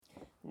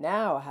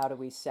Now, how do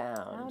we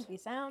sound? How do we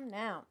sound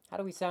now? How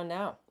do we sound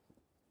now?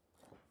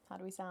 How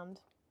do we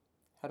sound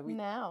How do we...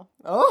 now?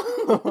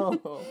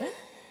 Oh!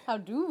 How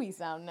do we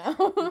sound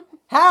now?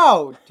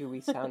 How do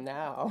we sound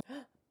now?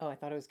 Oh, I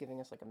thought it was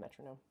giving us like a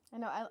metronome. I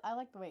know, I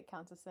like the way it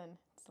counts us in.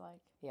 It's like...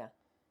 Yeah.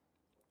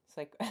 It's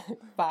like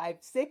 5,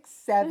 6,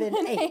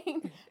 7,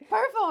 8.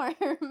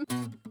 Perform!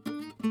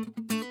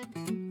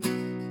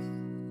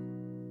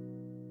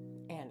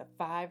 And a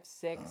 5,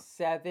 6,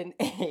 7,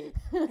 8.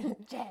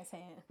 Jazz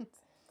hands.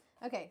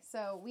 Okay,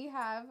 so we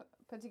have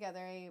put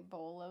together a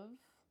bowl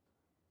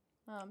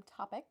of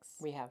topics.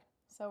 We have.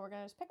 So we're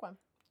going to just pick one.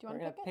 Do you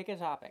want to pick it? We're going to pick a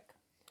topic.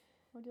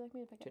 What would you like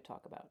me to pick to it?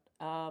 talk about.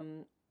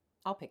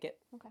 I'll pick it.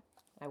 Okay.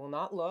 I will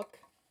not look.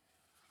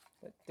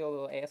 But do a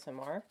little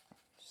ASMR.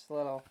 Just a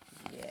little,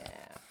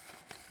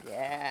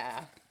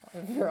 yeah.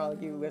 For all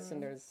you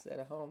listeners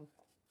at home.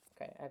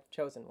 Okay, I've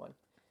chosen one.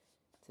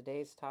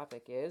 Today's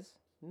topic is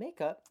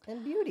makeup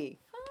and beauty.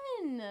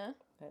 Fun!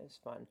 That is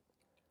fun.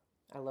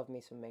 I love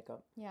me some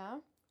makeup. Yeah?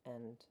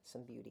 And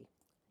some beauty.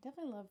 I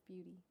definitely love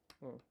beauty.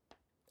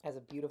 As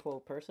a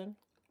beautiful person,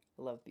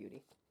 I love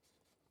beauty.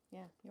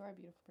 Yeah, you are a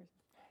beautiful person.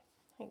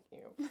 Thank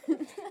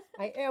you.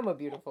 I am a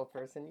beautiful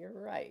person. You're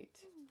right.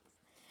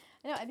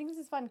 I know, I think this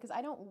is fun because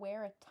I don't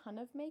wear a ton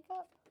of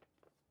makeup,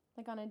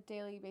 like on a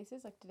daily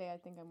basis. Like today I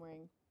think I'm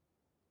wearing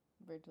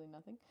virtually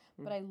nothing,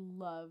 but I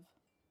love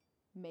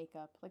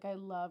makeup. Like I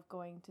love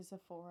going to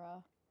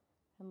Sephora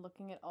and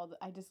looking at all the,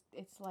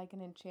 it's like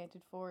an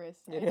enchanted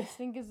forest. I just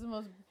think it's the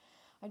most,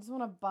 I just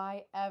want to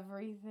buy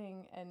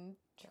everything and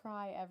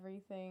try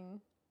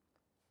everything.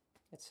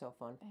 It's so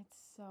fun. It's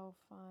so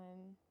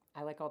fun.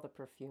 I like all the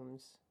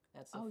perfumes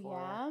at Sephora. Oh,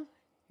 yeah?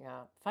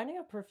 Yeah. Finding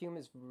a perfume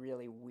is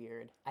really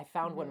weird. I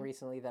found one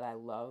recently that I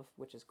love,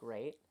 which is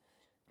great.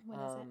 What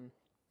is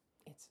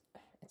it?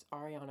 It's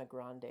Ariana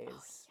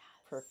Grande's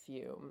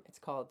perfume. It's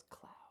called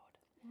Cloud.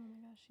 Oh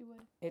my gosh, she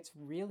would. It's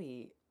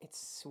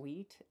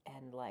sweet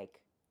and like,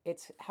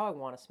 it's how I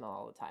want to smell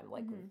all the time.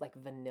 Like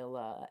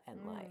vanilla and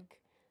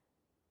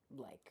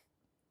like,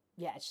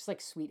 yeah, it's just like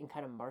sweet and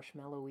kind of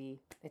marshmallowy.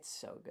 It's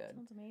so good.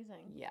 Sounds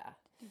amazing. Yeah.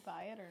 Did you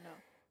buy it or no?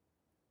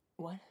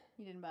 What?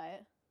 You didn't buy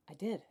it? I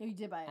did. No, you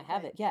did buy it. I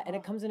have it. Yeah, and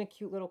it comes in a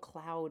cute little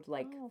cloud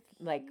like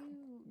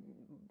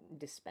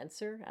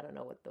dispenser. I don't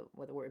know what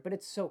the word, but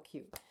it's so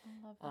cute.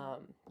 I love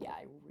that. Yeah,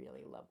 I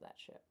really love that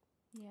shit.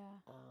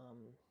 Yeah.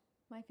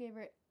 My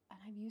favorite, and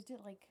I've used it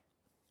like,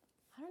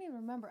 I don't even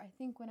remember. I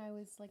think when I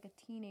was like a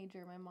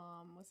teenager, my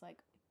mom was like,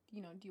 do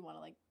you want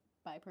to like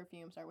buy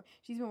perfumes?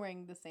 She's been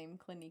wearing the same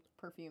Clinique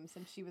perfume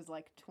since she was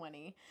like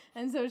 20.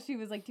 And so she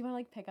was like, do you want to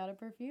like pick out a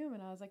perfume?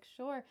 And I was like,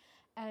 sure.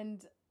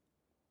 And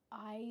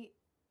I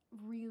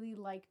really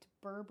liked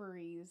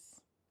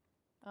Burberry's,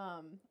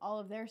 all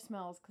of their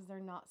smells because they're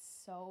not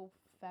so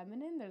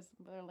feminine.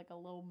 They're like a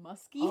little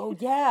musky. Oh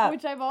yeah,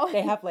 which I've always.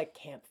 They have like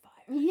campfire.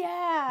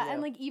 Yeah,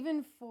 and like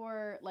even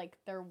for like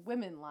their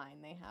women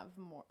line, they have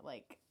more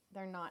like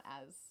they're not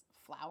as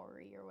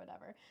flowery or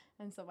whatever.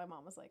 And so my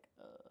mom was like,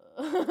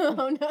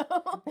 oh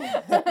no.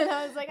 And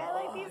I was like, I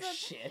like these. Oh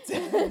shit.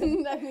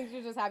 I think she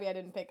was just happy I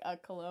didn't pick a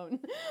cologne.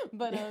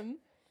 But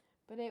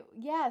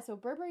so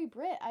Burberry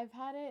Brit, I've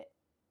had it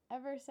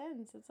ever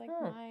since. It's like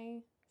my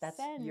That's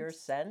scent. your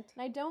scent?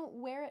 And I don't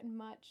wear it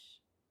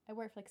much. I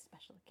wear it for like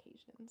special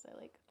occasions.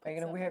 Are you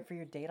gonna wear it for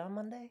your date on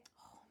Monday?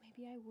 Oh,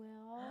 maybe I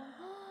will.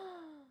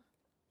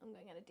 I'm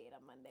going on a date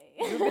on Monday.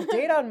 You have a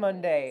date on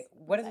Monday.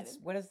 Yes,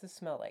 What does this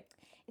smell like?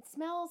 It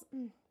smells,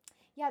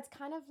 it's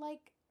kind of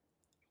like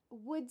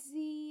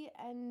woodsy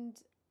and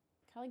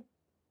kind of like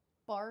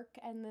bark,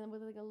 and then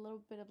with like a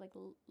little bit of like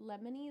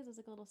lemony. There's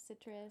like a little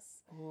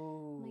citrus,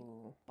 like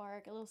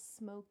bark, a little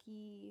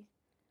smoky.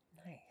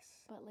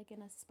 Nice. But like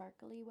in a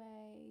sparkly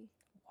way.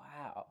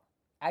 Wow.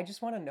 I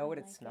just want to know what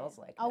it smells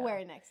like. I'll wear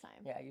it next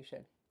time. Yeah, you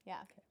should. Yeah.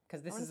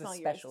 Because this is a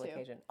special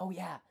occasion. Oh,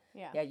 yeah.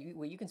 Yeah. Yeah,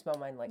 you can smell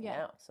mine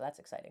now, so that's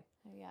exciting.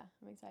 Oh, yeah,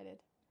 I'm excited.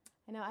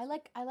 I know. I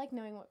like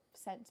knowing what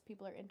scents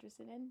people are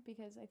interested in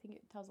because I think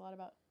it tells a lot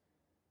about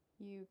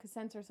you. Because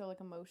scents are so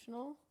like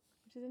emotional,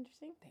 which is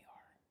interesting. They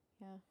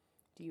are. Yeah.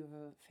 Do you have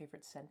a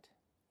favorite scent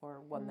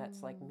or one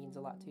that's like means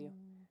a lot to you?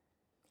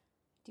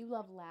 Do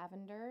love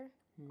lavender.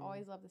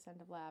 Always love the scent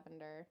of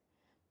lavender.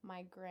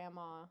 My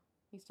grandma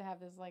used to have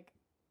this like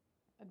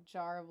a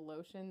jar of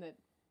lotion that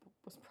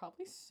was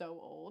probably so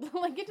old.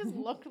 Like it just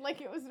looked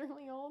like it was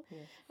really old. Yeah.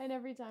 And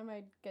every time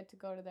I'd get to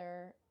go to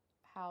their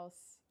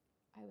house,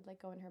 I would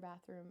like go in her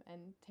bathroom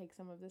and take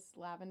some of this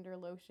lavender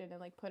lotion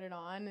and like put it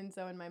on. And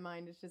so in my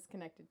mind, it's just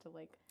connected to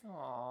like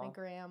my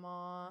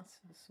grandma. That's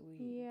so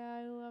sweet.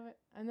 Yeah, I love it.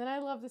 And then I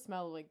love the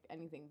smell of like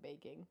anything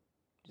baking.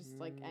 Just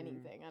like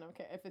anything. I don't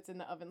care if it's in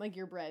the oven. Like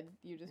your bread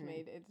you just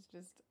made. It's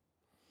just.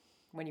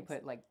 When you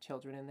put like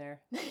children in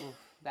there, oof,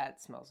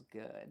 that smells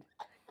good.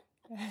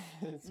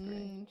 It's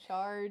great.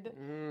 Charred.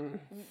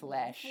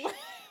 Flesh.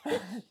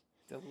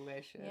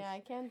 Delicious. Yeah,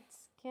 I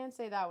can't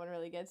say that one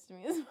really gets to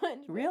me as much.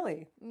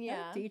 Really?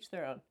 Yeah. To each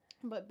their own.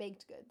 But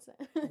baked goods.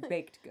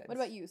 Baked goods. What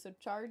about you? So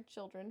charred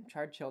children.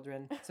 Charred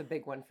children. It's a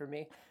big one for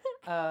me.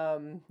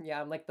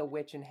 Yeah, I'm like the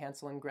witch in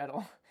Hansel and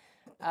Gretel.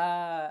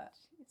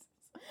 Jesus.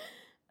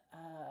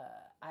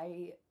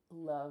 I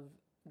love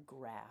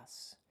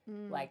grass,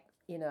 Mm. like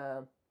in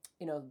a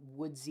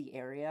woodsy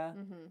area,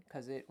 Mm-hmm.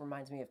 because it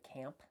reminds me of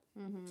camp.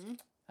 Mm-hmm.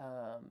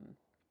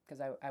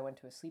 Because I went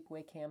to a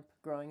sleepaway camp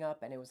growing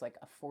up, and it was like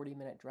a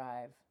 40-minute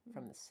drive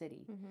from the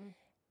city,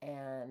 Mm-hmm.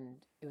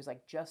 and it was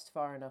like just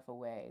far enough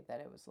away that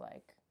it was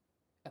like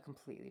a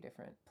completely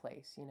different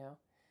place,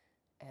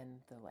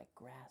 and the like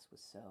grass was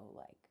so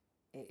like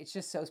it's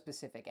just so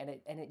specific, and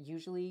it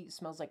usually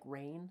smells like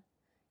rain,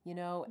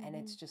 and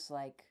it's just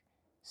like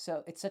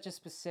so it's such a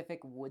specific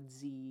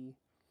woodsy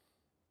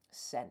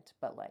scent,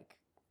 but like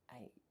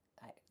I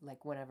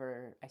like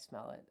whenever I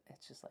smell it,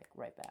 it's just like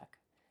right back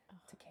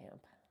to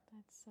camp.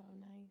 That's so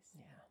nice.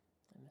 Yeah,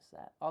 I miss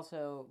that.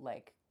 Also,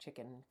 like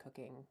chicken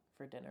cooking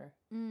for dinner,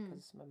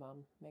 because my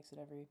mom makes it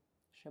every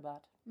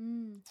Shabbat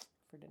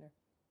for dinner.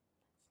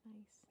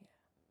 That's nice.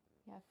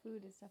 Yeah,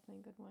 food is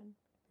definitely a good one.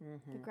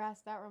 Mm-hmm. The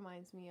grass, that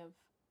reminds me of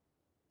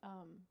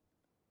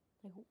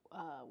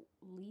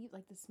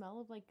like the smell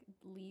of like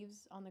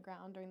leaves on the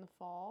ground during the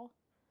fall.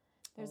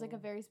 There's like a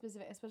very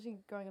specific, especially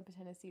growing up in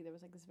Tennessee, there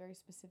was like this very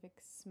specific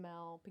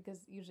smell,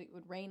 because usually it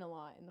would rain a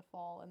lot in the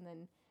fall, and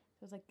then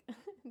it was like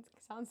it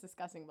sounds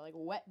disgusting, but like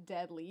wet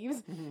dead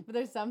leaves. But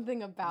there's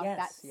something about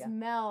that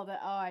smell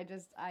that I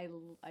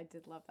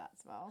did love that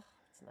smell.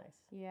 It's nice.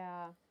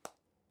 Yeah.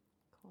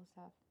 Cool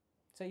stuff.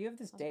 So you have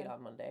this date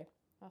on Monday.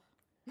 Ugh.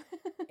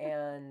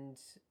 And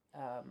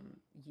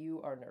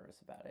you are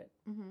nervous about it.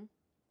 Mm-hmm.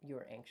 You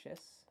are anxious.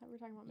 Thought we were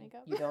talking about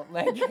makeup. You don't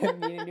like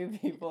meeting new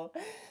people.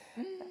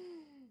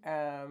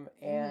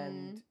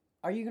 And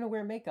are you going to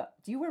wear makeup?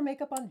 Do you wear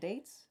makeup on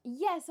dates?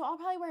 Yeah, so I'll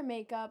probably wear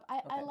makeup.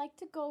 I like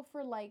to go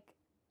for like,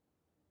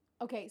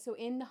 okay, so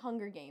in the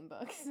Hunger Game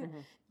books,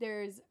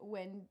 there's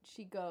when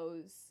she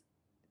goes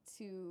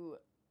to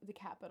the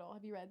Capitol.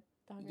 Have you read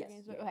the Hunger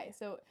Games book? Okay,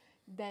 so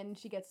then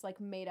she gets like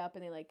made up,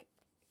 and they like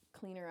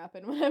clean her up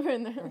and whatever,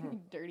 and they're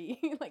like dirty,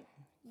 like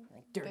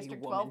dirty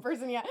District woman. 12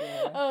 person, yeah.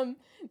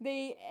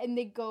 They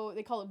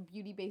call it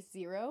Beauty Base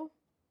Zero.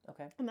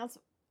 Okay. And that's,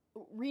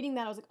 reading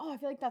that, I was like, oh, I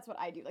feel like that's what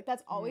I do. Like,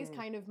 that's always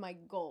kind of my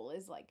goal,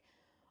 is like,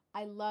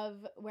 I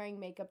love wearing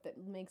makeup that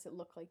makes it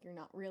look like you're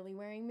not really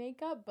wearing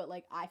makeup, but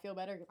like I feel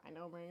better because I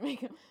know I'm wearing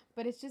makeup.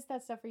 But it's just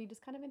that stuff where you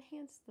just kind of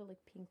enhance the like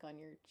pink on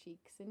your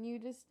cheeks, and you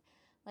just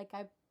like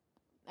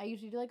I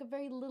usually do like a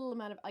very little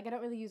amount of, like, I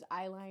don't really use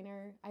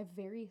eyeliner. I have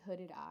very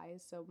hooded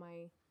eyes, so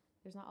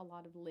there's not a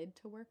lot of lid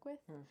to work with.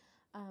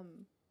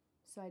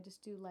 So I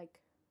just do like,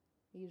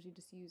 I usually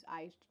just use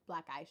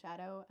black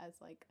eyeshadow as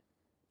like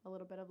a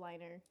little bit of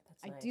liner.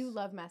 That's nice. I do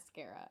love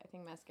mascara. I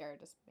think mascara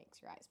just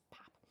makes your eyes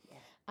pop.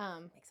 Yeah.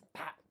 Makes them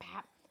pop,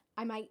 pop.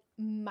 I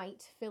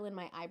might fill in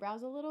my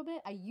eyebrows a little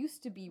bit. I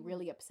used to be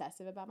really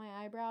obsessive about my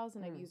eyebrows,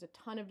 and I've used a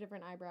ton of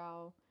different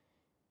eyebrow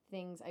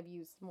things. I've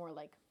used more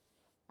like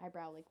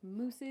eyebrow like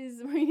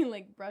mousses where you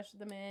like brush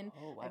them in.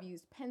 Oh, wow. I've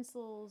used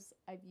pencils.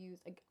 I've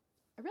used like,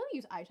 I really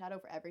use eyeshadow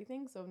for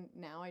everything. So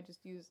now I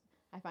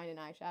find an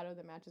eyeshadow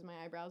that matches my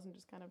eyebrows and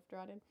just kind of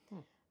draw it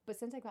in. But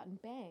since I've gotten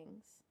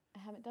bangs, I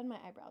haven't done my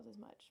eyebrows as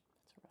much.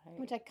 That's right.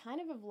 Which I kind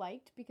of have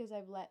liked, because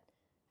I've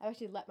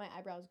actually let my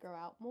eyebrows grow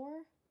out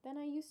more than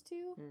I used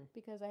to,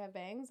 because I have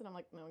bangs, and I'm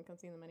like, no one can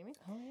see them anyway.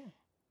 Oh yeah.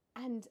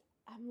 And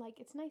I'm like,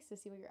 it's nice to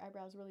see what your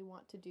eyebrows really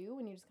want to do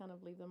when you just kind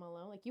of leave them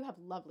alone. Like, you have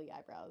lovely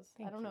eyebrows.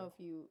 I don't know if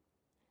you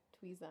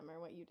tweeze them or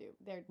what you do.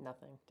 They're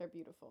nothing. They're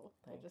beautiful.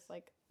 Thanks. They're just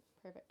like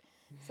perfect.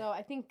 So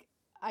I think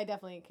I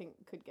definitely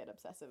could get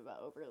obsessive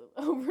about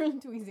over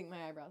tweezing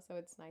my eyebrows. So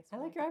it's nice. I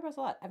like your eyebrows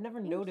a lot. I've never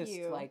noticed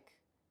like,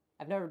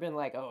 I've never been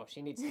like, oh,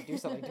 she needs to do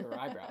something to her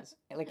eyebrows,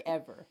 like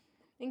ever.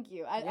 Thank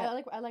you. I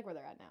like where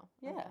they're at now.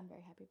 Yeah. I'm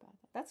very happy about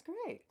that. That's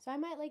great. So I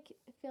might like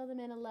fill them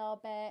in a little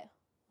bit.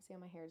 See how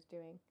my hair is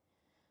doing.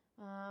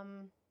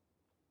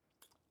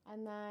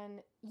 And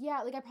then,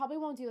 yeah, like I probably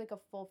won't do like a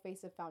full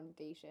face of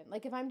foundation.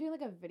 Like if I'm doing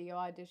like a video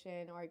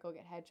audition, or I go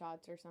get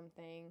headshots or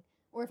something,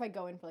 or if I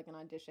go in for like an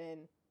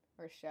audition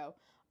or a show,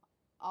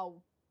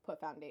 I'll put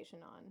foundation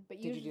on.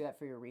 But did you do that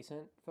for your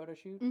recent photo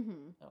shoot?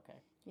 Mm-hmm. Okay.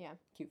 Yeah.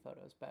 Cute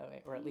photos, by the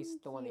way, or at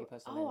least the one that you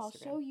posted on Instagram. I'll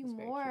show you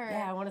more.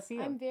 Yeah, I want to see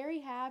them. I'm very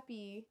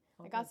happy.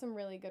 Okay. I got some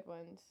really good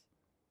ones.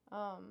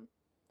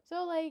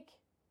 So like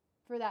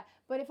for that,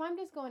 but if I'm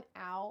just going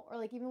out, or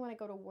like even when I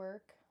go to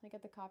work, like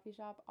at the coffee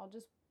shop,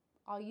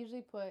 I'll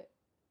usually put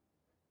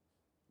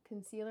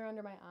concealer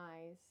under my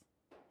eyes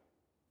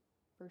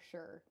for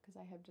sure, because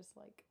I have just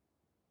like,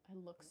 I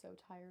look so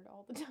tired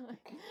all the time.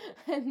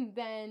 And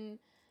then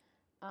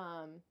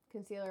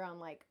concealer on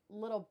like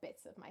little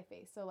bits of my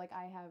face. So like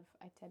I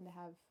tend to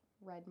have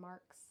red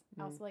marks.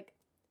 I also like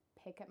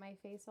pick at my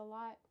face a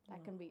lot.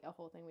 That can be a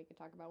whole thing we could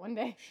talk about one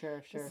day.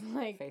 Sure. Just,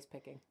 like, face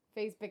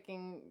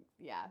picking,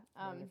 yeah.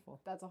 Wonderful.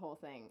 That's a whole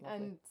thing. Lovely.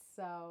 And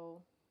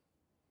so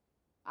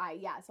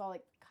so I'll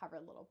like cover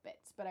little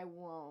bits, but I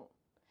won't.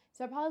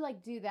 So I'll probably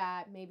like do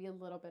that, maybe a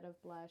little bit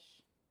of blush.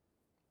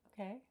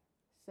 Okay.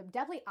 So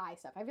definitely eye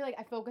stuff. I feel like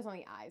I focus on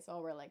the eyes, so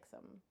I'll wear like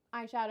some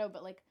eyeshadow,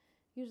 but like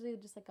usually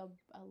just like a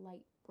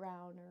light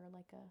brown, or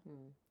like a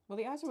Well,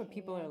 the eyes are what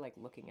people are like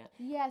looking at.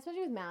 Yeah,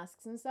 especially with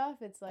masks and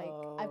stuff. It's like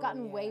I've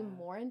gotten way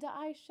more into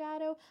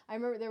eyeshadow. I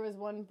remember there was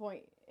one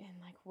point in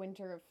like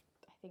winter of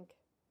I think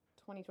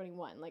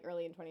 2021, like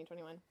early in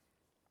 2021,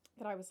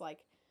 that I was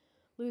like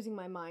losing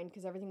my mind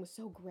because everything was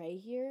so gray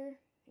here.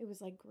 It was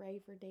like gray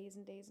for days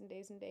and days and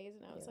days and days,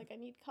 and I was like, I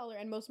need color.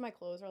 And most of my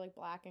clothes are like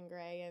black and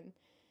gray and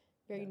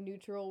very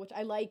neutral, which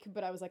I like,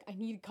 but I was like, I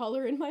need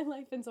color in my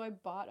life, and so I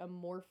bought a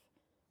Morph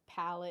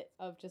palette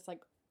of just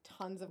like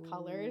tons of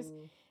colors.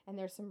 And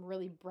there's some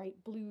really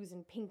bright blues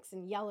and pinks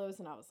and yellows,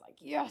 and I was like,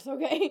 yes,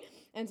 okay.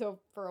 And so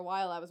for a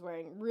while I was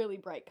wearing really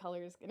bright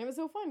colors, and it was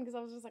so fun because I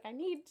was just like, I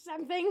need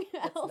something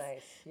else. That's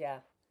nice, yeah.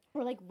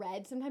 Or like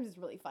red. Sometimes it's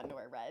really fun to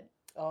wear red.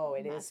 Oh,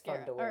 it is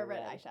fun to wear or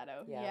red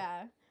eyeshadow.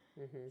 Yeah.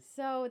 Mm-hmm.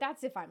 So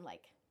that's if I'm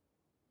like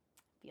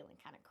feeling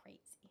kind of crazy.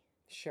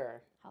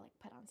 Sure. I'll like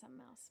put on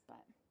something else,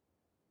 but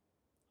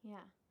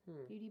yeah,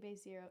 Beauty Bay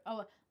Zero.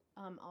 Oh,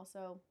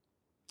 also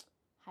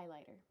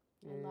highlighter.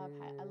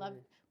 I love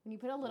when you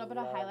put a little bit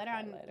of highlighter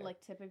on like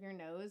tip of your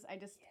nose.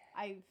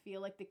 I feel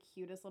like the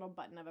cutest little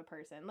button of a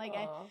person. Like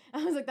I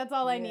was like, that's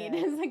all I need.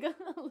 It's like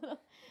a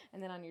little,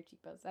 and then on your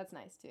cheekbones. That's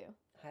nice too.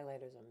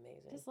 Highlighter's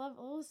amazing. Just love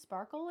a little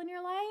sparkle in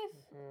your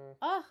life.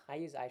 Mm-hmm. I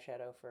use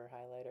eyeshadow for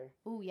highlighter.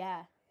 Oh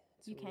yeah,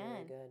 you can.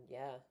 Really good.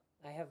 Yeah,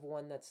 I have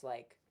one that's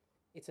like,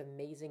 it's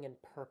amazing in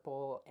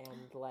purple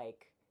and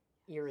like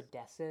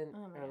iridescent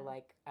or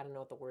like I don't know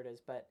what the word is,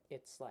 but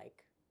it's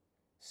like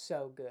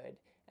so good.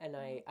 And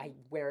I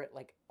wear it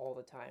like all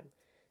the time,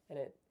 and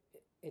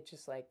it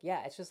just like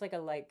it's just like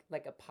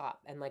a pop,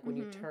 and like when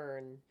you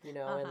turn, you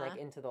know, and like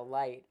into the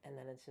light, and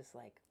then it's just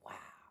like wow,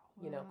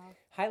 you know.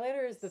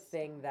 Highlighter is the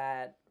thing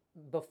that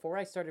before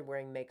I started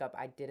wearing makeup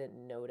I didn't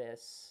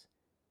notice,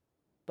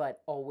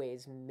 but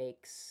always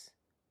makes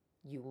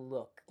you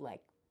look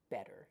like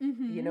better.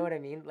 You know what I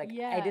mean? Like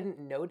I didn't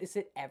notice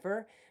it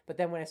ever, but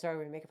then when I started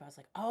wearing makeup I was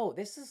like, oh,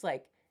 this is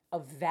like a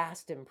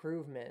vast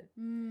improvement.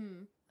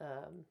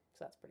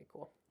 So that's pretty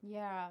cool.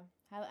 Yeah,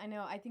 I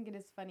know. I think it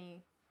is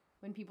funny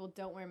when people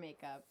don't wear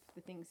makeup,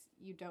 the things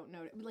you don't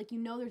know. Like, you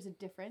know there's a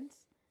difference,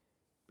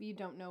 but you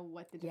don't know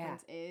what the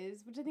difference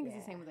is, which I think is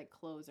the same with like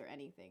clothes or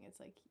anything. It's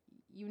like,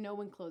 you know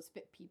when clothes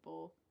fit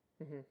people,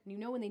 and you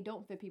know when they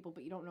don't fit people,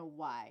 but you don't know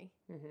why.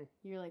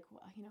 You're like,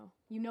 well,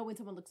 you know when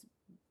someone looks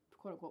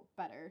quote unquote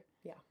better.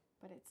 Yeah.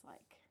 But it's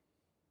like,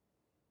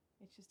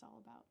 it's just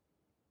all about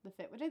the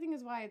fit, which I think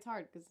is why it's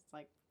hard, because it's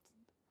like,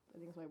 I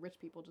think it's why rich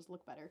people just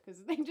look better,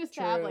 because they just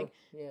have like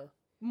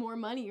more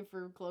money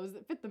for clothes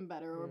that fit them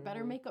better, or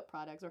better makeup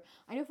products. Or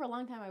I know for a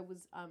long time I would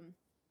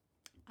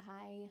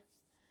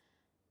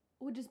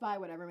just buy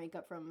whatever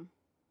makeup from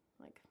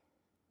like,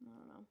 I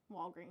don't know,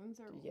 Walgreens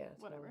or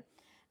whatever.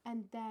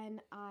 And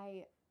then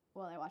I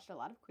watched a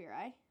lot of Queer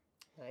Eye.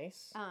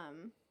 Nice.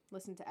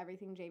 Listened to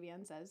everything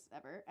JVN says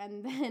ever.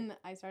 And then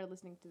I started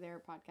listening to their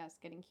podcast,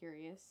 Getting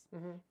Curious.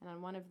 And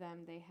on one of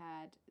them they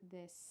had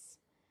this,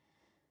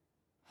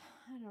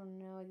 I don't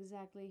know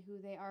exactly who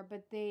they are,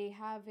 but they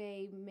have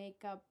a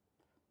makeup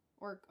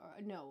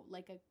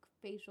like a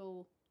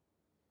facial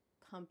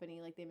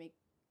company. Like they make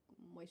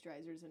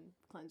moisturizers and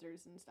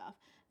cleansers and stuff.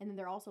 And then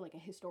they're also like a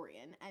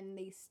historian, and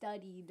they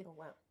studied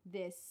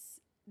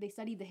they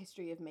studied the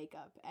history of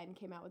makeup and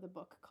came out with a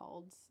book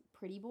called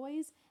Pretty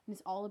Boys. And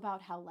it's all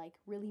about how like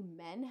really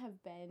men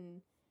have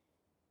been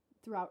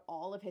throughout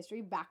all of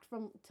history, back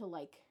to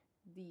like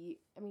he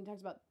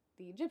talks about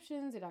the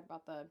Egyptians, they talk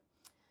about the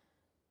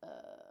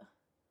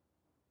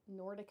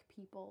Nordic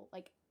people,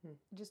 like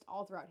just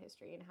all throughout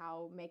history, and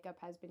how makeup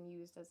has been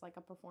used as like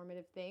a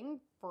performative thing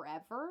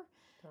forever.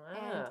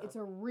 And it's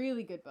a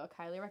really good book.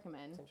 Highly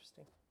recommend. That's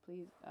interesting.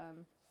 Please,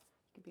 you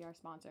could be our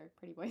sponsor,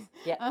 Pretty Boys.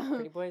 Yeah,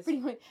 Pretty Boys. Pretty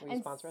Boys. Will you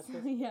sponsor us,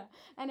 please? Yeah.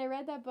 And I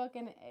read that book,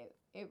 and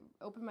it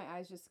opened my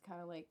eyes, just kind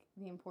of like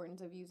the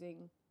importance of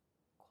using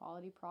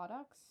quality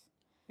products.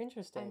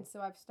 Interesting. And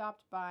so I've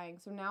stopped buying.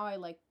 So now I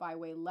like buy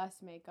way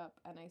less makeup,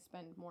 and I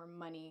spend more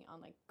money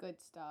on like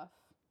good stuff.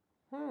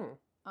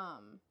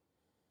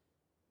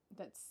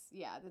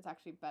 That's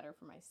actually better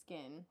for my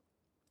skin,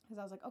 because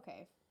I was like,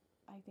 okay,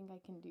 I think I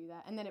can do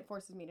that. And then it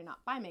forces me to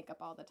not buy makeup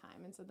all the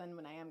time. And so then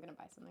when I am going to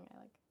buy something, I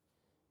like,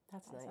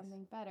 that's nice.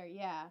 Something better.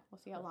 Yeah. We'll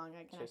see how long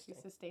I can actually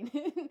sustain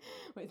it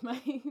with my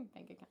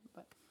bank account.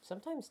 But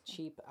sometimes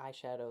cheap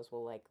eyeshadows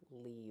will like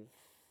leave,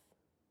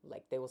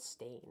 like they will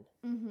stain,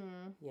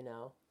 you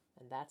know,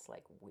 and that's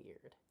like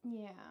weird.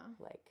 Yeah.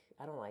 Like,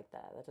 I don't like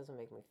that. That doesn't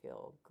make me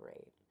feel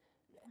great.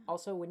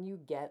 Also, when you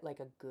get like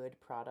a good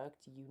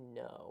product, you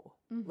know,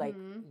 like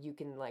you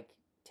can like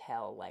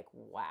tell like,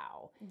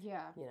 wow.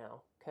 Yeah. You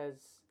know, because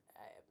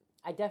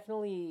I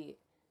definitely,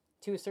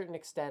 to a certain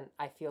extent,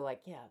 I feel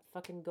like,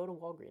 fucking go to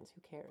Walgreens.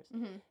 Who cares?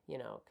 You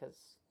know,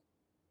 because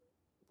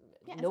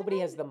nobody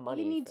has the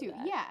money. You need to.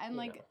 That, and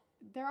like, know.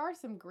 There are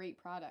some great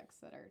products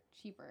that are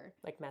cheaper.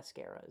 Like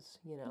mascaras,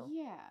 you know.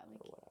 Yeah.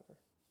 Like, or whatever.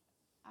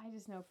 I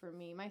just know for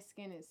me, my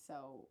skin is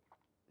so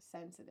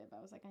sensitive.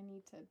 I was like, I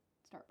need to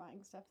start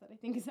buying stuff that I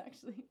think is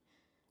actually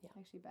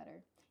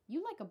better.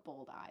 You like a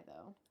bold eye,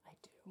 though. I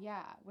do.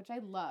 Yeah, which I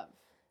love.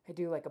 I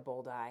do like a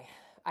bold eye.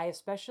 I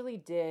especially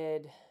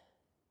did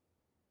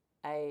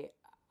I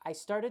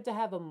started to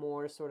have a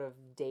more sort of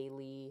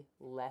daily,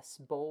 less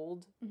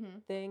bold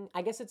thing.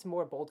 I guess it's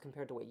more bold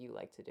compared to what you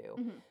like to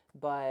do.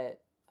 But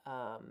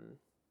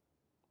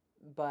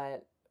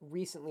but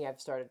recently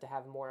I've started to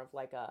have more of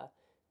like a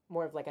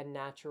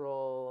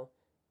natural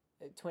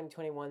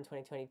 2021,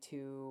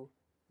 2022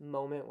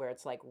 moment where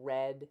it's like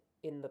red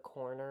in the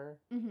corner,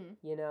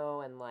 you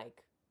know, and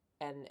like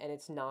and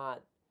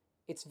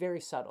it's very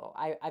subtle.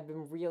 I've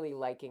been really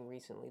liking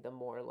recently the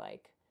more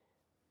like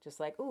just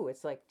like, ooh,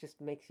 it's like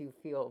just makes you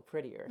feel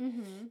prettier.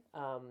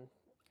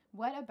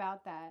 What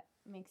about that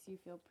makes you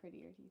feel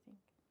prettier, do you think?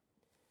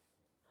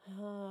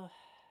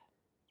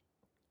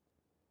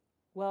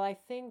 Well, I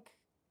think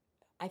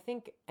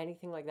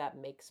anything like that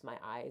makes my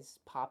eyes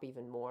pop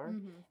even more,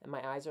 and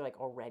my eyes are like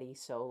already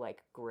so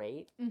like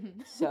great.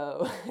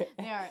 So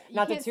they are.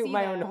 Not to toot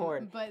my own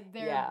horn, but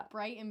they're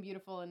bright and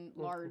beautiful and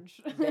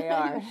large. They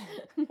are.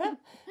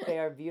 They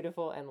are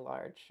beautiful and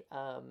large.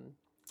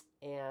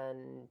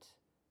 And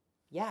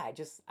yeah,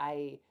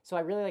 so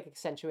I really like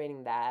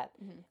accentuating that.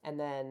 And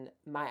then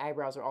my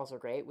eyebrows are also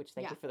great, which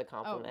thank you for the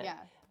compliment. Oh,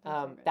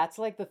 yeah. That's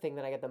like the thing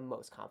that I get the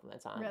most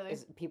compliments on. Really?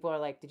 Is people are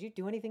like, did you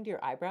do anything to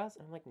your eyebrows?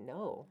 And I'm like,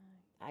 no,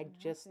 I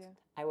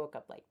woke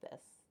up like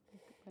this.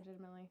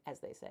 Legitimately. As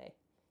they say.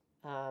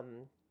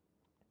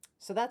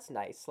 So that's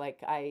nice.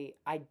 Like I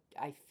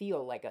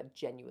feel like a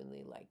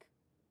genuinely like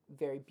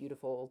very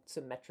beautiful,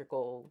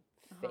 symmetrical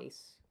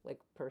face. Like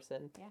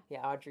person. Yeah,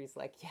 Audrey's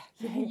like,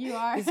 yeah. You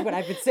are. This is what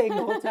I've been saying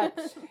the whole time.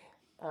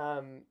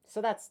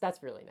 So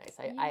that's really nice.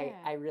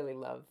 I really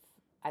love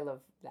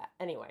that.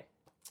 Anyway,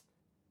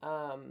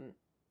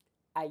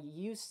 I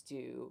used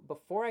to,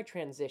 before I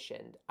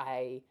transitioned,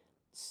 I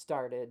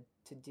started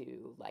to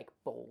do like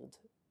bold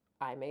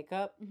eye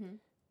makeup.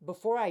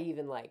 Before I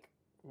even like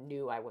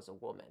knew I was a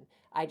woman.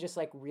 I just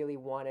like really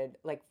wanted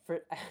like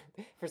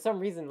for some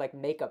reason like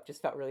makeup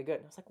just felt really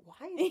good. And I was like,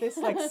 why is this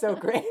like so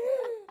great?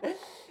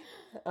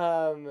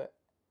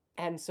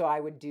 And so I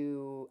would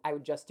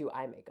just do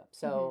eye makeup.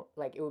 So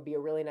like it would be a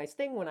really nice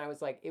thing when I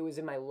was like, it was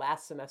in my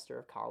last semester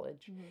of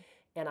college,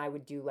 and I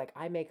would do like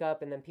eye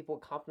makeup, and then people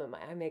would compliment my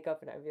eye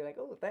makeup, and I'd be like,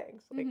 oh,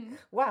 thanks. Like,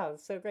 wow,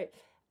 that's so great.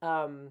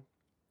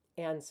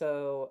 And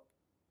so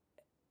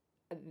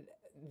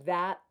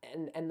that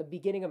and the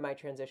beginning of my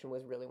transition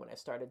was really when I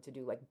started to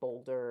do like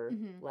bolder,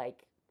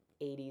 like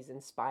 80s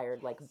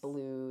inspired, like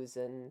blues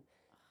and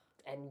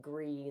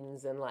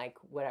greens and like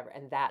whatever,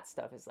 and that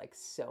stuff is like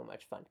so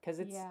much fun because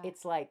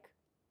it's like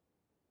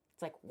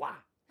wow,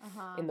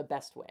 in the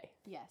best way.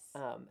 Yes.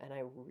 And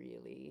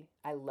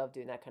I love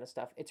doing that kind of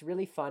stuff. It's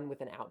really fun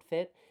with an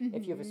outfit.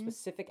 If you have a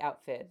specific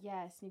outfit,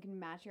 yes, you can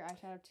match your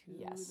eyeshadow to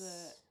the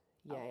outfit.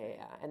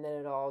 Yeah, and then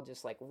it all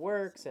just like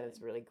works, and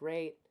it's really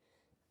great.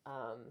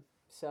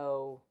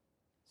 So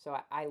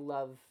I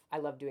love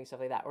doing stuff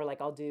like that, or like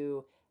I'll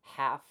do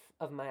half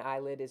of my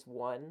eyelid is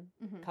one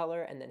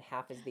color and then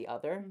half is the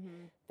other.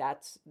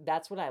 That's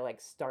what I like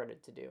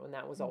started to do, and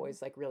that was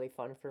always like really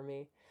fun for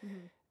me.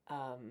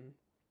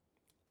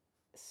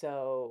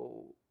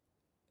 So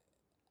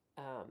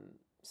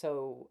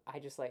I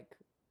just like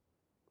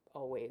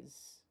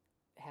always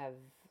have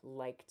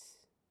liked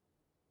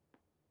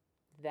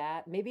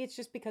that. Maybe it's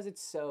just because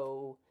it's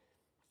so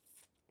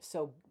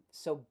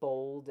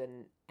bold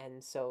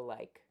and so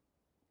like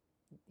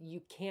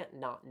you can't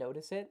not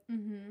notice it,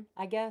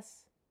 I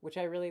guess, which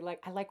I really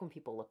like. I like when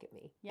people look at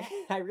me. Yeah.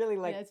 I really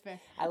like, that's fair.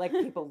 I like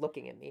people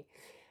looking at me.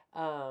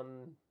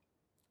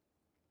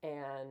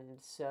 And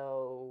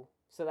so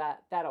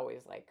that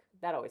always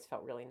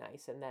felt really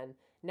nice. And then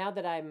now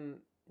that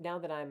I'm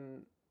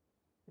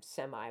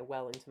semi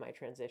well into my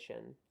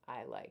transition,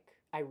 I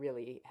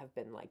really have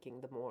been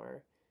liking the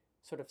more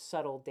sort of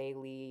subtle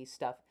daily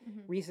stuff.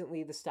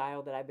 Recently, the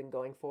style that I've been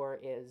going for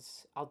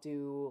is I'll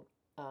do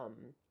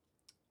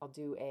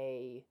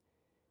a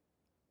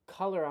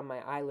color on my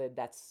eyelid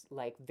that's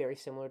like very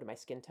similar to my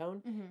skin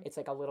tone. It's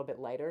like a little bit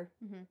lighter.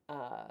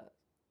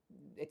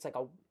 It's like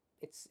a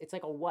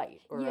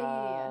white, or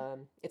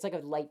it's like a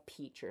light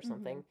peach or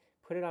something.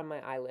 Put it on my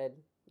eyelid,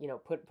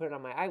 put it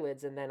on my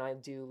eyelids, and then I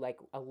do like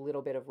a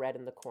little bit of red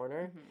in the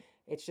corner.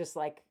 It's just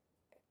like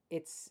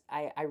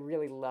I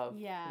really love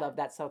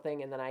that style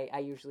thing. And then I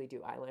usually do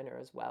eyeliner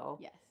as well.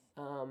 Yes.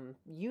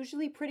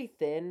 Usually pretty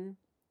thin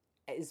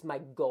is my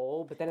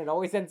goal, but then it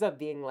always ends up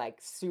being like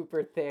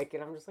super thick,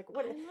 and I'm just like,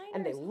 what?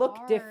 And they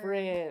look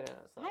different.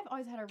 Like, I've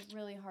always had a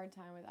really hard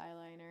time with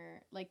eyeliner,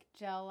 like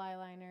gel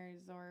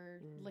eyeliners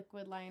or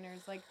liquid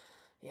liners. Like,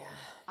 yeah,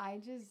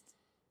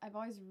 I've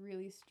always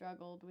really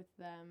struggled with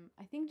them.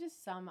 I think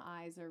just some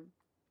eyes are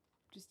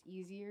just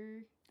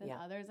easier than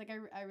others. Like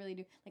I really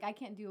do. Like I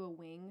can't do a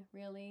wing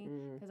really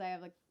because I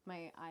have like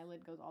my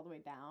eyelid goes all the way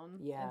down.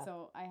 Yeah. And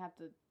so I have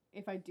to,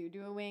 if I do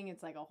a wing,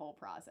 it's like a whole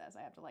process.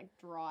 I have to like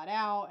draw it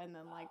out and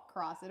then like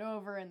cross it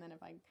over, and then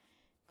if I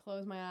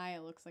close my eye,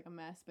 it looks like a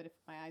mess. But if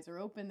my eyes are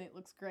open, it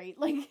looks great.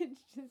 Like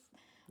it's just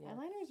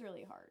eyeliner is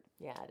really hard.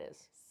 Yeah, it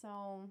is.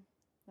 So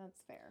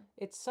that's fair.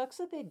 It sucks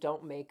that they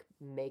don't make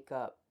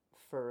makeup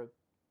for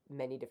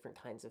many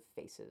different kinds of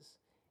faces.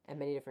 and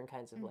many different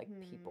kinds of like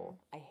people.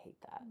 I hate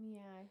that. Yeah,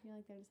 I feel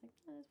like they're just like,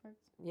 oh, this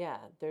works. Yeah,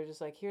 they're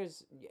just like,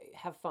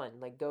 have fun,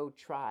 like go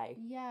try.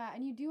 Yeah,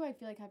 and you do, I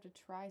feel like, have to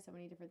try so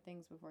many different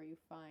things before you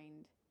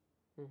find.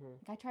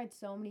 Like I tried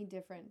so many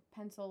different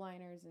pencil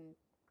liners and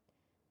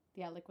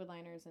liquid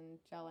liners and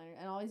gel liners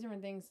and all these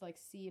different things to like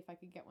see if I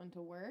could get one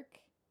to work.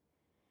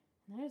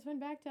 And then I just went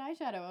back to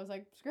eyeshadow. I was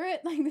like, screw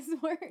it, like this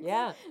works.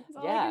 Yeah, that's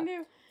all I can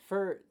do.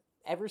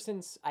 Ever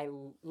since I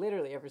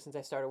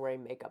started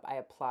wearing makeup, I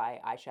apply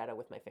eyeshadow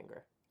with my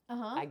finger.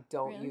 I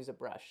don't use a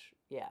brush.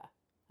 Yeah,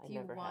 do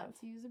you want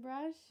to use a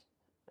brush?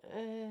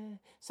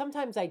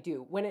 Sometimes I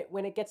do. When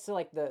it gets to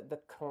like the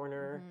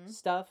corner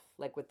stuff,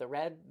 like with the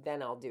red,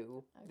 then I'll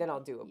do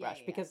a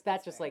brush because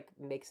that just like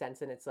makes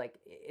sense and it's like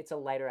it's a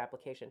lighter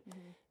application.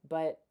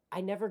 But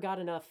I never got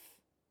enough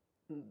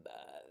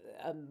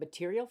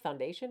material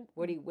foundation.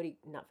 What do you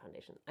not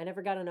foundation? I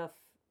never got enough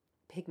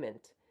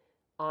pigment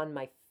on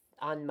my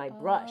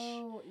brush.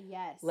 Oh,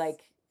 yes.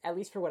 Like at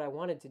least for what I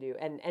wanted to do.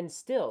 And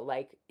still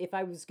like if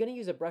I was going to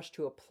use a brush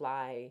to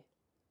apply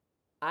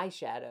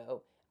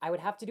eyeshadow, I would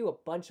have to do a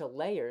bunch of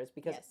layers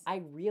because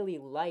I really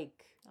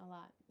like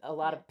a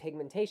lot of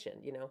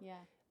pigmentation, you know?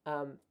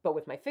 Yeah. But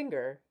with my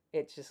finger,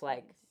 it's just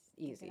like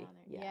easy.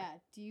 Yeah.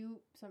 Do you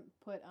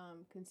put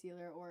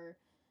concealer or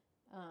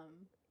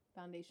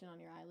foundation on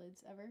your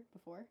eyelids ever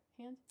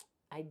beforehand?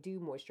 I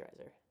do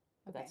moisturizer.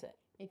 But that's it.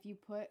 If you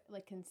put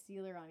like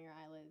concealer on your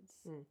eyelids,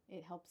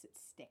 it helps it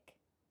stick.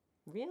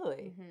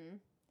 Really?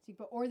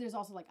 Or there's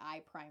also like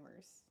eye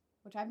primers,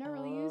 which I've never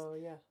really used.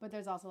 Yeah. But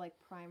there's also like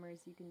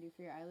primers you can do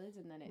for your eyelids,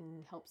 and then it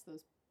helps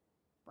those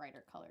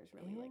brighter colors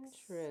really like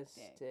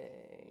stick.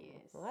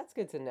 Yes. Well, that's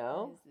good to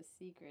know. That is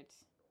the secret.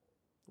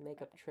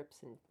 Makeup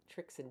tricks and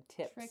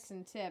tips. Tricks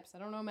and tips. I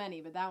don't know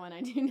many, but that one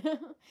I do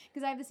know.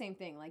 Because I have the same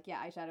thing. Like,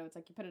 eyeshadow, it's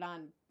like you put it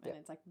on and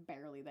it's like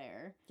barely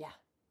there. Yeah.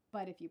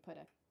 But if you put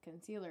a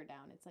concealer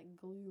down, it's like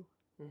glue.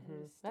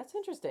 That's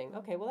interesting.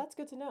 Okay, well, that's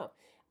good to know.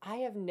 I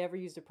have never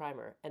used a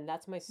primer, and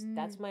that's my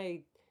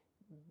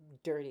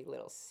dirty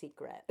little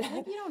secret. I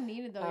think you don't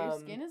need it though. Your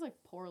skin is like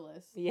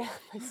poreless. Yeah,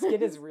 my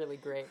skin is really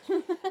great.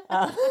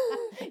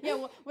 Yeah,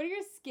 what are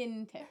your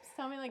skin tips?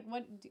 Tell me, like,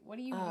 what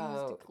do you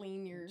use to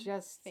clean your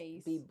just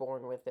face? Be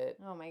born with it.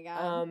 Oh my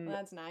god,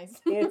 that's nice.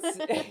 It's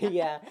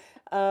yeah.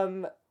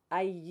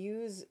 I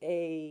use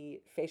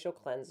a facial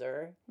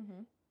cleanser.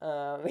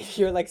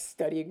 You're like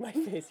studying my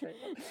face right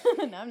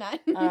now. No, I'm not.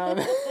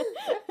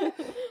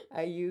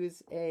 I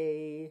use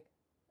a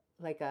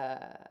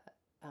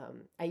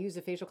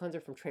facial cleanser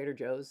from Trader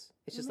Joe's.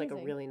 It's just like a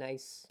really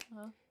nice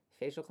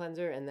facial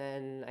cleanser, and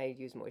then I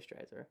use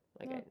moisturizer.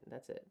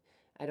 That's it.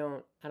 I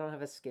don't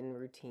have a skin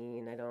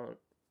routine.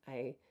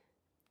 You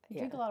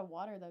drink a lot of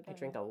water though. I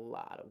drink a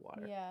lot of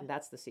water. Yeah, and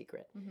that's the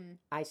secret.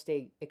 I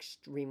stay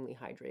extremely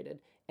hydrated,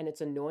 and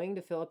it's annoying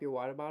to fill up your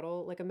water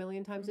bottle like a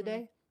million times a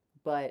day,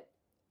 but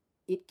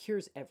it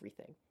cures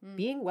everything.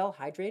 Being well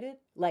hydrated,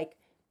 like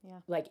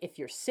if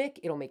you're sick,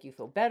 it'll make you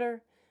feel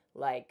better.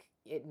 Like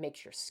it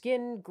makes your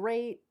skin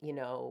great, you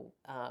know.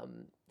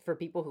 For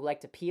people who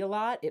like to pee a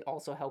lot, it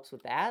also helps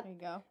with that. There you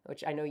go.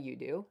 Which I know you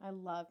do. I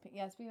love pee.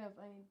 Yeah, speaking of,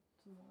 I need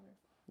some water.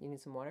 You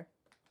need some water?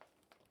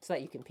 So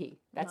that you can pee.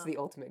 That's the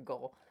ultimate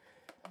goal.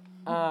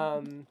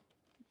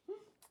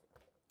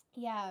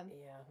 Yeah.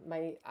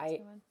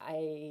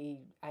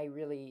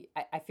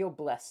 I feel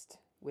blessed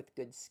with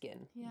good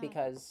skin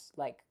because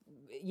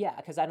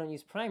because I don't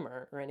use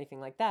primer or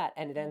anything like that,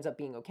 and it ends up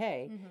being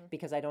okay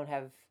because I don't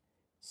have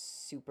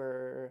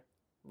super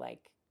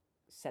like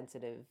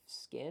sensitive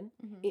skin.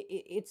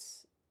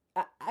 It's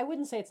I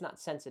wouldn't say it's not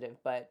sensitive,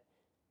 but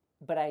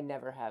I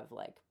never have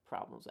like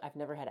problems. I've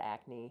never had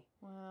acne.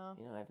 Wow.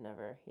 You know, I've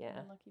never.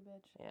 Yeah. Lucky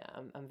bitch. Yeah,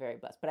 I'm very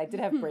blessed. But I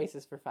did have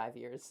braces for 5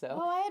 years, so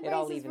I had it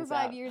all braces evens for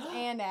 5 out. years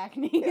and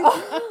acne.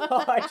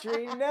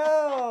 Audrey,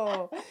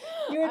 no.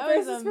 You had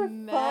braces for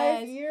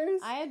 5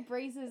 years? I had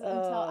braces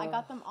until I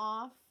got them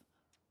off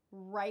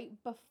right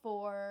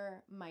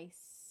before my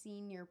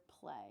senior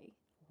play.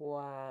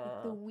 Wow.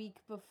 Like the week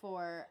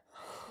before.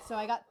 So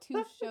I got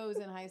 2 shows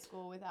in high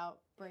school without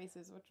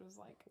braces, which was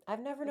like I've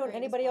never known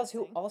anybody else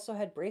who also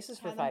had braces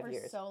for 5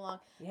 years. For so long.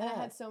 Yeah. And I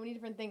had so many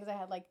different things. I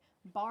had like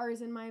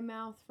bars in my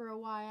mouth for a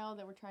while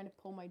that were trying to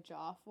pull my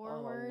jaw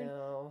forward. Oh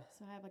no.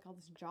 So I have like all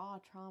this jaw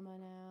trauma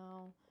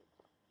now.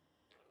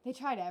 They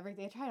tried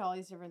everything. They tried all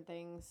these different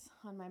things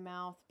on my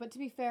mouth. But to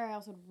be fair, I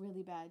also had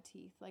really bad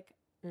teeth. Like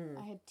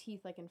I had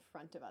teeth like in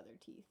front of other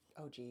teeth.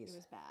 Oh geez. It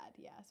was bad.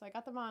 Yeah. So I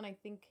got them on, I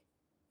think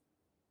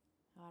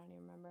I don't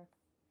even remember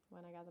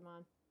when I got them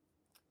on.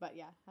 But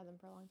yeah, had them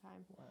for a long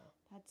time. Wow.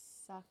 That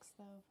sucks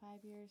though,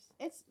 5 years.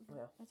 It's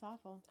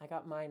awful. I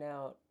got mine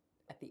out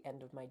at the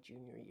end of my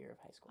junior year of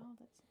high school. Oh,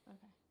 that's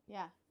okay.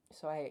 Yeah.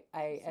 So I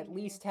at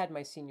least had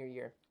my senior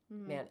year.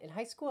 Man, in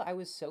high school I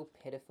was so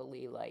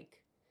pitifully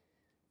like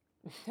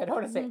I don't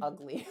want to say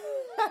ugly.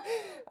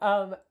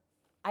 I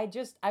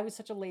was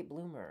such a late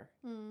bloomer.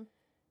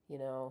 You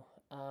know,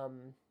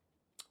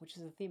 which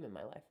is a theme in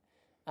my life.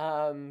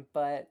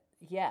 But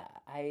yeah,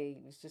 I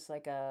was just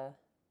like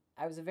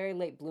was a very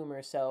late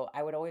bloomer, so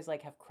I would always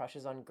like have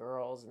crushes on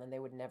girls, and then they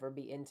would never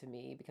be into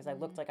me because I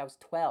looked like I was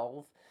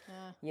 12,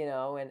 you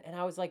know, and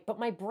I was like, but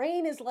my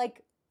brain is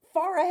like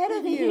far ahead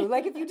of you.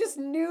 Like if you just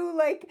knew,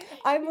 like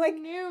I'm like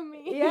knew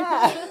me.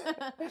 Yeah.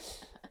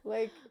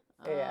 Like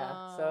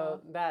yeah.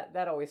 So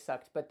that always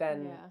sucked. But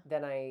then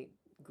I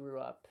grew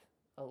up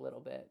a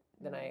little bit.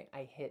 Then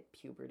I hit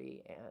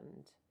puberty,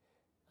 and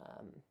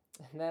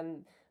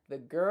then the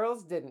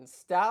girls didn't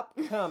stop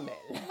coming.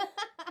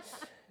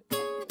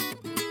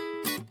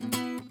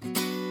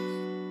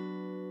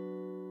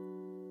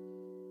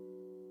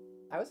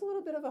 I was a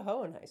little bit of a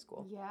hoe in high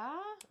school. Yeah?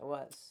 I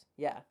was.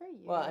 Yeah. For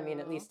you. Well, I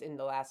mean, at least in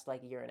the last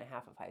like year and a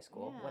half of high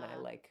school when I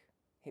like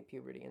hit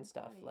puberty and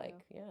stuff.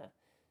 Like, yeah.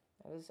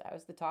 I was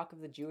the talk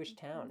of the Jewish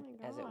town,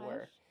 as it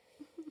were.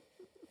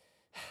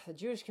 The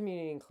Jewish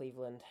community in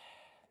Cleveland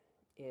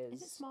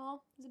is... Is it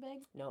small? Is it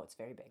big? No, it's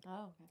very big.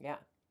 Oh, okay. Yeah.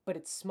 But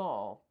it's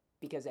small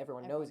because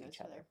everyone knows each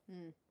other.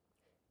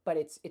 But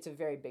it's a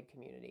very big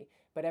community.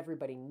 But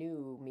everybody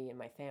knew me and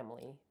my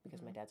family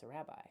because my dad's a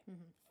rabbi.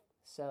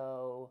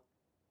 So...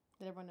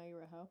 Did everyone know you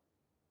were a hoe?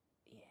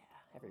 Yeah,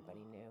 everybody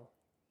knew.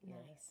 Yeah.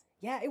 Nice.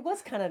 Yeah, it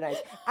was kind of nice.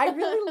 I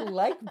really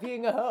like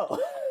being a hoe.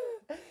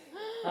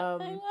 I love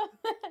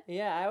that.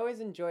 Yeah, I always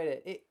enjoyed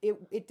it.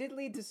 It did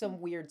lead to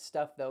some weird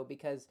stuff though,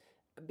 because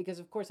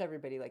of course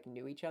everybody like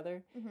knew each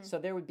other. So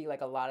there would be like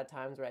a lot of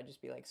times where I'd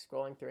just be like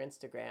scrolling through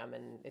Instagram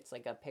and it's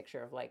like a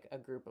picture of like a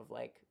group of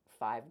like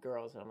 5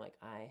 girls and I'm like,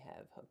 I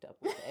have hooked up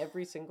with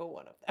every single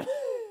one of them.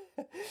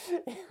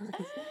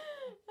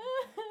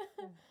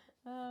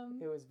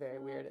 It was very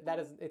weird.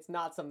 It's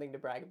not something to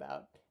brag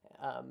about.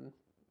 Like a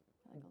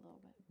little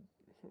bit.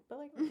 But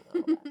like a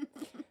little bit.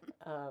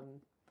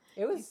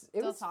 It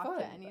was talk fun.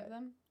 To any of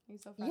them? Are you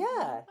still friends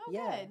Yeah, with them?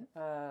 yeah.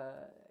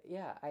 Good.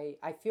 Yeah,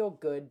 I feel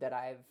good that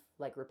I've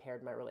like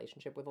repaired my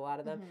relationship with a lot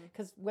of them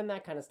because when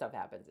that kind of stuff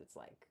happens, it's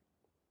like,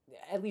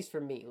 at least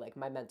for me, like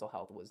my mental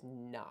health was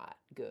not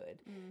good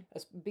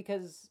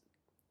because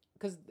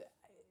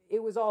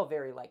it was all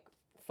very like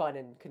fun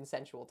and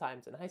consensual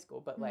times in high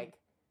school, but like.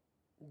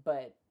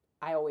 But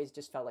I always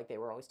just felt like they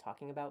were always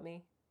talking about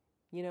me,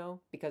 you know,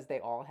 because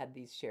they all had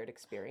these shared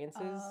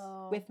experiences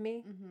with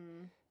me.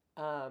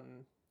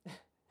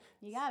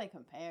 You gotta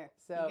compare.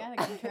 So, you gotta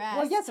contrast.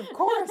 Well, yes, of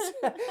course.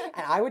 And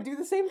I would do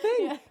the same thing.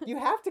 Yeah. You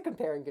have to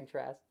compare and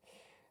contrast.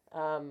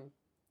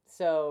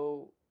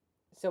 So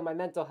my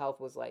mental health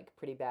was like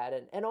pretty bad.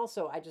 And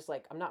also I just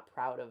like, I'm not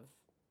proud of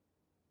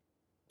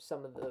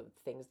some of the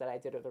things that I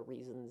did or the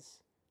reasons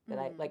that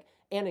I like,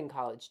 and in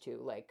college too,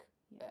 like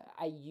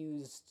I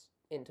used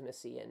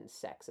intimacy and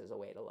sex as a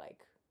way to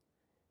like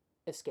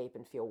escape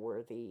and feel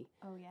worthy.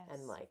 Oh yes.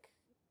 And like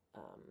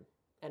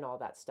and all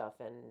that stuff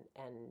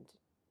and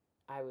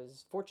I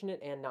was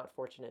fortunate and not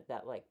fortunate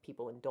that like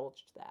people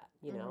indulged that,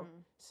 you know.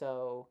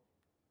 So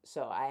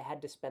I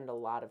had to spend a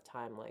lot of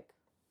time like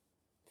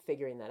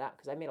figuring that out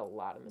because I made a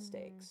lot of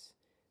mistakes.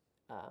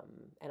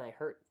 And I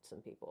hurt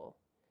some people,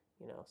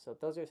 you know. So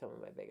those are some of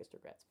my biggest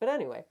regrets. But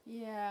anyway.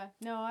 Yeah.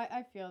 No,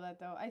 I feel that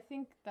though. I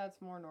think that's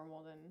more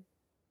normal than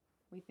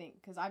we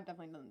think, because I've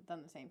definitely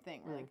done the same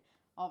thing where like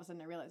all of a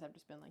sudden I realize I've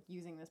just been like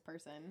using this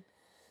person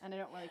and I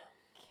don't really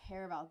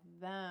care about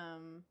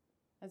them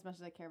as much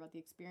as I care about the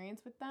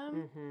experience with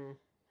them.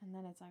 And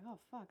then it's like, oh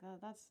fuck,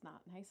 that's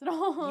not nice at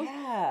all.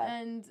 Yeah.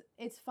 And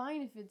it's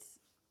fine if it's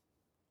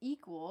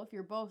equal, if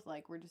you're both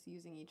like, we're just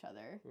using each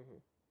other.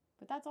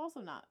 But that's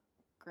also not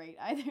great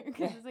either,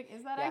 because it's like,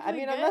 is that actually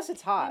good? Unless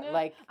it's hot, you know?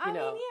 Like, you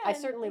know, mean, yeah, I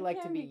certainly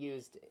like to be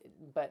used,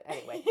 but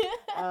anyway.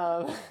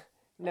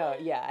 No,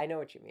 yeah, I know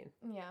what you mean.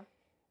 Yeah.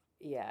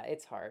 Yeah,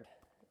 it's hard.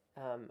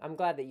 I'm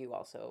glad that you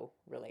also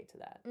relate to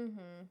that,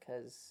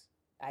 because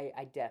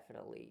I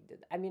definitely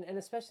did. I mean, and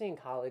especially in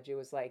college, it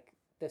was like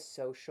the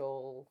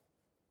social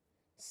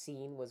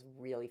scene was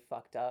really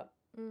fucked up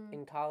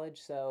in college,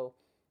 so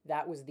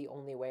that was the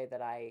only way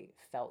that I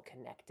felt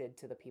connected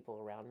to the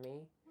people around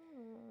me.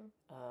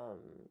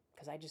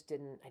 Because I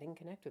didn't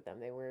connect with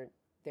them. They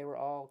were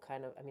all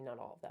kind of, I mean, not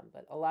all of them,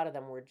 but a lot of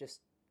them were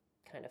just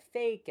kind of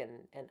fake,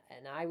 and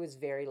I was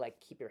very like,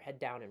 keep your head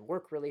down and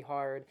work really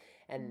hard,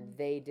 and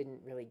they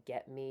didn't really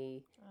get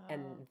me,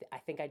 and I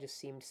think I just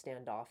seemed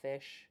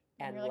standoffish.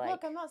 And you're like,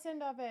 look, I'm not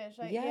standoffish.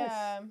 Like, yes.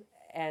 Yeah.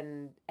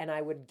 And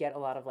I would get a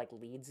lot of like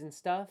leads and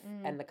stuff,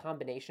 and the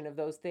combination of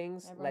those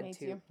things Everyone led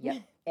to you.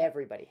 Yep,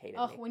 everybody hated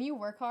me. When you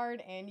work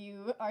hard and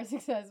you are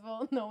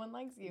successful, no one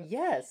likes you.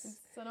 Yes.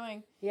 It's so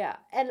annoying. Yeah.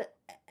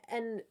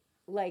 And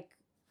like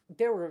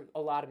there were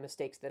a lot of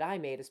mistakes that I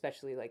made,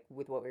 especially like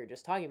with what we were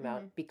just talking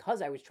about,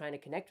 because I was trying to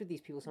connect with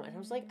these people so much. I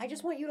was like, I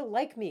just want you to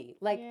like me.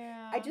 Like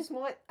I just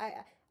want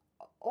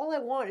all I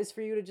want is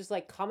for you to just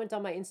like comment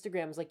on my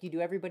Instagrams like you do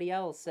everybody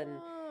else,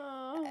 and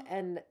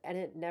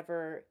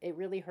it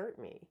really hurt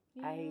me.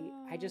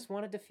 Yeah. I just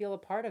wanted to feel a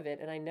part of it,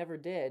 and I never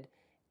did,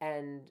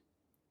 and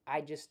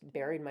I just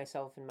buried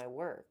myself in my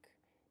work,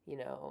 you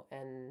know,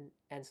 and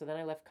so then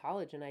I left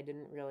college and I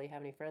didn't really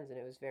have any friends, and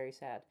it was very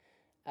sad.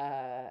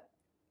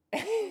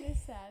 It is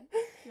sad.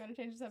 You want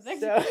to change the subject?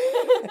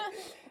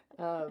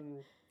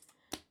 So,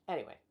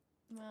 anyway,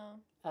 Well,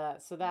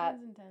 So that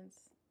sounds intense.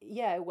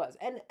 Yeah, it was.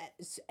 And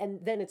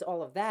then it's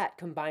all of that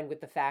combined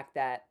with the fact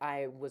that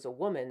I was a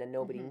woman and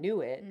nobody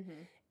knew it.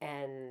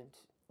 And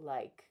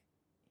like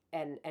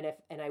and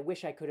I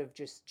wish I could have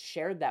just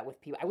shared that with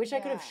people. I wish I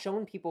could have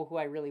shown people who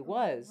I really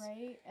was.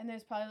 Right. And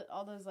there's probably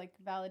all those like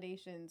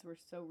validations were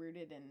so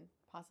rooted in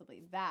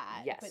possibly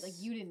that. Yes. But like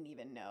you didn't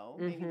even know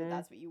maybe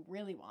that's what you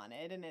really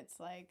wanted, and it's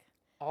like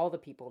all the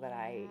people that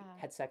I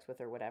had sex with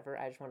or whatever,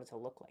 I just wanted to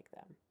look like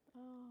them.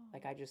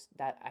 Like I just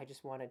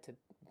wanted to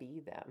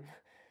be them,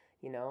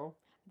 you know?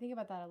 I think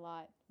about that a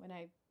lot when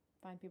I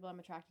find people I'm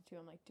attracted to.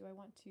 I'm like, do I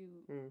want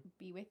to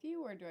be with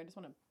you, or do I just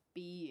want to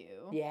be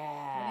you?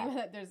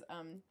 Yeah. There's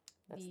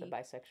that's the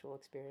bisexual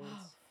experience.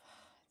 Oh,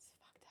 it's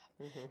fucked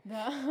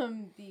up.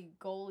 The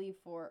goalie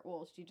for,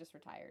 well, she just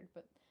retired,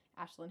 but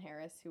Ashlyn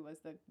Harris, who was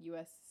the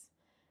U.S.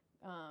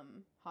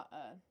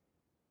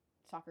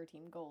 Soccer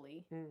team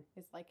goalie,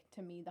 is like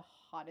to me the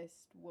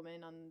hottest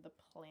woman on the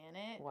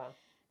planet. Wow.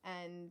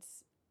 And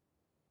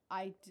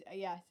I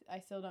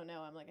still don't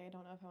know. I'm like, I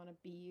don't know if I want to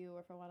be you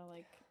or if I want to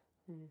like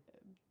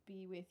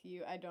be with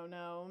you. I don't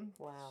know.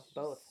 Wow.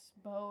 Both.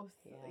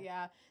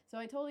 Yeah. So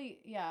I totally,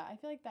 I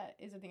feel like that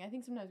is a thing. I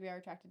think sometimes we are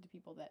attracted to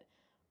people that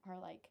are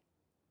like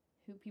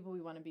people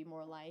we want to be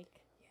more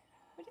like. Yeah.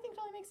 Which I think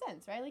totally makes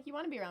sense, right? Like you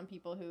want to be around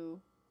people who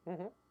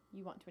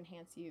you want to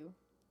enhance you.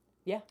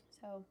 Yeah.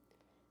 So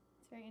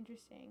it's very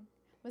interesting.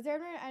 Was there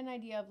ever an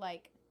idea of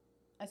like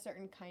a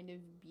certain kind of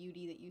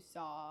beauty that you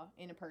saw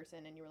in a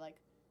person and you were like,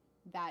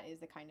 that is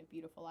the kind of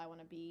beautiful I want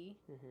to be?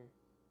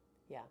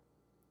 Yeah.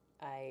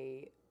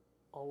 I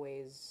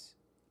always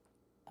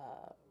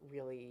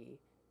really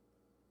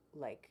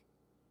like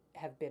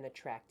have been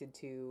attracted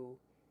to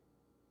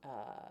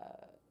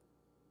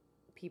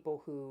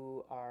people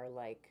who are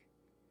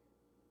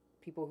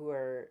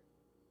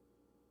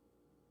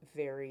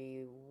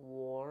very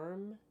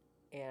warm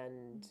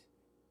and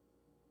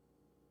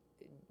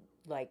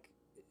like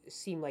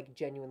seem like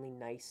genuinely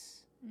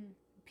nice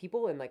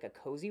people in like a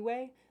cozy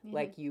way,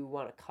 like you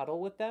want to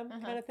cuddle with them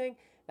kind of thing.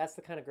 That's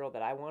the kind of girl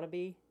that I want to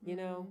be, you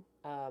know.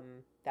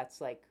 That's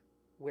like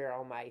where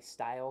all my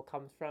style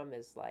comes from,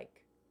 is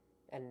like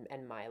and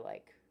my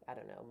like, I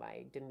don't know,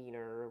 my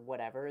demeanor or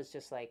whatever is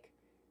just like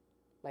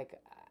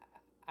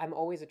I'm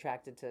always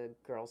attracted to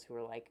girls who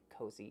are like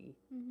cozy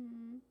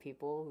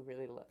people who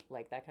really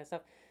like that kind of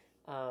stuff.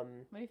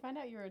 When you find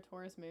out you were a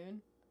Taurus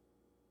moon?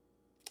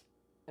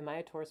 Am I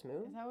a Taurus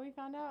moon? Is that what we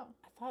found out?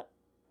 I thought.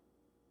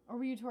 Or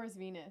were you Taurus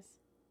Venus?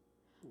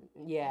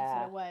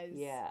 Yeah. That's what it was.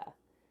 Yeah.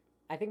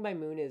 I think my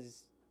moon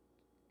is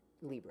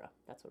Libra.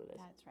 That's what it is.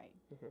 That's right.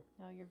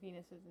 No, your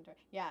Venus isn't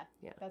Taurus. Yeah.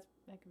 That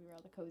could be where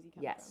all the cozy comes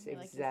from. Yes,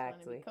 You're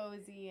exactly. Like, just want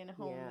to be cozy and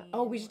homey. Yeah.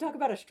 Oh, we should talk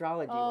about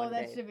astrology one day.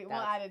 Oh, that should be. We'll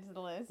add it to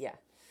the list. Yeah.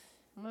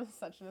 I'm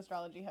such an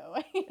astrology hoe.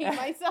 I hate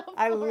myself.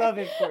 I love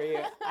it for you.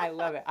 I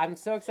love it. I'm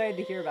so excited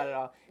to hear about it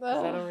all,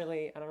 because I don't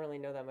really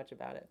know that much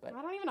about it. But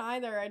I don't even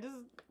either. I just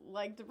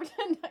like to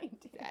pretend I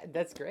do.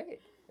 That's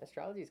great.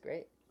 Astrology is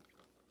great.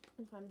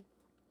 It's fun.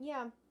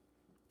 Yeah,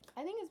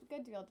 I think it's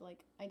good to be able to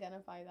like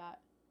identify that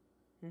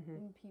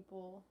in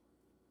people.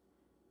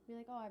 Be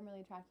like, oh, I'm really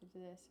attracted to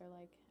this, or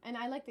like, and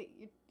I like that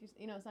you just,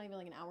 it's not even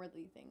like an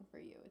outwardly thing for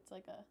you. It's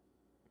like a.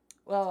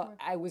 Well,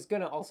 I was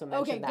gonna also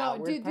mention that.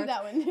 Okay, do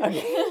that one.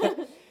 Okay.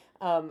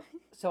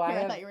 So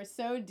I thought you were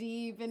so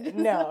deep into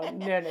No.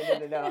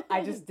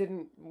 I just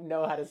didn't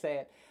know how to say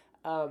it.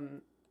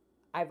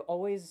 I've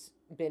always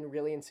been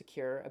really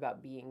insecure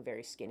about being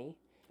very skinny.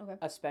 Okay.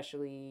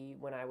 Especially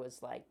when I was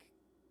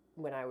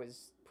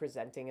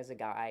presenting as a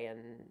guy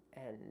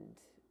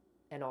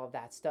and all of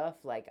that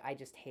stuff. Like I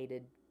just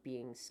hated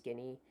being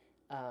skinny.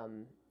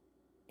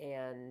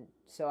 And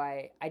so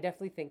I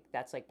definitely think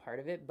that's like part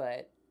of it,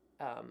 but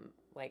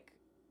like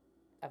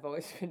I've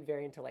always been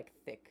very into like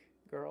thick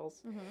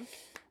girls. There's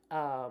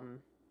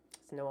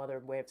no other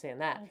way of saying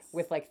that.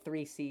 With like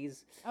 3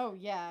 C's. Oh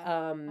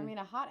yeah. I mean,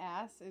 a hot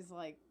ass is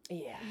like.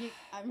 Yeah.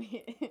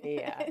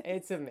 Yeah,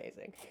 it's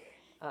amazing.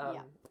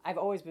 I've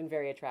always been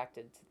very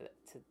attracted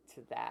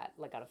to that,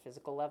 like on a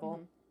physical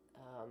level.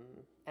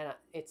 And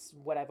it's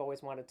what I've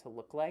always wanted to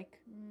look like.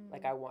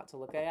 Like I want to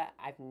look at it.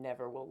 I've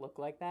never will look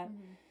like that,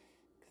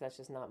 because that's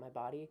just not my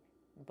body.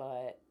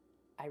 But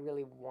I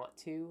really want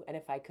to. And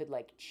if I could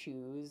like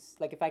choose,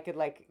 like if I could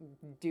like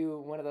do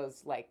one of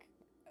those like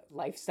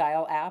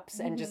lifestyle apps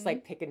and just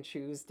like pick and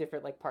choose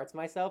different like parts of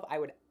myself, I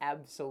would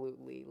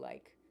absolutely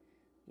like,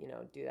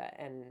 do that.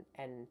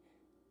 And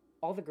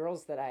all the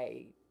girls that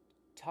I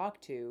talk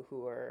to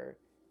who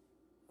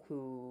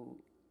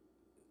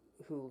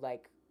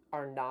like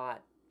are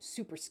not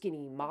super skinny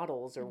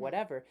models or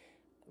whatever,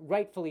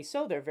 rightfully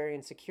so, they're very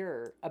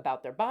insecure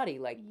about their body,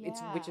 like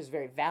which is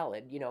very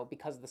valid,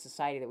 because of the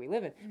society that we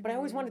live in. But I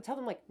always want to tell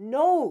them like,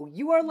 no,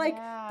 you are like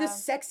the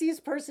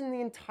sexiest person in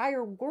the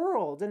entire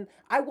world, and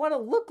I want to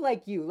look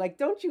like you. Like,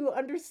 don't you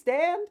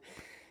understand?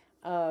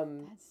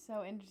 That's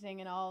so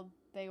interesting, and all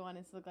they want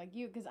is to look like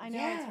you, because I know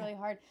it's really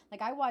hard.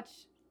 Like I watch,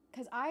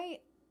 because I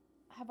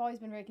have always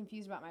been very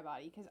confused about my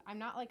body, because I'm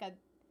not like I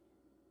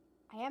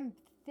am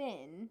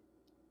thin,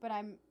 but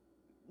I'm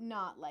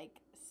not like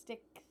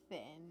stick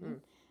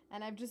thin.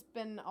 And I've just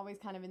been always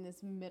kind of in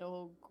this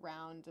middle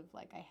ground of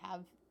like I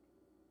have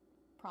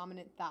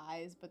prominent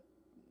thighs, but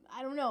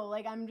I don't know,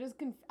 like I'm just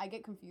I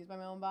get confused by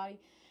my own body,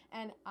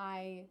 and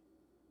I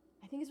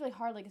think it's really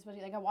hard, like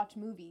especially like I watch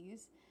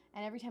movies,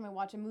 and every time I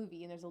watch a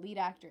movie and there's a lead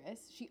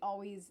actress, she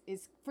always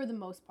is, for the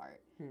most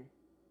part,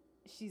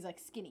 she's like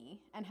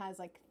skinny and has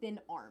like thin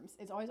arms.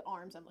 It's always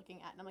arms I'm looking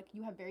at, and I'm like,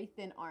 you have very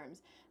thin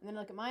arms. And then I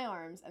look at my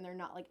arms and they're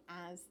not like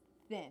as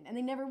thin, and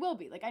they never will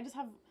be. Like I just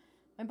have,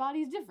 my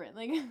body's different.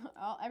 Like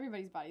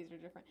everybody's bodies are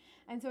different.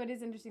 And so it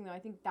is interesting though. I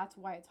think that's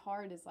why it's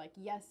hard, is like,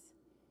 yes,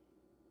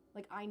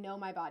 like I know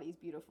my body's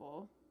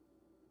beautiful,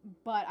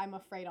 but I'm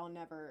afraid I'll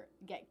never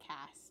get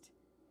cast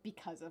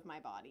because of my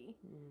body,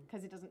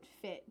 because it doesn't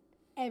fit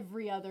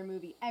every other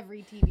movie,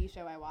 every TV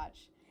show I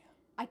watch.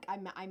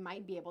 I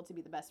might be able to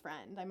be the best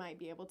friend. I might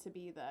be able to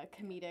be the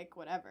comedic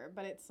whatever,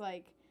 but it's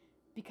like,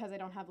 because I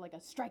don't have like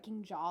a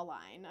striking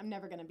jawline, I'm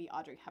never going to be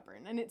Audrey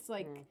Hepburn. And it's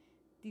like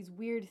these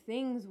weird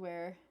things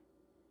where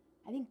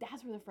I think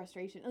that's where the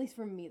frustration, at least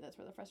for me, that's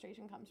where the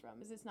frustration comes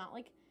from, is it's not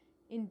like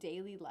in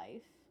daily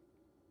life,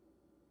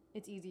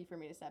 it's easy for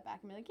me to step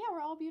back and be like, yeah,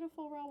 we're all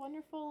beautiful, we're all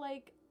wonderful,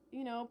 like,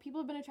 you know, people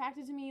have been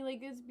attracted to me,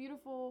 like, it's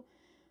beautiful.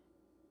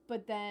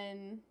 But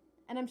then,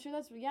 and I'm sure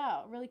that's,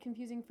 yeah, really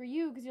confusing for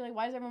you, because you're like,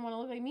 why does everyone want to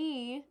look like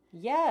me?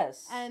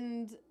 Yes.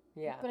 And,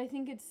 yeah. But I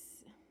think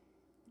it's,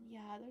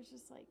 yeah, there's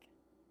just like,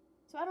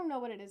 so I don't know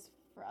what it is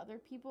for other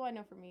people. I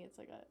know for me, it's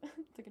like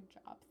a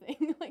job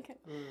thing. Like,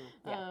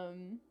 yeah.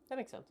 That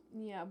makes sense.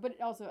 Yeah, but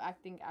also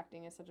acting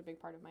is such a big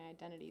part of my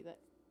identity that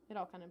it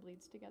all kind of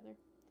bleeds together.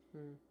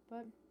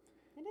 But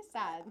it is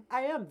sad.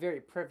 I am very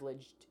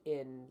privileged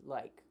in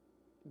like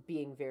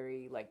being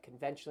very like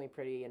conventionally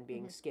pretty and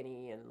being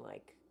skinny, and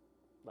like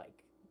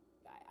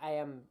I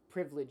am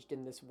privileged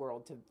in this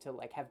world to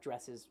like have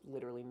dresses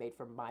literally made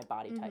for my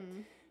body type.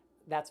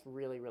 That's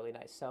really, really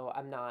nice. So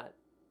I'm not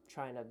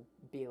trying to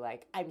be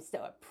like, I'm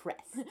so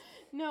oppressed.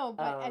 No,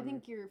 but I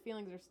think your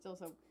feelings are still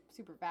so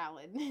super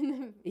valid.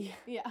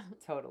 Yeah.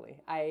 Totally.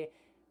 I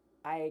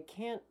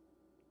can't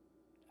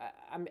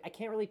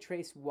really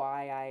trace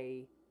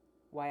why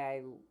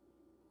I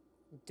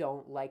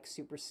don't like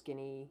super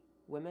skinny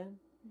women.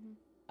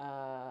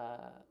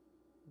 But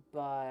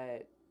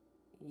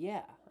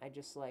yeah, I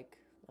just like,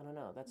 I don't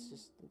know, that's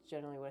just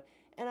generally what,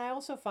 and I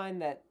also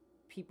find that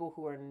people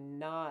who are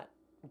not,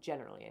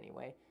 generally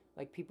anyway,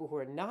 like people who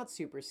are not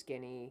super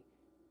skinny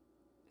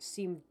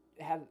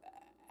have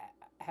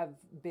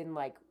been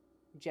like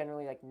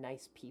generally like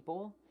nice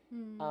people.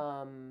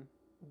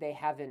 They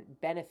haven't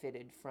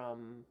benefited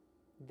from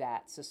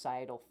that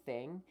societal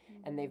thing,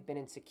 and they've been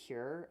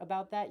insecure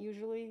about that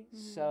usually.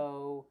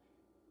 So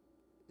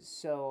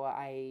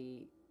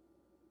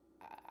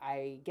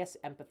I guess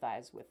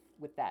empathize with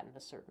that in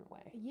a certain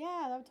way.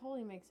 Yeah, that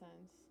totally makes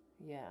sense.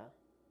 Yeah.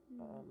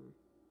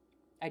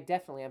 I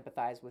definitely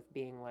empathize with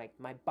being like,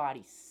 my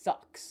body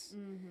sucks,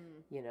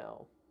 you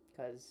know,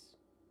 because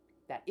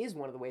that is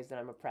one of the ways that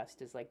I'm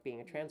oppressed, is like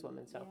being a trans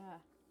woman. So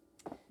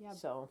yeah.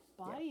 So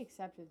body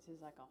acceptance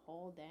is like a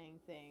whole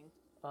dang thing.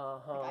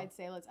 Like, I'd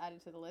say let's add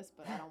it to the list,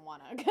 but I don't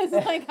want to, because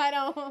like I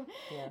don't.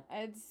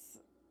 It's,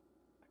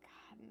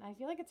 God, I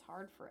feel like it's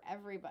hard for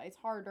everybody. It's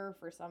harder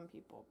for some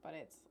people, but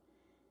it's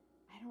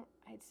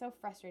so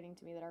frustrating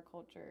to me that our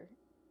culture,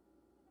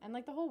 and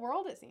like the whole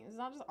world, it seems, it's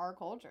not just our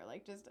culture,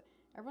 like just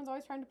everyone's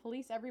always trying to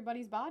police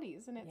everybody's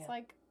bodies, and it's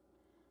like,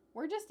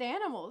 we're just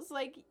animals.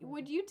 Like,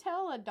 would you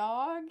tell a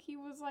dog he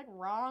was like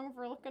wrong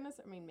for looking at,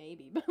 I mean,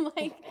 maybe, but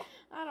like,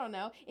 I don't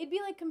know. It'd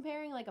be like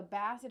comparing like a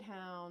basset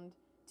hound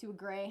to a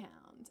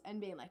greyhound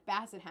and being like,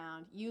 basset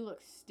hound, you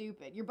look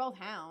stupid. You're both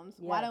hounds.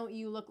 Yeah. Why don't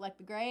you look like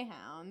the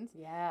greyhound?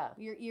 Yeah.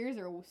 Your ears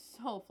are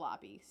so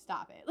floppy.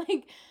 Stop it.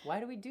 Like, why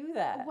do we do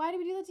that? Why do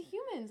we do that to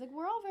humans? Like,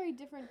 we're all very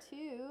different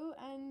too,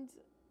 and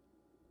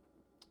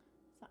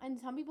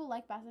some people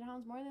like basset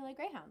hounds more than they like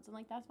greyhounds, and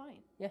like, that's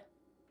fine. Yeah.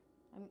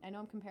 I know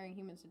I'm comparing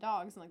humans to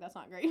dogs, and like, that's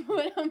not great,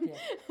 but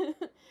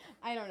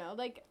I don't know.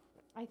 Like,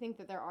 I think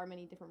that there are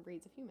many different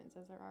breeds of humans,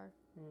 as there are.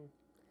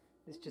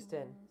 It's just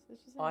in.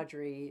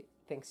 Audrey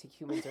thinks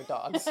humans are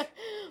dogs.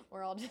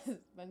 We're all just a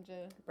bunch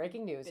of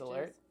breaking news bitches.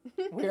 Alert.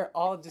 We're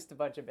all just a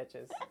bunch of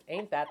bitches.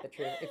 Ain't that the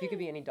truth? If you could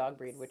be any dog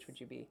breed, which would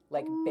you be?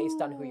 Like,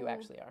 based on who you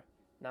actually are,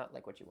 not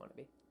like what you want to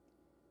be.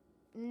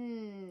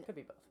 Could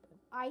be both. But.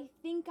 I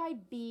think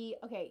I'd be,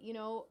 okay, you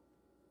know,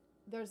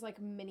 there's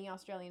like mini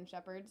Australian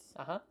shepherds.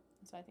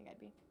 So I think I'd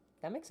be.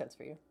 That makes sense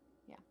for you.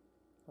 Yeah.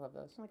 I love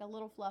those. Like a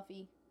little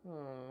fluffy.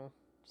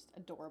 Just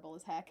adorable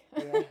as heck.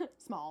 Yeah.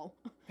 Small.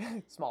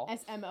 Small.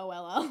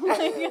 SMOLL.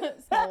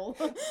 Like, small.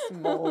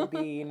 Small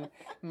bean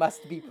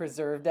must be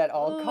preserved at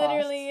all costs.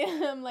 Literally,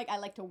 like, I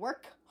like to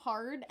work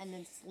hard and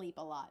then sleep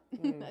a lot.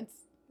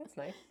 That's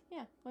nice.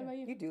 Yeah. What about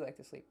you? You do like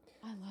to sleep.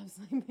 I love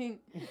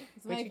sleeping.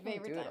 It's my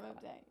favorite time of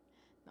day.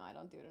 No, I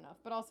don't do it enough.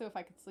 But also, if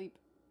I could sleep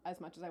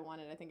as much as I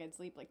wanted, I think I'd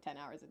sleep like 10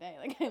 hours a day.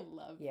 Like, I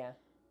love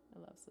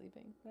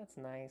sleeping. That's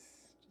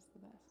nice. Just the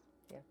best.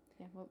 Yeah.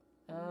 Yeah. Well,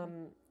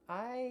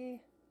 I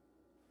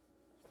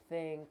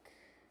think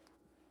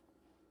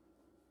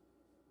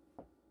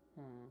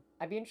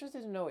I'd be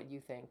interested to know what you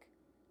think.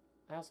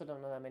 I also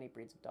don't know that many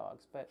breeds of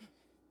dogs, but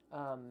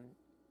I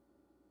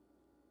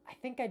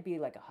think I'd be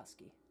like a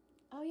husky.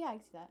 Oh, yeah, I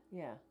see that.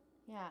 Yeah.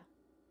 Yeah.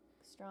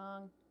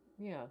 Strong.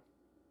 Yeah.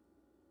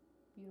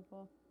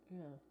 Beautiful.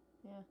 Yeah.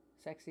 Yeah.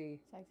 Sexy.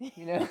 Sexy.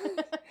 You know?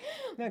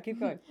 No, keep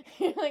going.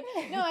 Like,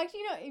 no,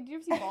 actually, did you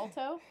ever see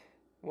Balto?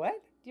 What?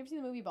 Did you ever see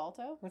the movie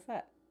Balto? What's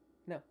that?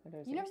 No, I've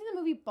never seen it. You never seen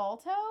the movie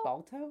Balto?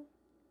 Balto?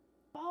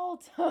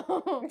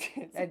 Balto.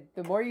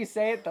 The more you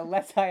say it, the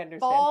less I understand.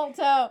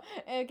 Balto.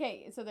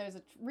 Okay, so there's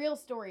a real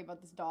story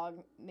about this dog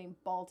named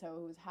Balto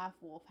who was half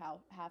wolf,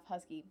 half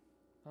husky.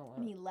 Oh, wow.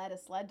 And he led a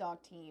sled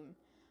dog team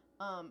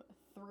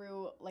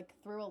through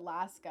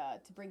Alaska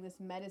to bring this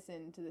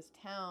medicine to this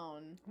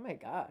town. Oh my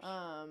gosh.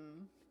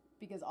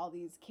 Because all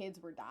these kids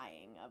were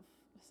dying of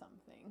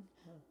something.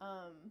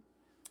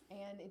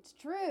 And it's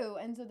true.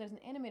 And so there's an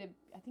animated,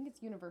 I think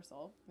it's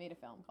Universal, made a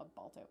film called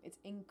Balto. It's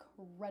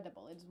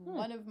incredible. It's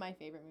one of my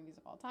favorite movies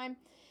of all time.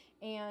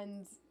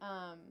 And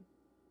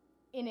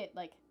in it,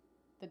 like,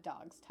 the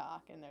dogs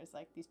talk, and there's,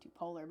 like, these 2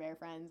 polar bear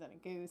friends and a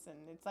goose, and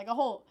it's, like, a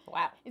whole...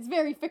 Wow. It's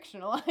very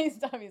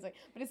fictionalized, obviously.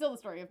 But it's still the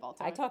story of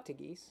Balto. I talk to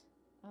geese.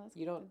 Oh, that's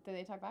You don't... Do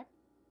they talk back?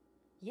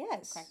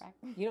 Yes. Quack back.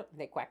 You don't...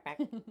 They quack back.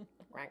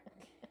 Quack.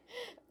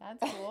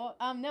 That's cool.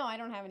 No, I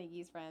don't have any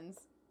geese friends.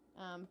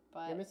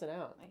 But... You're missing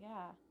out.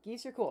 Yeah.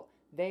 Geese are cool.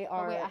 They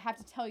are... Oh, wait, I have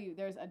to tell you,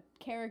 there's a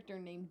character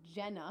named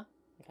Jenna.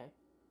 Okay.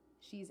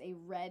 She's a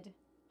red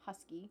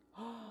husky,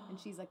 and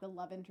she's, like, the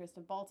love interest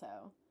of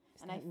Balto.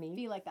 Is And that I me?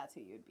 feel like that's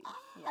who you'd be.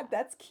 Yeah.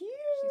 That's cute.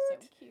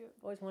 She's so cute.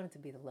 Always wanted to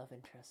be the love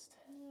interest.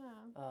 Yeah.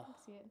 Oh. I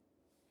see it.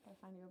 Gotta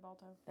find you a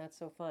Balto. That's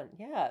so fun.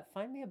 Yeah,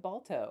 find me a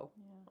Balto.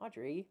 Yeah.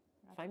 Audrey,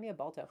 Gotcha. find me a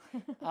Balto.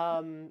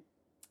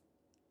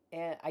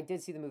 And I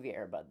did see the movie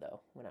Air Bud,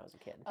 though, when I was a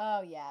kid.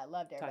 Oh, yeah. I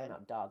loved Air Talking Bud.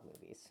 about dog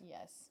movies.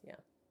 Yes. Yeah.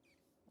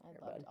 I Air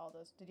loved Bud. all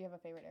those. Did you have a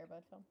favorite Air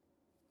Bud film?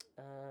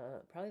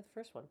 Probably the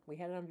first one. We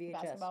had it on VHS.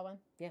 Basketball one?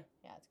 Yeah.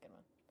 Yeah, it's a good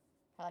one.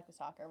 I like the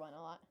soccer one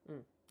a lot.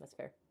 That's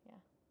fair. Yeah.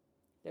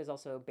 There's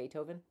also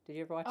Beethoven. Did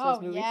you ever watch Oh,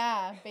 those movies?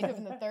 yeah.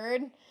 Beethoven the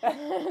third.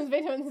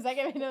 Beethoven the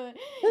second. Beethoven.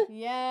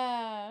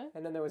 Yeah.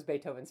 And then there was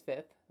Beethoven's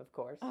fifth, of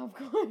course. Of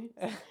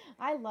course.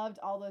 I loved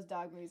all those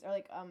dog movies. Or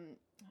like,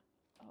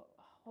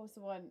 what was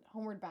the one?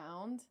 Homeward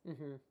Bound.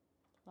 Mm-hmm.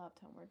 Loved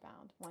Homeward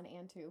Bound 1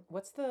 and 2.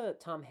 What's the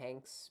Tom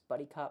Hanks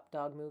buddy cop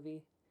dog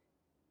movie?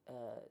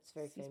 It's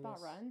very famous. Spot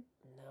Run?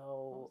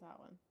 No. What was that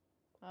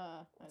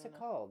one? What's it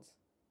called?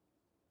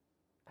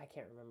 I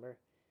can't remember.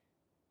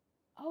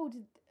 Oh,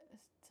 did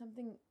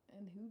something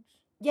and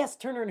Hooch? Yes,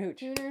 Turner and Hooch.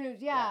 Turner and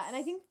Hooch, yeah. Yes. And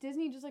I think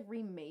Disney just like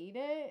remade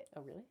it.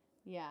 Oh, really?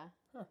 Yeah.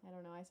 Huh. I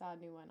don't know. I saw a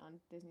new one on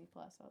Disney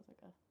Plus. I was like,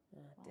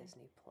 wow.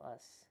 Disney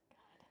Plus.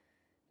 God.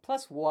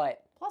 Plus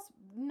what? Plus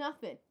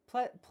nothing.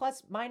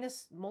 Plus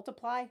minus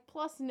multiply?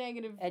 Plus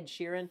negative Ed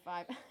Sheeran.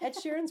 5. Ed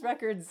Sheeran's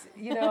records,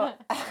 you know,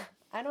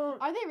 I don't...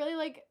 Are they really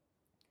like...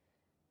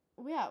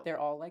 Yeah. They're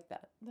all like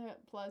that. The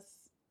plus,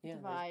 Yeah,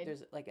 divide.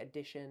 there's like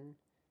addition,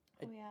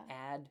 Oh, yeah.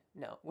 add,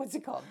 no, what's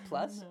it called?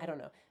 Plus? No. I don't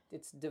know.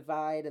 It's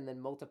divide and then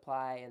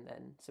multiply and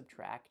then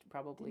subtract,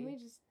 probably. Didn't we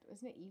just...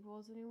 Isn't it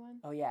equals a new one?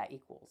 Oh, yeah,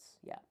 equals.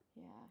 Yeah.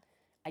 Yeah.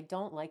 I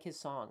don't like his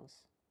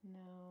songs. No.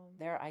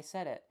 There, I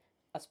said it.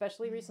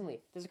 Especially recently.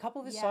 There's a couple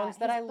of his Yeah, songs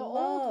that I the love.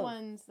 The old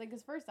ones, like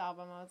his first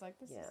album, I was like,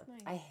 this is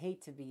nice. I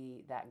hate to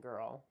be that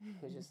girl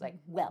who's just like,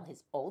 well,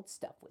 his old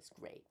stuff was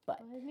great, but...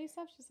 Well, his new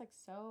stuff's just like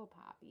so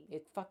poppy.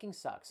 It fucking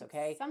sucks,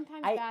 okay?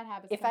 Sometimes bad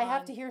habits If come I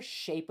have on. to hear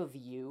Shape of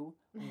You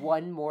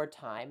one more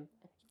time,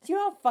 do you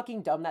know how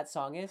fucking dumb that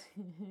song is?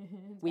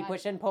 We bad.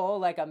 push and pull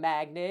like a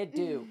magnet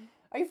do.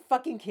 Are you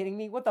fucking kidding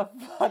me? What the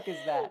fuck is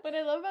that? What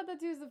I love about that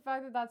too is the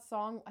fact that that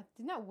song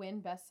didn't that win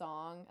Best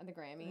Song at the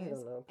Grammys? I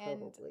don't know,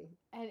 probably.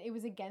 And it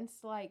was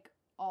against like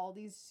all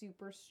these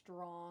super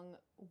strong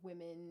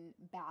women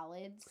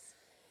ballads.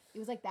 It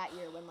was like that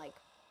year when like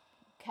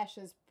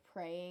Kesha's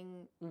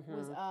Praying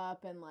was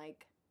up, and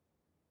like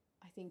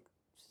I think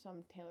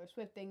some Taylor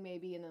Swift thing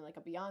maybe, and then like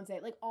a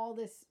Beyonce, like all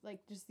this, like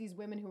just these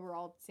women who were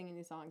all singing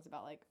these songs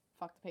about like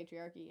fuck the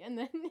patriarchy, and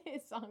then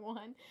his song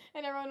won,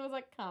 and everyone was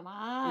like, come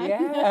on.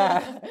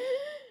 Yeah.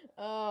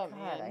 Oh, God,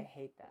 man. I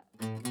hate that.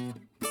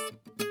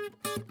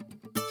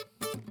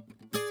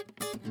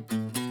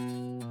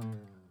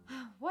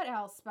 What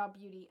else about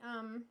beauty? You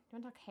want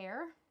to talk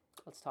hair?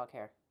 Let's talk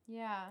hair.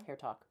 Yeah. Hair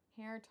talk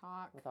Hair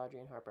talk. with Audrey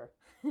and Harper.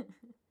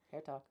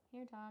 Hair talk.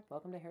 Hair talk.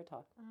 Welcome to Hair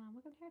Talk.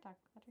 Welcome to Hair Talk,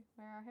 Audrey,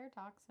 where our hair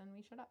talks and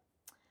we shut up.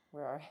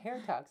 Where our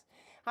hair talks.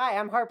 Hi,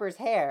 I'm Harper's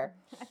hair.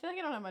 I feel like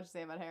I don't have much to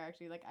say about hair,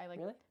 actually.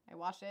 Really? I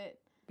wash it.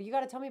 But you got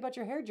to tell me about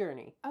your hair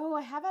journey. Oh,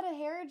 I have had a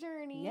hair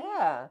journey.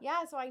 Yeah.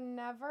 Yeah, so I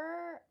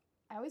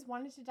always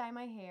wanted to dye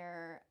my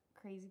hair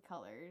crazy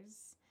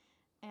colors.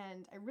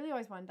 And I really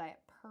always wanted to dye it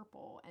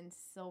purple and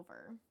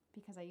silver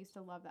because I used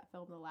to love that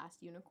film, The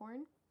Last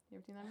Unicorn. You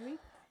ever seen that movie?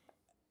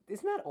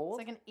 Isn't that old?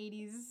 It's like an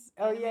 80s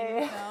Oh,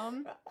 animated yeah.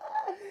 film.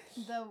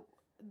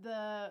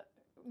 The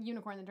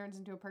unicorn that turns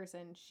into a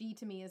person, she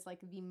to me is like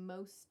the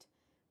most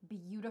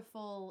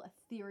beautiful,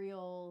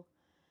 ethereal,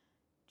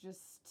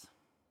 just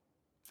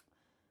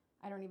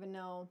I don't even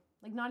know,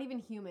 like not even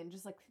human,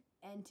 just like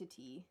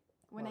entity.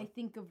 When I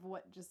think of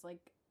what just like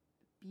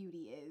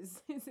beauty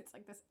is it's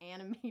like this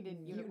animated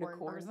unicorn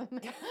person.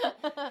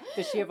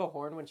 Does she have a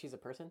horn when she's a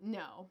person?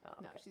 No,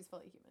 no, she's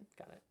fully human.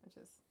 Got it. Which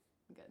is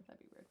good. That'd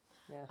be weird.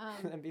 Yeah,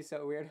 that'd be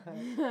so weird.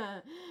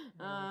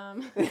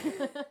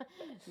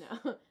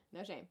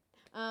 No shame.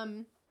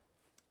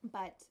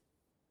 But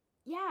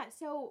yeah,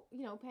 so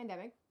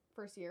pandemic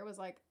first year was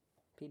like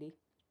PD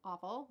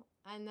awful,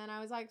 and then I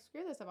was like,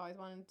 screw this. I've always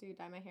wanted to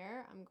dye my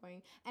hair.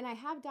 And I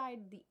have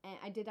dyed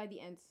I did dye the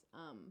ends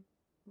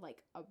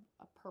like a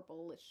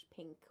purplish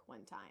pink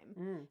one time.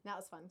 And that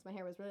was fun because my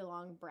hair was really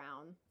long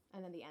brown,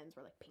 and then the ends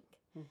were like pink,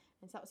 and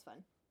so that was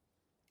fun.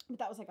 But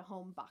that was like a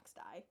home box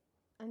dye,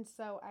 and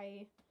so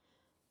a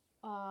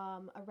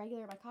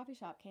regular at my coffee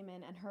shop came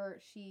in, and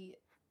she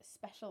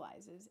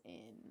specializes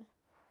in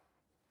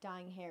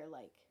dyeing hair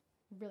like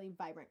really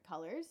vibrant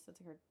colors.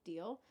 That's like her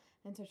deal.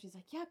 And so she's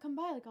like, yeah, come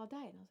by, like I'll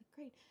dye it. And I was like,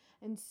 great.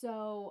 And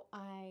so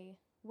I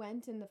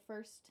went, and the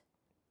first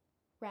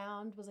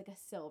round was like a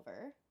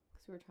silver,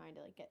 because we were trying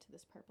to like get to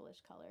this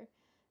purplish color.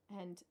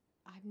 And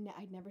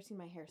I'd never seen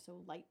my hair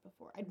so light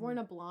before. I'd worn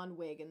a blonde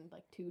wig in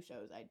like 2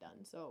 shows I'd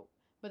done. So,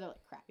 but they're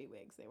like crappy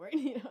wigs. They weren't,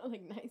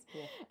 like nice.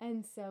 Yeah.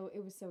 And so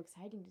it was so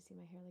exciting to see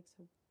my hair like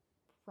so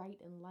bright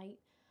and light.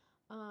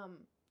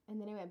 And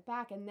then I went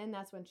back, and then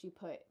that's when she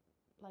put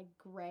like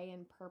gray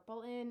and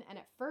purple in. And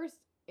at first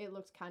it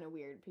looked kind of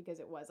weird because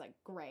it was like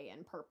gray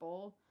and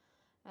purple.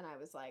 And I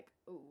was like,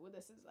 ooh,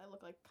 I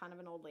look like kind of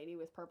an old lady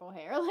with purple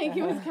hair. Like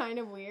it was kind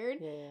of weird.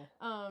 Yeah.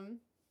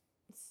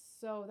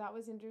 So that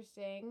was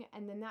interesting.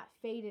 And then that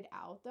faded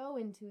out though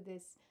into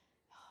this,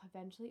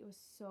 eventually it was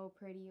so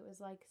pretty. It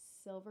was like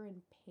silver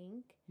and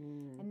pink.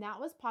 And that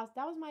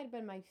might have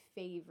been my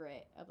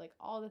favorite of like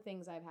all the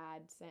things I've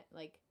had sent.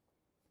 Like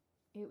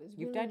it was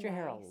really You've dyed your nice.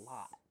 hair a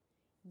lot.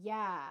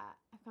 Yeah.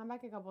 I've gone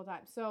back a couple of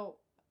times. So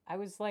I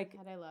was like,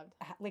 that I loved.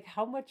 Like,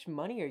 how much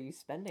money are you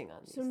spending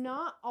on these? So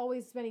not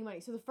always spending money.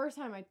 So the first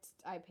time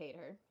I paid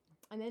her,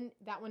 and then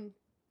that one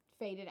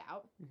faded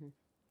out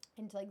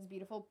into like this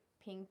beautiful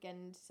pink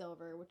and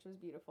silver, which was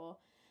beautiful.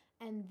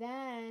 And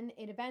then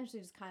it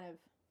eventually just kind of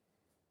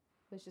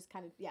was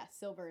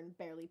silver and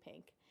barely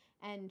pink.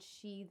 And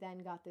she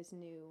then got this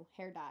new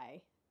hair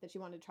dye that she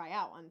wanted to try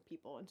out on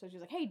people. And so she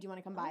was like, hey, do you want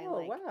to come by and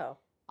wow.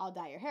 I'll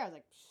dye your hair? I was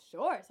like,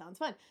 sure, sounds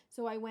fun.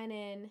 So I went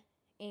in,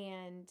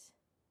 and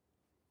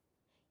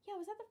yeah,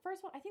 was that the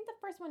first one? I think the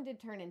first one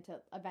did turn into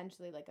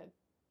eventually like a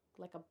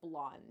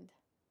blonde,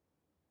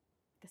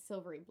 like a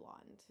silvery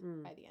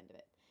blonde by the end of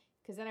it.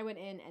 Because then I went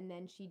in, and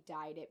then she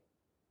dyed it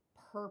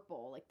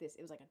purple, like this.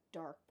 It was like a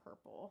dark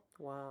purple.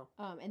 Wow.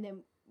 And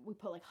then we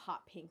put like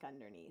hot pink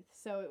underneath.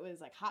 So it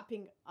was like hot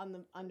pink on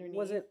the underneath.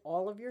 Was it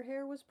all of your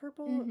hair was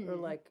purple? Or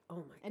like, oh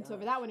my god. And so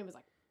for that one, it was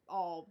like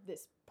all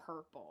this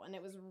purple. And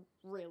it was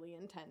really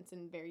intense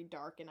and very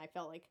dark. And I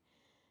felt like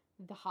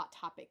the Hot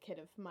Topic kid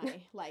of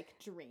my like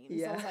dreams.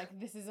 Yeah. So I was like,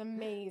 this is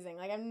amazing.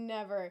 Like had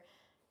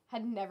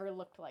never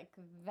looked like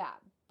that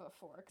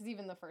before. Because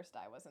even the first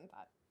dye wasn't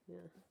that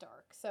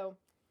dark. So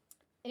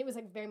it was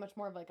like very much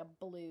more of like a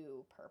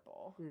blue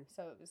purple.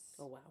 So it was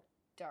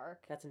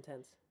dark. That's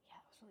intense. Yeah,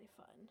 it was really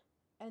fun.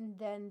 And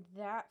then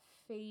that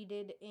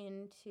faded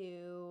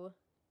into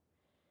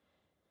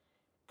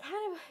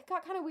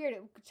got kind of weird.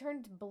 It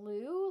turned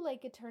blue,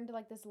 like it turned to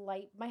like this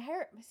light. My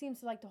hair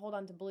seems to like to hold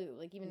on to blue,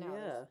 like even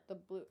now the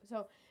blue.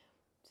 So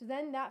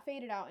then that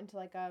faded out into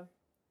like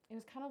it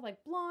was kind of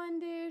like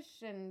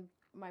blondish, and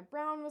my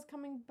brown was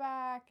coming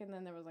back, and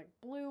then there was like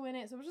blue in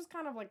it. So it was just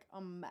kind of like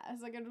a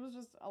mess. Like it was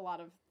just a lot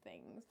of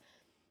things.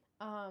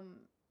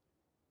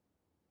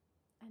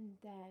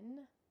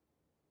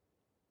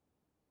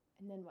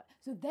 And then what?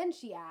 So then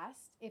she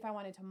asked if I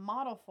wanted to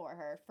model for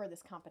her for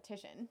this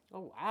competition.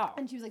 Oh, wow.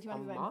 And she was like, do you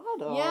want to be my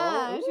model?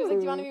 Yeah. Ooh. She was like,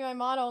 do you want to be my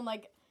model? And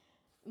like,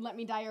 let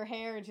me dye your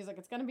hair. And she's like,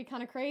 it's going to be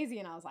kind of crazy.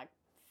 And I was like,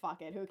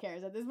 fuck it. Who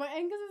cares at this point?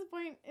 And because at this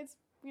point, it's,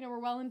 we're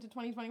well into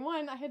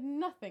 2021. I had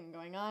nothing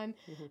going on.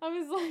 I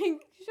was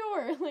like,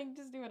 sure, like,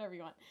 just do whatever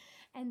you want.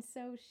 And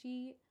so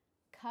she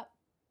cut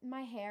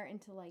my hair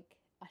into like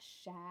a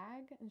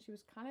shag. And she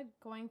was kind of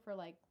going for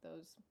like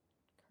those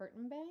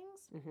curtain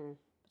bangs.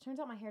 Turns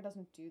out my hair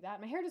doesn't do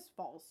that. My hair just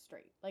falls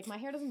straight. Like my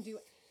hair doesn't do.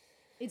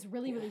 It's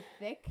really really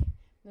thick.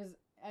 And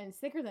it's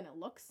thicker than it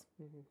looks.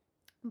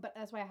 But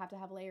that's why I have to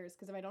have layers,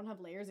 because if I don't have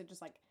layers, it just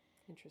like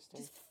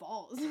just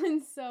falls.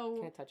 And so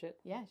can I touch it?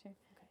 Yeah, sure.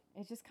 Okay.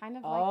 It's just kind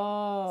of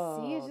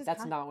like see, it's just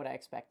that's not what I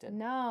expected.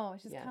 No,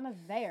 it's just kind of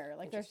there.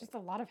 Like there's just a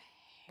lot of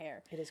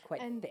hair. It is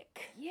quite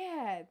thick.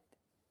 Yeah.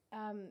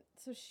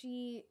 So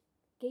she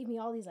gave me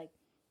all these like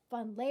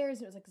fun layers,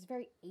 and it was like this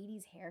very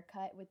 80s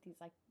haircut with these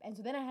like, and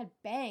so then I had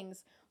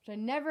bangs, which I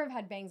never have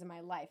had bangs in my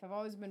life. I've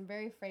always been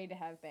very afraid to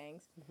have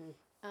bangs,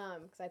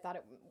 because I thought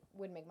it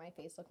would make my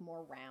face look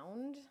more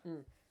round,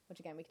 which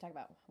again, we can talk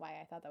about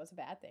why I thought that was a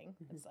bad thing.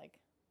 It's like,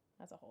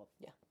 that's a whole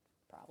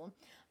problem.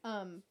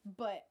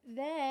 But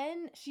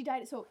then she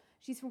dyed it, so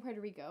she's from Puerto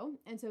Rico,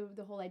 and so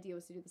the whole idea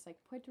was to do this like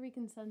Puerto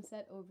Rican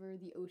sunset over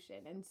the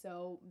ocean, and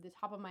so the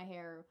top of my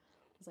hair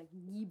was like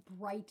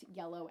bright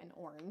yellow and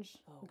orange,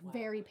 Oh, wow.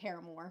 very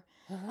Paramore,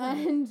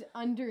 and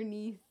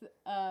underneath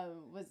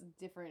was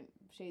different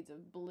shades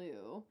of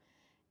blue,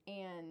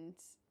 and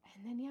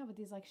then yeah, with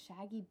these like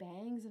shaggy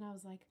bangs, and I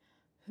was like,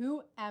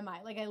 who am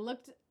I? Like I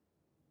looked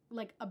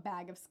like a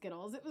bag of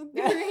Skittles. It was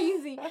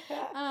crazy.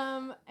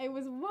 It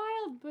was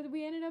wild, but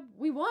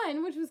we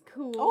won, which was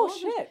cool. Oh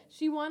shit!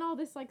 She won all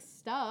this like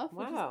stuff,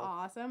 which was Wow.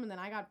 awesome, and then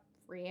I got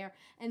free hair,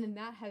 and then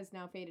that has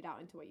now faded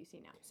out into what you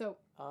see now. So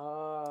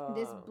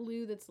this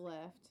blue that's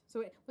left.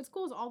 So what's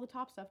cool is all the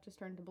top stuff just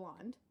turned to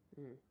blonde.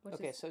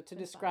 Okay, so to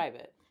describe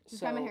it.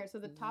 Describe my hair. So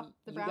the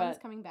brown is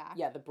coming back.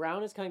 Yeah, the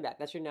brown is coming back.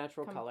 That's your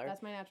natural color.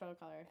 That's my natural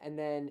color. And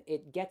then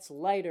it gets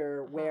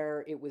lighter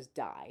where it was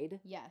dyed.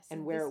 Yes.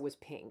 And where it was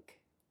pink.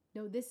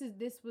 No, this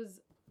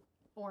was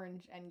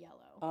orange and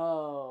yellow.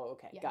 Oh,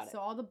 okay. Yeah, got it. So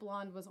all the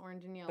blonde was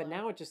orange and yellow. But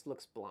now it just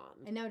looks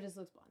blonde. And now it just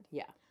looks blonde.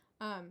 Yeah.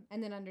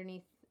 And then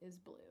underneath is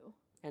blue.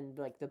 And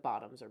like the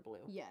bottoms are blue.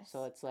 Yes.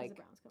 So it's like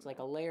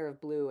a layer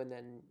of blue and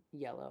then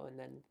yellow and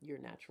then your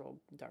natural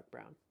dark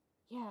brown.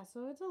 Yeah,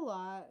 so it's a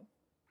lot.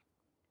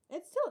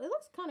 It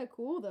looks kind of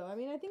cool though. I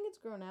mean, I think it's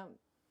grown out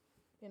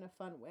in a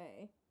fun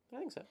way. I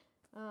think so.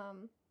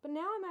 But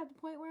now I'm at the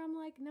point where I'm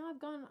like, now I've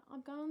gone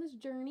on this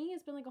journey.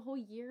 It's been like a whole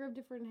year of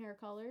different hair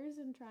colors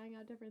and trying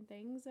out different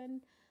things,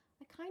 and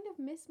I kind of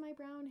miss my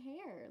brown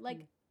hair.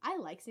 Like I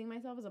like seeing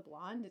myself as a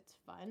blonde. It's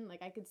fun.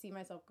 Like I could see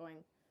myself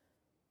going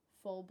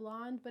full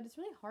blonde, but it's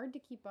really hard to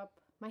keep up.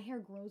 My hair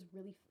grows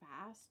really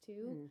fast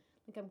too.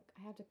 Like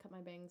I have to cut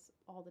my bangs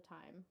all the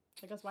time.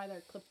 Like that's why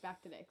they're clipped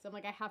back today. Because I'm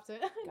like I have to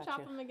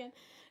chop them again,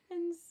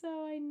 and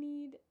so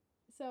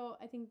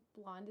I think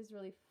blonde is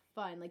really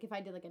fun. Like if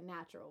I did like a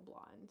natural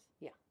blonde.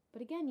 Yeah.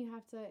 But again, you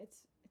have to.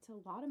 It's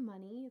a lot of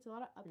money. It's a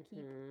lot of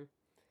upkeep.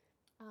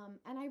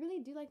 And I really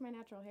do like my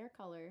natural hair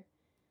color,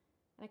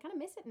 and I kind of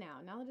miss it now.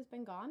 Now that it's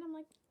been gone, I'm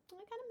like I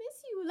kind of miss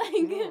you. Like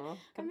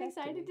I'm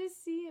excited to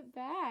see it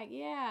back.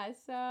 Yeah.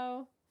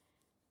 So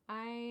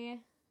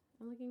I'm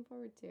looking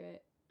forward to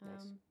it.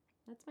 Nice.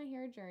 That's my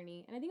hair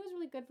journey, and I think it was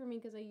really good for me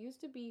because I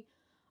used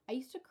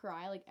to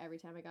cry like every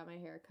time I got my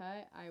hair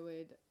cut. I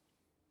was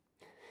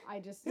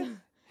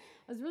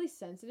really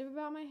sensitive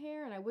about my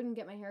hair, and I wouldn't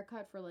get my hair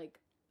cut for like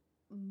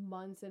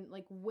months and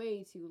like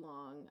way too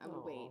long. I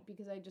would wait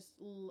because I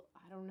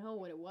don't know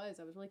what it was.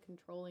 I was really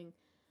controlling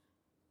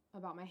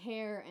about my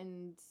hair,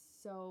 and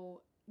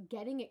so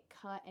getting it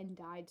cut and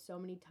dyed so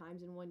many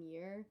times in 1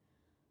 year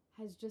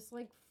has just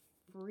like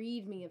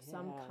freed me of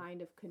some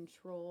kind of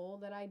control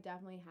that I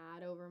definitely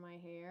had over my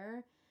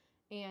hair.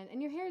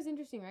 And your hair is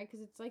interesting, right?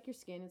 Because it's like your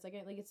skin. It's like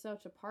it's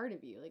such a part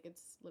of you. Like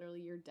it's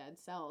literally your dead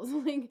cells.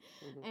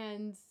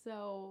 And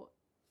so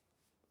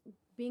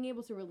being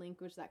able to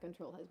relinquish that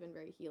control has been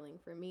very healing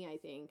for me, I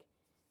think.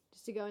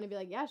 Just to go in and be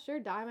like, yeah, sure,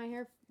 dye my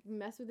hair,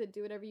 mess with it,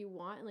 do whatever you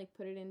want, and like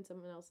put it in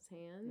someone else's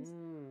hands.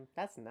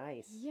 That's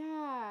nice.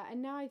 Yeah,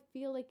 and now I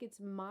feel like it's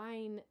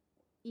mine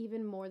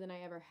even more than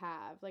I ever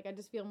have. Like I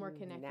just feel more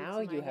connected now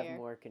to my you hair. have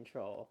more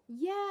control.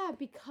 Yeah,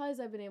 because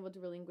I've been able to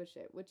relinquish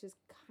it, which is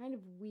kind of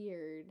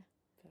weird.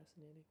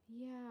 Fascinating.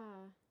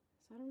 Yeah.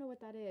 So I don't know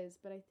what that is,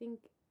 but I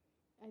think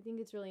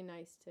it's really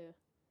nice to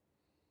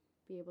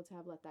be able to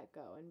have let that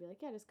go and be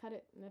like, yeah, just cut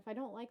it. And if I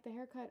don't like the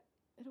haircut,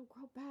 it'll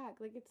grow back.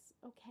 Like it's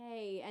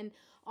okay. And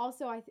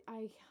also I'm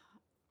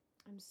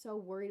so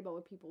worried about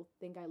what people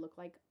think I look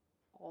like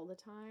all the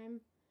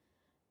time.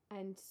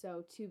 And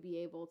so to be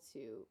able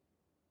to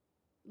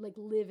like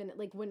live in it,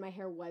 like when my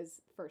hair was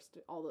first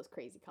all those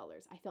crazy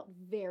colors, I felt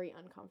very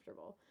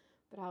uncomfortable.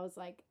 But I was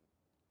like,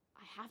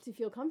 I have to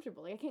feel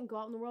comfortable. Like I can't go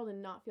out in the world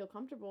and not feel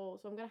comfortable.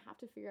 So I'm going to have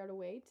to figure out a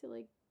way to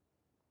like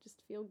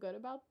just feel good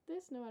about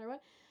this no matter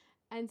what.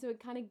 And so it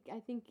kind of, I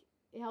think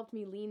it helped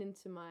me lean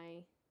into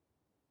my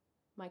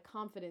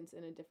confidence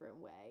in a different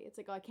way. It's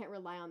like, oh, I can't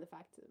rely on the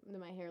fact that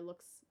my hair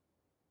looks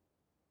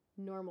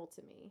normal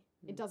to me.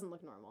 It doesn't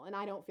look normal and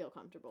I don't feel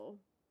comfortable,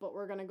 but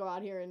we're going to go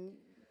out here and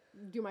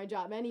do my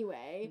job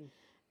anyway.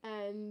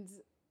 And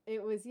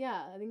it was,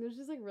 I think it was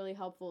just like really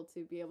helpful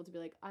to be able to be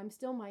like, I'm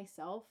still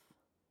myself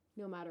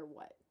no matter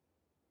what.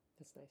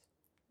 That's nice.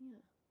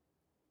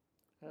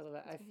 Yeah. I love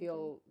it. I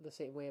feel the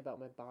same way about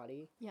my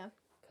body. Yeah.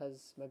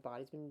 Because my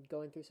body's been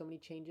going through so many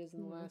changes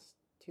in the last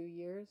 2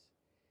 years.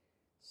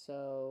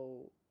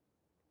 So,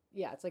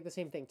 yeah, it's like the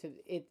same thing.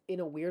 In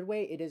a weird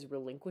way, it is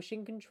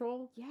relinquishing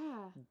control.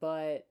 Yeah.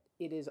 But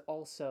it is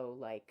also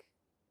like,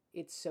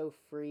 it's so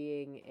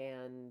freeing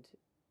and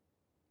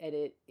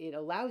it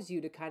allows you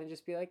to kind of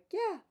just be like,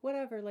 yeah,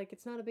 whatever. Like,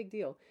 it's not a big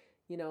deal.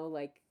 You know,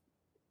 like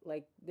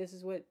this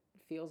is what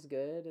feels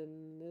good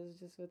and this is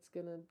just what's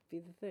going to be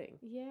the thing.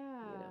 Yeah.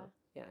 You know?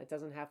 Yeah, it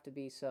doesn't have to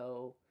be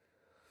so...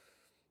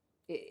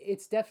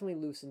 It's definitely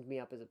loosened me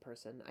up as a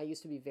person. I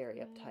used to be very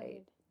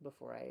uptight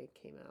before I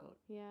came out.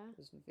 Yeah. It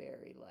was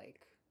very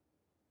like,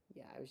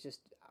 I was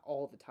just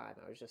all the time.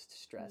 I was just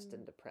stressed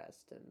and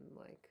depressed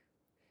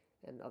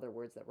and other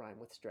words that rhyme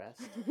with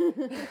stressed.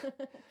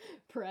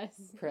 Pressed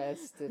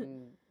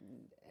and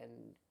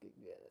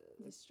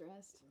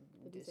distressed.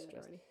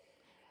 Distressed.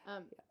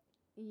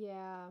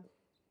 Yeah.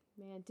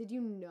 Man, did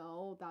you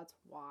know that's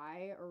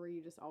why, or were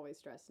you just always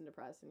stressed and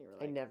depressed and you were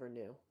I like... never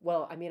knew.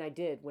 Well, I mean, I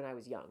did when I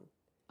was young.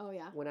 Oh,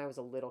 yeah? When I was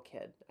a little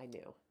kid, I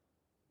knew.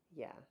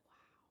 Yeah.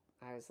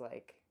 Wow. I was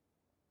like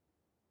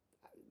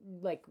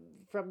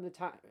from the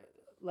time,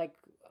 like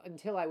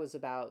until I was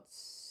about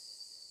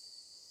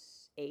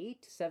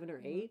 7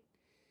 or 8,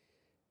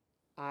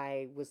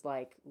 I was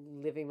like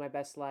living my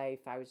best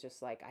life. I was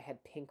just like, I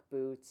had pink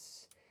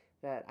boots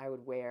that I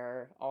would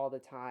wear all the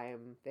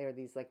time. They were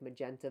these like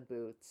magenta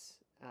boots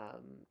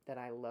that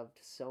I loved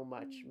so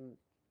much.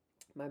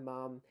 My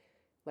mom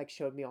like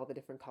showed me all the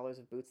different colors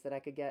of boots that I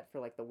could get for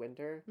like the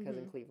winter because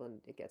in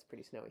Cleveland it gets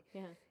pretty snowy.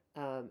 Yeah.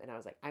 And I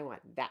was like, I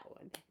want that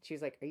one. She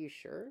was like, are you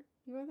sure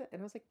you want that?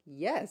 And I was like,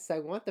 yes, I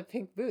want the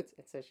pink boots.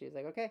 And so she was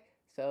like, okay.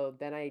 So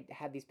then I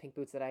had these pink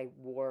boots that I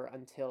wore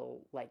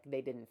until like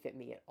they didn't fit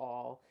me at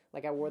all.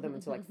 Like I wore them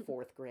until like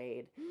 4th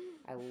grade.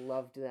 I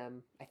loved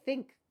them. I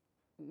think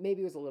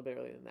maybe it was a little bit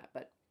earlier than that,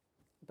 but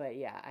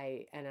yeah,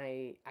 I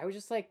was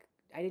just like,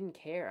 I didn't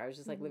care. I was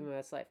just like living my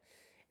best life.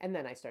 And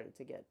then I started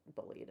to get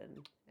bullied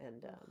and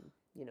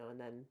you know, and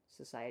then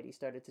society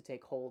started to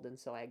take hold, and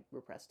so I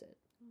repressed it.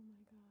 Oh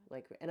my God.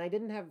 Like, and I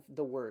didn't have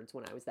the words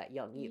when I was that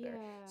young either.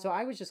 Yeah. So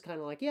I was just kind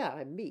of like, yeah,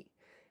 I'm me.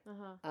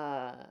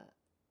 Uh-huh.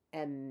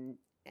 And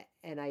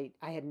I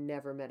had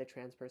never met a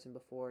trans person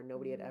before.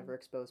 Nobody had ever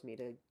exposed me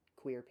to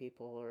queer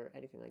people or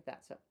anything like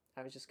that. So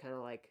I was just kind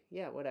of like,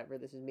 yeah, whatever,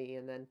 this is me.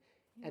 And then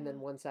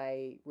once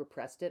I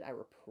repressed it,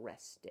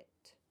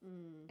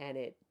 and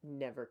it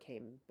never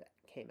came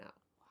out. Wow.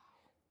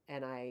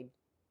 And I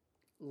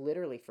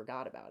literally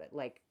forgot about it.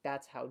 Like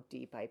that's how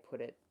deep I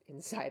put it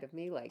inside of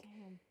me. Like,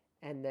 damn.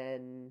 And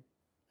then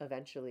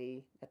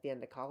eventually at the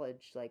end of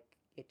college, like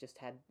it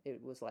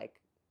was like,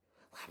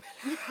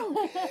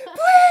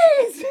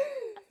 please.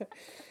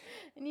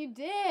 And you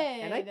did.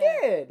 And I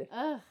did.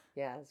 Ugh.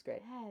 Yeah, it was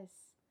great. Yes.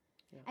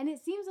 Yeah. And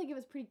it seems like it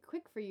was pretty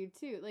quick for you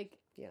too. Like,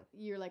 yeah,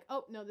 you're like,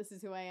 oh no, this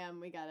is who I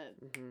am. We got it.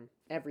 Mm-hmm.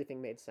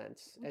 Everything made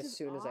sense as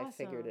soon as I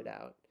figured it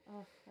out.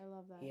 Oh, I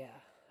love that. Yeah,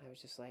 I was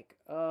just like,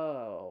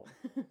 oh,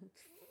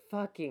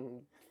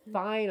 fucking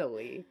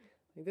finally.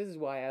 Like, this is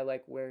why I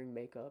like wearing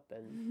makeup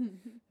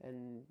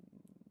and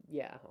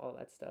yeah, all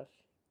that stuff.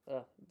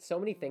 So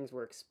many things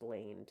were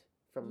explained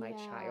from my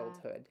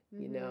childhood,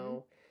 you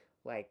know,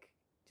 like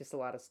just a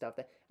lot of stuff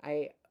that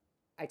I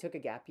took a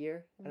gap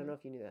year. I don't know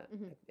if you knew that,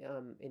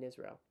 in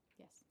Israel.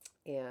 Yes.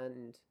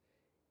 And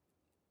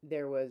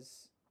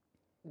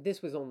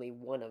this was only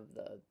one of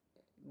the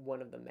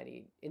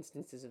many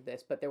instances of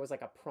this, but there was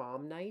like a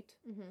prom night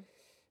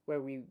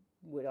where we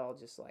would all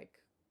just like,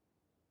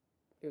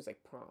 it was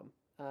like prom.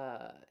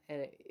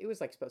 And it was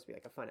like supposed to be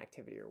like a fun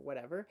activity or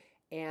whatever.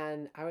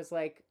 And I was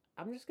like,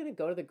 I'm just going to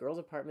go to the girls'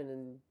 apartment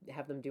and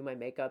have them do my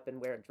makeup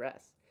and wear a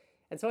dress.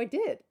 And so I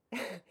did.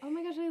 Oh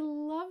my gosh, I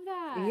love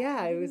that.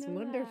 Yeah, it was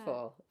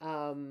wonderful.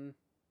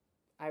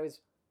 I was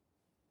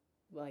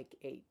like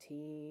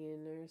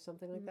 18 or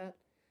something like that.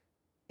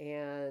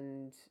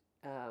 And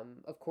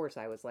of course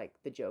I was like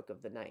the joke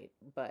of the night,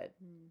 but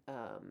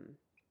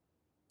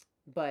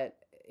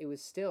it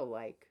was still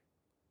like,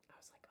 I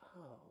was like,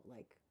 oh,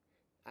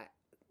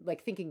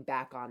 like thinking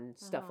back on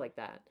stuff like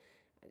that,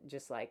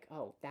 just like,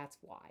 oh, that's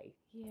why.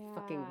 Yeah.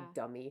 Fucking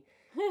dummy.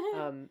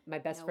 My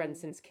best friend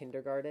since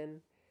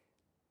kindergarten,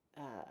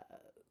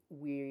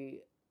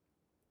 we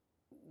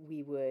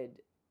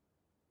would,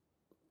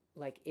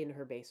 like, in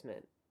her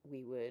basement,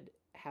 we would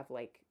have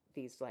like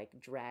these like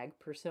drag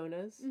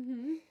personas.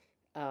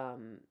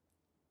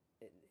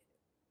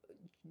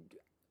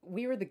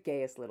 We were the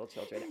gayest little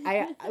children.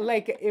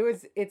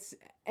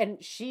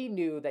 And she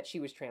knew that she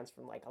was trans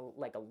from like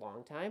a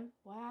long time.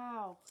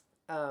 Wow.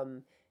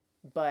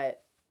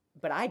 But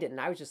I didn't.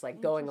 I was just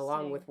like going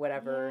along with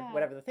whatever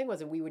the thing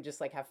was, and we would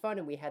just like have fun,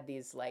 and we had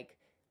these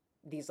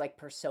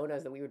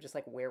personas that we would just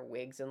like wear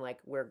wigs and like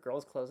wear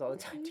girls' clothes all the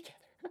time together.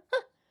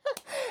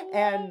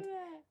 And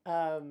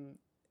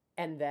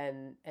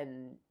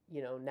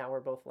you know, now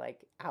we're both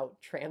like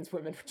out trans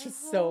women, which is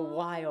so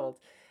wild.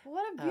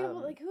 What a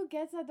beautiful, like, who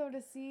gets that though,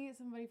 to see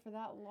somebody for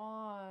that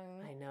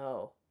long? I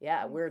know.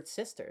 Yeah, we're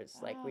sisters.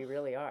 Like, we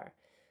really are.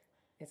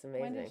 It's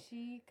amazing. When did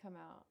she come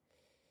out?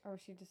 Or was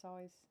she just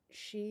always...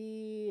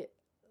 She,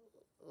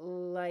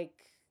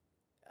 like,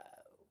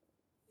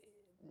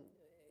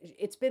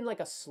 it's been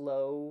like a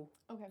slow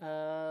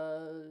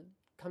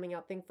coming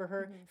out thing for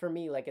her. For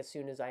me, like, as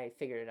soon as I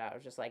figured it out, I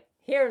was just like,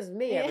 here's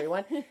me,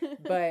 everyone.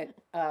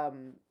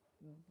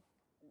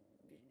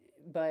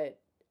 But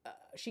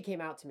she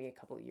came out to me a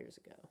couple of years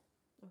ago,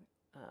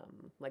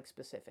 like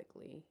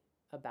specifically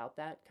about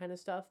that kind of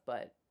stuff.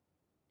 But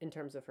in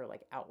terms of her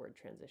like outward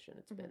transition,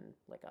 it's been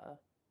like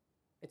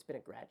it's been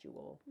a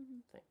gradual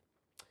thing.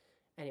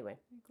 Anyway,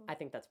 cool. I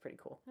think that's pretty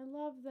cool. I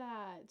love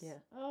that. Yeah.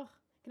 Oh,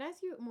 can I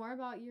ask you more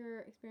about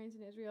your experience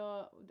in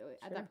Israel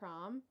at that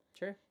prom?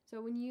 Sure.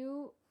 So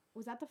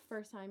was that the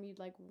first time you'd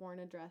like worn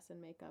a dress and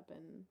makeup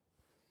and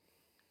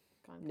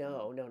gone?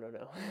 No.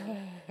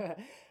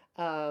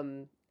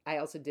 I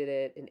also did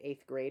it in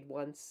 8th grade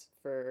once.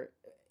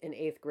 In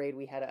 8th grade,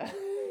 we had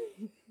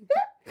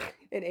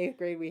In 8th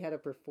grade, we had a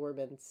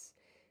performance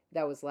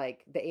that was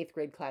like the 8th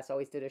grade class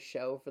always did a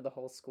show for the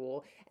whole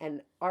school.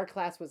 And our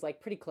class was like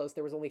pretty close.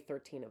 There was only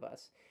 13 of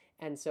us.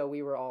 And so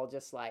we were all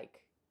just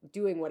like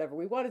doing whatever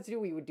we wanted to do.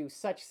 We would do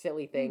such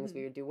silly things.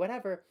 We would do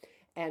whatever.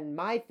 And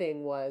my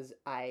thing was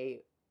I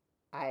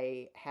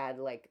had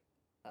like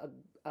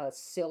a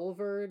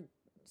silver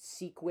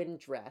sequin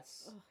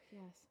dress. Oh,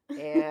 yes.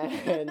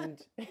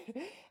 And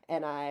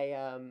and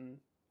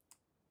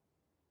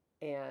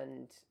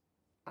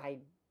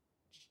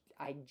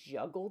I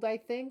juggled, I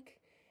think,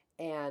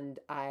 and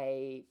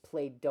I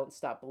played Don't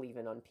Stop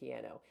Believin' on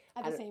piano.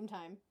 At the same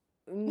time.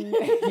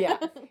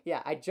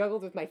 Yeah. I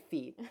juggled with my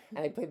feet, and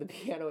I played the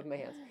piano with my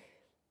hands.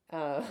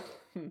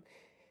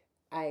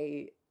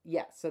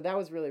 So that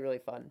was really, really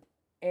fun.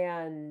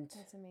 And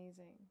that's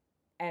amazing.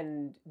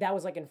 And that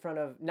was like in front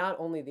of not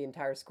only the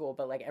entire school,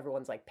 but like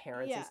everyone's like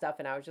parents and stuff.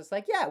 And I was just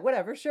like, yeah,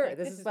 whatever, sure. Like,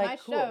 this is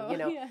like cool, show. You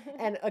know? Yeah.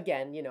 And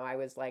again, you know, I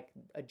was like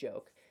a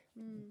joke,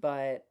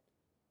 but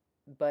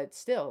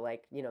still,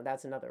 like, you know,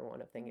 that's another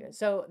one of thinking.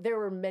 So there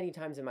were many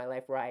times in my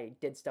life where I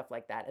did stuff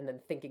like that. And then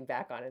thinking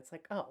back on it, it's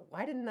like, oh,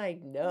 why didn't I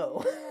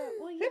know? Yeah.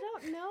 Well, you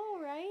don't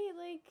know, right?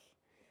 Like,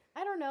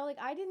 I don't know. Like,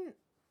 I didn't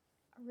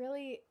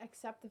really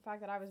accept the fact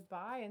that I was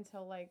bi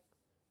until like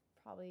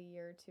probably a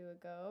year or two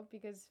ago,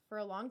 because for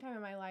a long time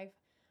in my life,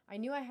 I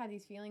knew I had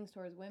these feelings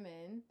towards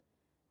women,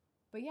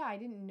 but yeah, I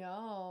didn't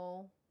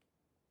know.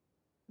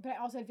 But I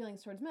also had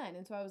feelings towards men,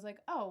 and so I was like,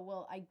 oh,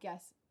 well, I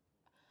guess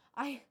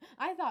I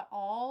thought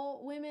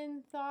all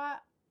women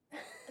thought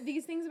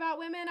these things about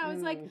women. I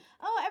was like,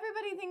 oh,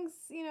 everybody thinks,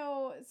 you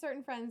know,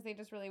 certain friends, they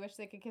just really wish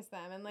they could kiss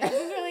them, and like just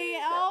really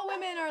all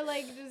women are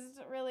like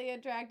just really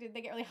attracted. They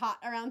get really hot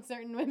around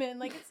certain women.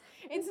 Like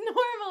it's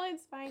normal,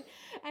 it's fine.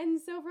 And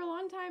so for a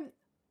long time,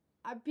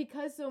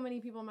 because so many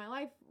people in my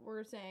life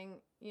were saying,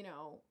 you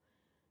know,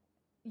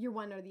 you're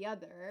one or the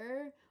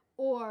other,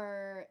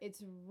 or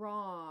it's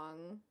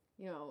wrong,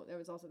 you know, there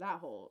was also that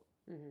whole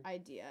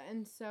idea.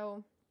 And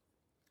so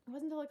it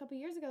wasn't until a couple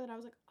years ago that I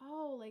was like,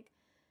 oh, like,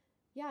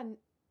 yeah,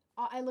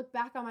 I look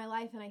back on my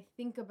life and I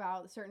think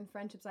about certain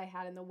friendships I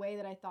had and the way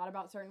that I thought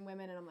about certain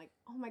women, and I'm like,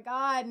 oh my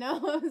God, no.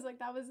 I was like,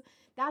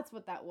 that's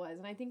what that was.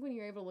 And I think when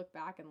you're able to look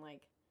back and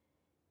like,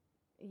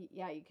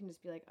 yeah, you can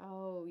just be like,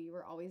 oh, you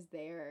were always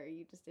there.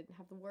 You just didn't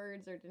have the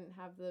words or didn't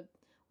have the,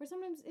 or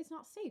sometimes it's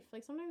not safe.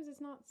 Like sometimes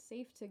it's not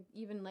safe to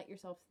even let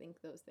yourself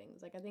think those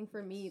things. Like I think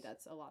for me,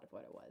 that's a lot of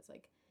what it was.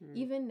 Like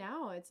even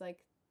now, it's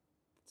like,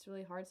 it's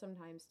really hard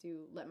sometimes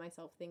to let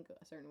myself think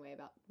a certain way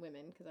about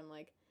women, because I'm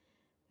like,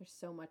 there's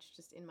so much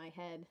just in my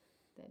head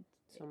that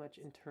so much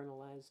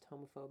internalized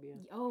homophobia.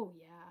 Oh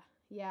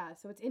yeah.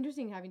 So it's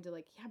interesting having to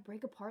like,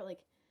 break apart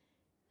like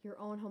your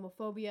own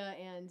homophobia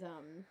and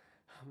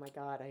oh my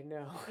God, I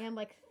know. And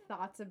like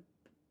thoughts of,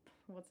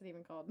 what's it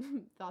even called?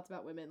 Thoughts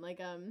about women, like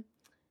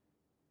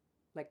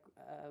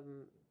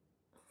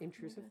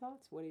intrusive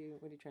thoughts. What are you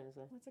trying to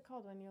say? What's it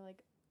called when you're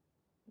like,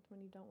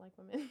 when you don't like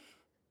women?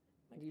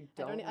 Like, you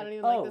don't. I don't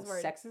even like this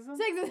word. Sexism.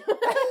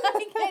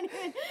 I can't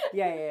even.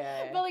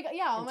 Yeah. But like,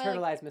 yeah, all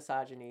internalized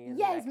misogyny. And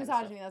yes,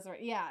 misogyny. That's right.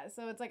 Yeah.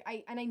 So it's like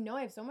I know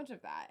I have so much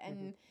of that,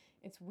 and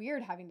it's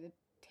weird having to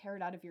tear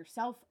it out of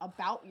yourself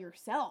about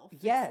yourself.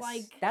 Yes, it's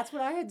like, that's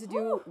what I had to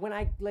do when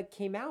I like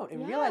came out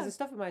and realized the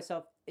stuff of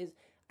myself. Is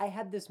I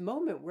had this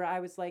moment where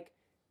I was like,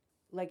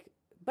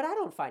 but I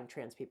don't find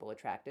trans people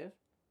attractive,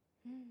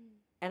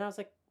 and I was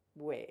like,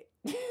 wait,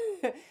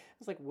 I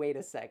was like, wait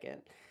a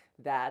second,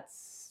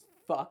 that's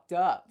fucked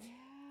up.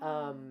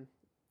 And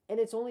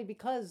it's only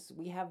because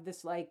we have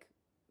this like,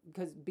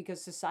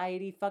 because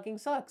society fucking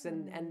sucks,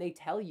 and they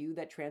tell you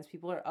that trans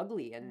people are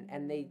ugly,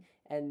 and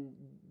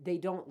they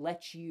don't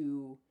let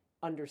you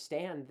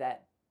understand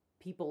that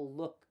people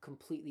look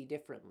completely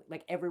differently.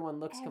 Like everyone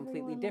looks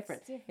completely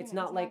different. It's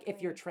not like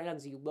if you're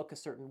trans you look a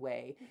certain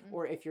way,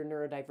 or if you're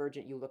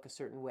neurodivergent you look a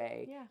certain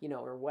way, you know,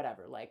 or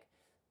whatever. Like,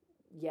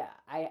 yeah,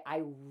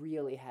 I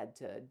really had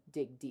to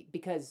dig deep,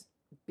 because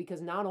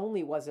not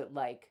only was it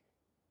like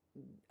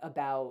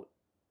about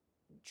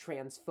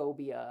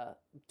transphobia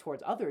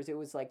towards others, it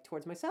was like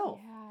towards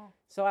myself. Yeah.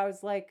 So I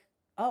was like,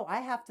 oh,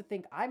 I have to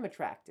think I'm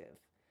attractive,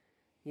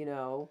 you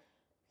know.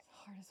 The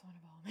hardest one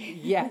of all, man.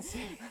 Yes.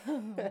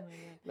 Oh,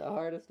 the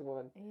hardest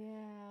one.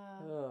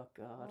 Yeah. Oh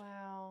God.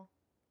 Wow.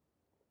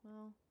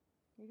 Well,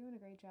 you're doing a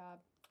great job.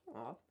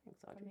 Oh, thanks,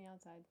 Audrey. From the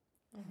outside,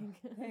 I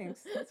think.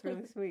 Thanks. That's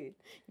really sweet.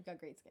 You've got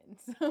great skin.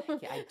 So.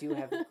 Yeah, I do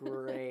have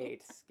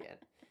great skin.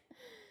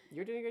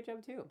 You're doing a great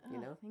job too, you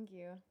know. Thank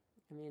you.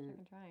 I mean,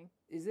 I'm trying.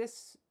 Is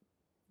this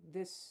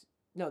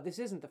no, this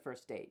isn't the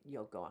first date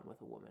you'll go on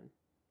with a woman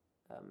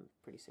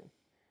pretty soon.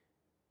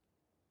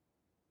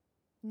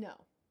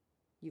 No.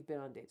 You've been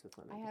on dates with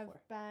women before.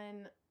 I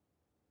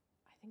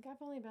think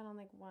I've only been on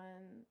like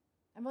one,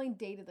 I've only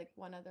dated like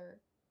one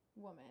other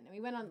woman, and we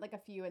went on like a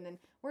few, and then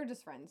we're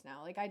just friends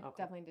now. Like I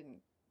definitely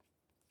didn't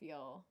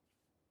feel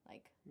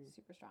like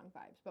super strong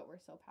vibes, but we're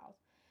still pals.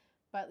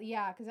 But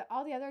yeah, because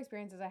all the other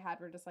experiences I had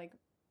were just like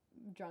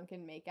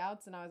drunken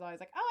makeouts, and I was always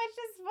like, oh, it's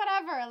just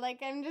whatever.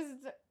 Like I'm just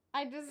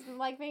I just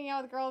like hanging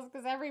out with girls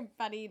because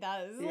everybody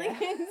does. Yeah. Like,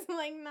 it's,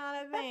 like,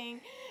 not a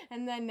thing.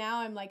 And then now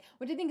I'm like,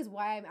 which I think is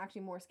why I'm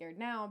actually more scared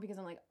now, because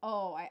I'm like,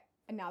 oh,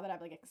 now that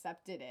I've, like,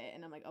 accepted it,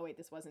 and I'm like, oh, wait,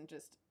 this wasn't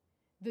just,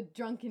 the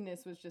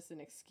drunkenness was just an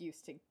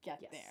excuse to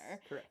get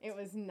there. Correct. It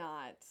was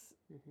not,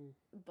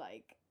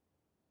 like,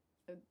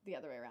 the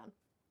other way around.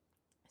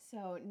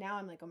 So now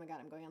I'm like, oh my God,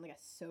 I'm going on, like,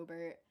 a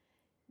sober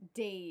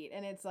date,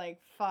 and it's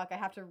like, fuck, I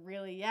have to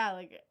really,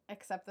 like,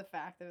 accept the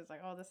fact that it's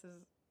like, oh, this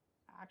is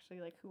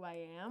actually, like, who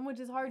I am, which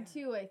is hard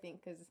too, I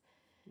think, because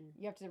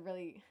you have to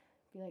really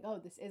be like, oh,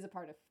 this is a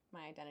part of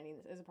my identity,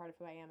 this is a part of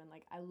who I am, and,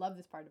 like, I love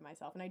this part of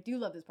myself, and I do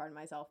love this part of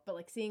myself, but,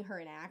 like, seeing her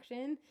in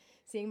action,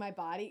 seeing my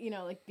body, you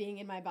know, like, being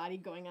in my body,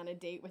 going on a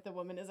date with a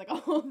woman is, like, a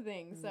whole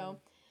thing. So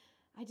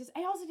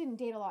I also didn't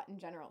date a lot in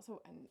general,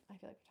 so, and I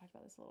feel like we talked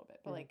about this a little bit,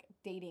 but like,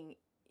 dating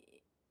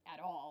at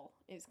all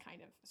is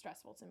kind of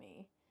stressful to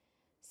me.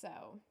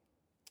 So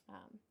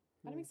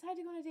but I'm excited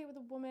to go on a date with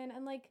a woman,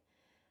 and, like,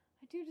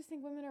 I do just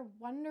think women are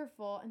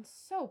wonderful and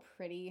so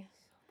pretty.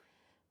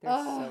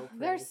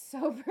 They're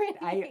so pretty.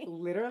 I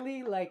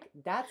literally, like,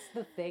 that's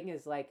the thing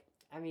is, like,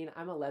 I mean,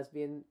 I'm a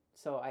lesbian,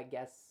 so I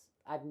guess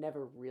I've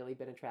never really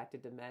been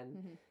attracted to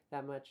men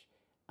that much.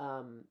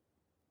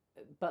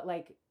 But,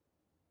 like,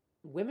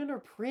 women are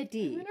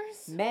pretty.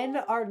 Men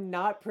are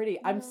not pretty.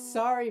 No. I'm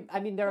sorry. I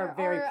mean, there are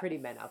very pretty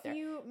men out there.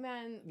 Few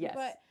men, yes.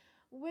 But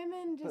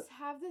women just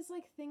have this,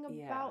 like, thing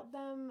about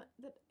them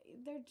that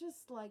they're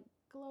just, like,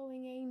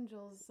 glowing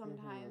angels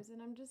sometimes,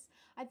 and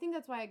I think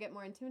that's why I get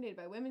more intimidated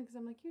by women, because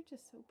I'm like, you're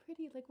just so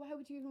pretty, like, why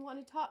would you even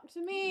want to talk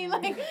to me?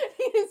 Like,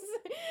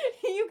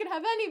 you could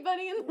have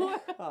anybody in the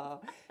world. Oh,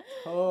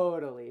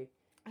 totally.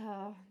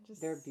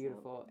 They're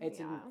beautiful. I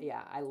totally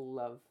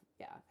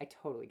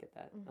get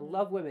that. I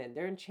love women.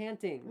 They're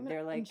enchanting.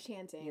 They're, like,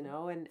 enchanting, you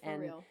know, and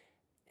real.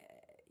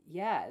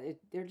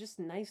 They're just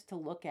nice to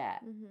look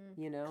at,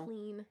 you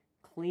know,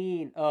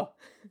 clean. Oh,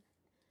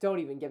 don't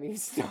even get me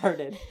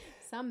started.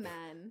 Some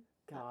men.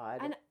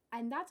 God.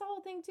 And that's a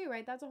whole thing too,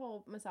 right? That's a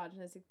whole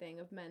misogynistic thing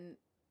of men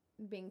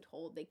being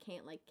told they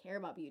can't, like, care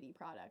about beauty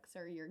products,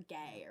 or you're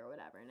gay or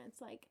whatever, and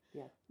it's like,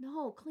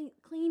 no,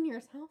 clean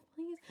yourself,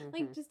 please.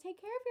 Like, just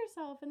take care of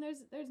yourself. And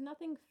there's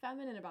nothing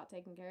feminine about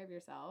taking care of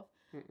yourself.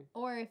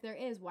 Or if there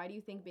is, why do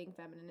you think being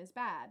feminine is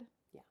bad?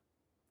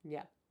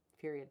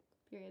 Period.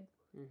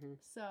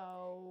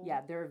 So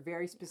there are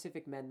very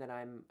specific men that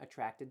I'm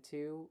attracted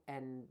to,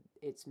 and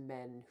it's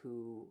men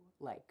who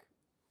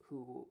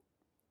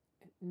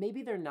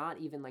maybe they're not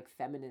even, like,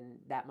 feminine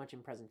that much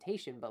in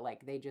presentation, but,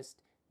 like, they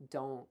just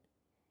don't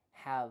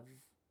have,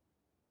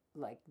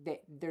 like,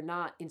 they're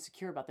not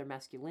insecure about their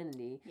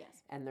masculinity.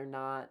 Yes. And they're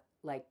not,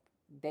 like,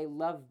 they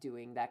love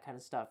doing that kind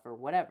of stuff or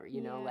whatever,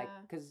 you know, like,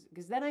 because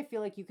then I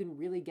feel like you can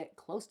really get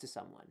close to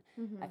someone.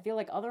 I feel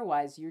like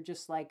otherwise you're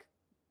just, like,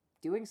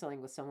 doing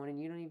something with someone and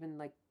you don't even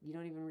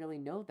really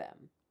know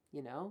them,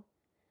 you know?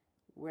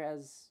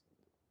 Whereas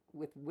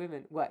with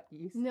women, what?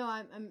 No,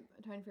 I'm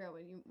trying to figure out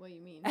what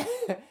you mean.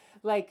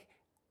 Like,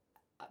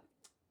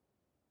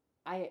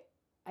 I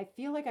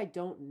feel like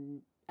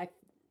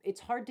it's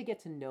hard to get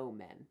to know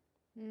men.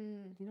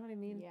 You know what I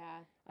mean? Yeah.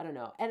 I don't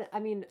know. And I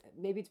mean,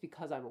 maybe it's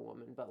because I'm a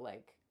woman, but,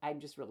 like, I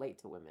just relate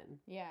to women.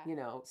 Yeah. You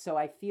know, so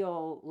I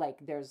feel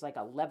like there's, like,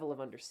 a level of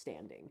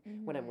understanding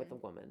when I'm with a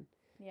woman.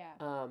 Yeah.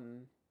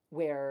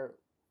 Where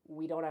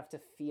we don't have to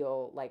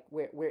feel like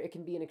where it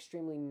can be an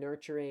extremely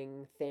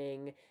nurturing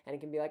thing, and it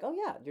can be like, oh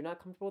yeah, you're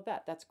not comfortable with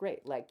that. That's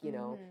great. Like, you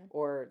know,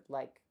 or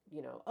like,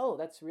 you know, oh,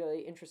 that's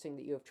really interesting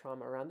that you have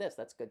trauma around this.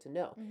 That's good to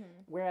know.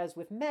 Whereas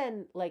with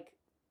men, like,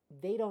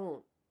 they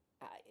don't,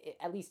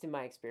 at least in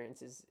my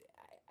experiences,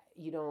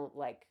 you don't,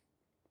 like,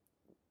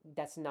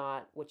 that's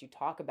not what you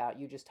talk about.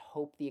 You just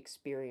hope the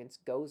experience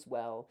goes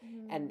well.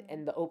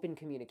 And the open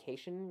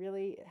communication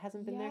really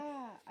hasn't been there.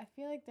 Yeah, I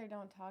feel like they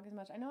don't talk as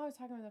much. I know I was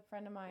talking with a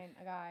friend of mine,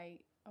 a guy,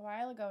 a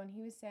while ago, and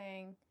he was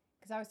saying,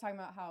 because I was talking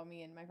about how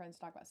me and my friends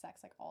talk about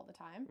sex, like, all the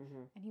time.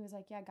 And he was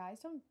like, yeah, guys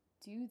don't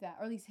do that.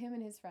 Or at least him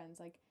and his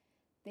friends, like,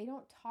 they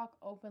don't talk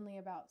openly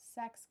about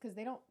sex, because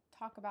they don't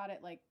talk about it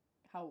like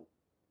how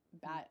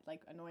bad,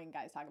 like, annoying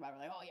guys talk about it.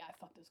 We're like, oh yeah, I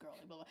fucked this girl,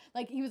 like, blah, blah.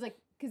 Like, he was like,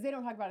 because they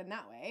don't talk about it in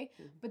that way,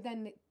 but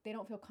then they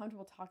don't feel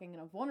comfortable talking in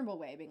a vulnerable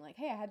way, being like,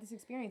 hey, I had this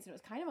experience and it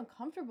was kind of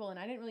uncomfortable and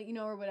I didn't really, you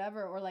know, or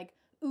whatever, or like,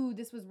 ooh,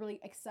 this was really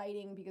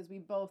exciting because we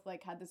both,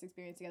 like, had this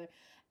experience together.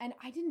 And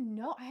I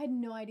had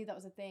no idea that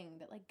was a thing,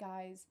 that, like,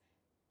 guys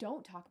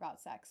don't talk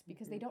about sex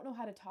because they don't know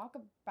how to talk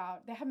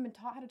about, they haven't been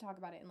taught how to talk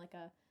about it in, like,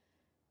 a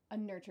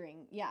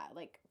nurturing,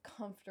 like,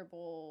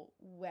 comfortable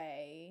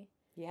way.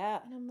 Yeah.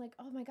 And I'm like,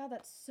 oh my God,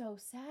 that's so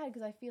sad,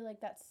 because I feel like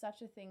that's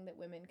such a thing that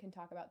women can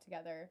talk about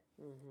together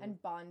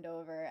and bond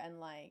over and,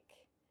 like,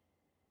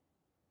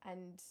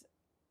 and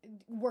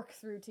work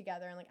through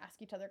together and, like, ask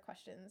each other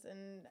questions.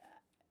 And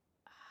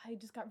I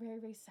just got very,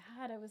 very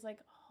sad. I was like,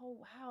 oh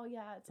wow,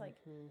 yeah, it's like,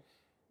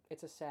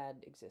 it's a sad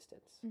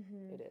existence.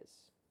 It is.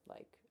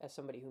 Like, as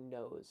somebody who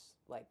knows,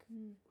 like,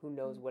 who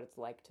knows what it's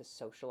like to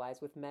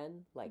socialize with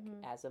men, like,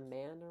 as a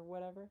man or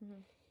whatever,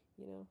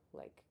 you know,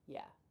 like,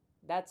 yeah.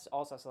 that's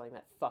also something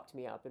that fucked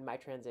me up in my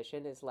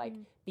transition is like,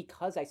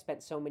 because I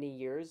spent so many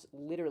years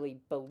literally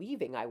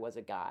believing I was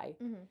a guy,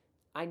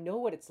 I know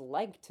what it's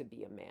like to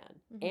be a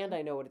man, and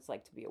I know what it's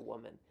like to be a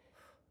woman.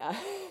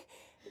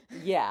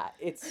 Yeah,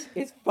 it's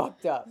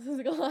fucked up. This is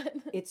a lot.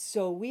 It's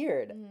so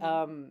weird.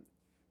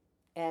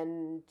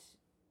 And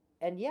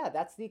yeah,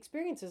 that's the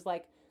experience is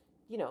like,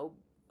 you know,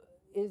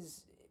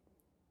 is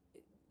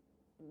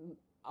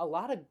a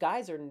lot of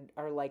guys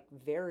are like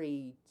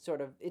very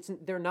sort of,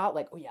 they're not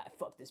like, oh yeah, I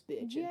fucked this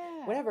bitch and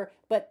whatever,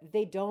 but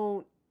they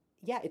don't,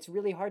 yeah, it's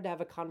really hard to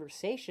have a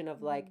conversation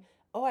of like,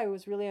 oh, I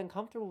was really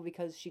uncomfortable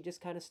because she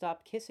just kind of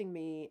stopped kissing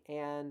me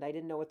and I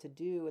didn't know what to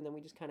do, and then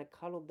we just kind of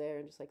cuddled there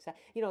and just like sat,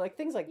 you know, like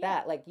things like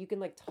that. Like you can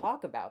like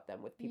talk about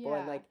them with people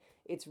and like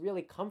it's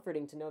really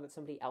comforting to know that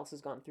somebody else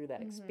has gone through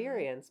that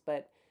experience,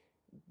 but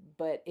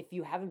if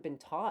you haven't been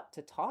taught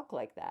to talk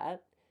like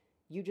that,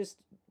 you just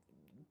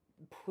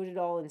put it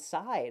all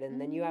inside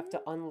and then you have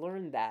to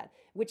unlearn that,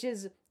 which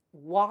is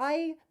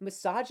why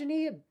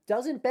misogyny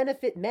doesn't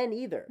benefit men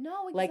either.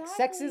 No, exactly. Like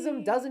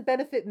sexism doesn't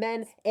benefit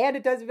men and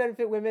it doesn't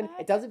benefit women.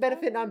 It doesn't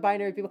benefit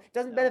non-binary people. It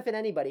doesn't benefit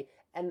anybody.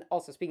 And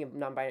also, speaking of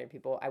non-binary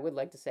people, I would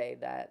like to say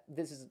that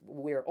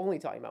we're only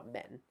talking about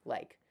men.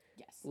 Like,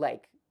 yes.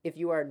 Like if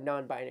you are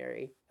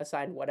non-binary,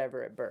 assigned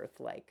whatever at birth,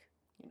 like,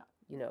 you're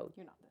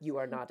not you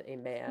are not a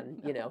man,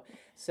 no. You know?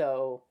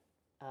 So,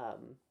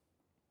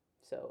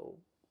 so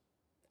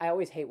I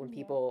always hate when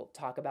people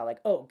talk about like,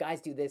 oh,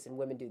 guys do this and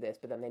women do this,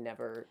 but then they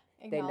never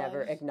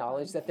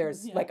acknowledge that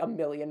there's like a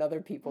million other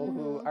people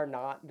who are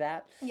not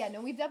that. Yeah,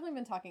 no, we've definitely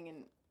been talking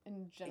in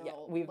general. Yeah,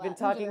 we've been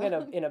talking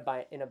in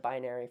a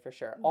binary for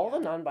sure. All the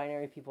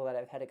non-binary people that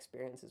I've had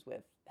experiences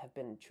with have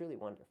been truly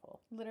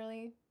wonderful.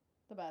 Literally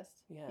the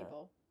best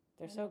people.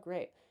 They're so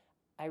great.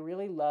 I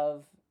really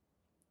love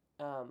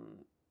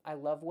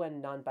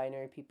when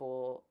non-binary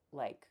people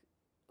like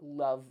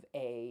love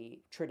a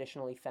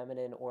traditionally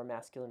feminine or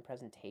masculine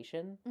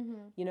presentation,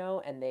 you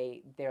know, and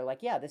they're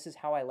like, yeah, this is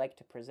how I like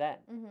to present,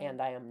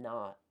 and I am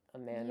not a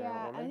man or a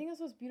woman. Yeah, I think that's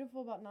what's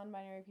beautiful about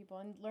non-binary people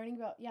and learning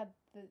about,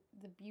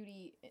 the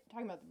beauty,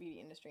 talking about the beauty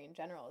industry in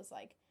general is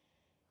like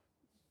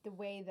the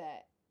way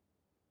that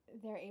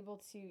they're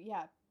able to,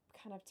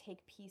 kind of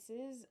take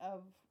pieces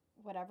of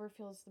whatever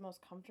feels the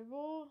most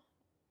comfortable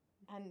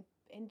and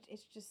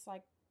it's just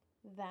like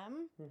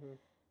them.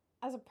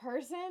 As a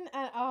person,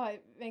 and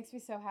it makes me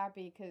so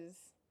happy because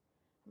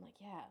I'm like,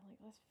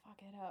 let's fuck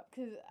it up.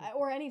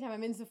 Or anytime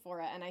I'm in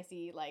Sephora and I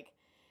see like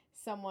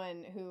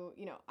someone who,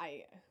 you know,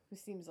 who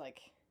seems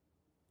like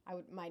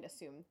might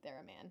assume they're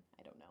a man.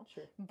 I don't know.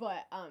 Sure.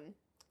 But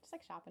just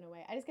like shopping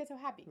away, I just get so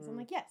happy because I'm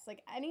like, yes,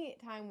 like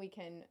anytime we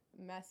can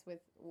mess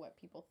with what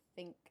people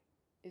think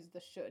is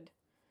the should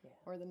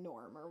or the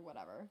norm or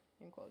whatever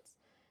in quotes,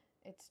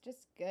 it's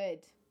just good.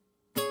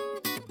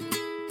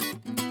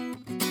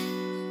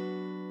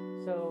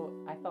 So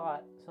I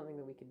thought something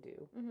that we could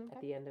do at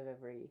the end of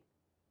every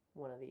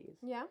one of these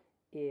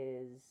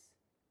is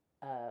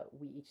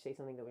we each say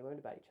something that we learned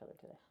about each other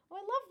today. Oh, I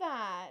love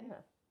that.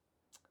 Yeah.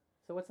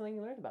 So what's something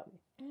you learned about me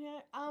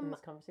in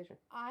this conversation?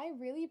 I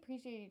really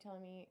appreciate you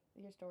telling me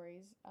your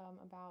stories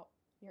about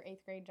your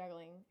 8th grade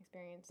juggling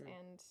experience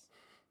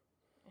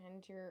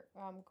and your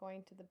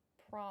going to the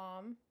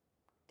prom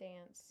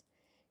dance,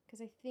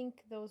 because I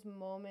think those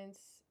moments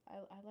I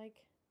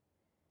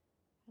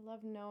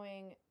love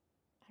knowing,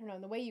 I don't know,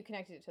 the way you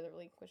connected it to the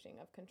relinquishing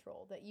of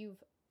control, that you've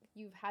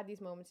had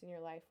these moments in your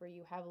life where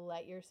you have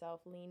let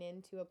yourself lean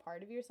into a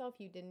part of yourself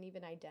you didn't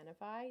even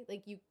identify,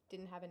 like you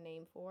didn't have a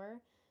name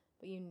for,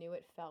 but you knew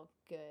it felt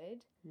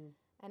good.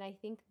 And I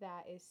think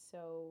that is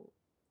so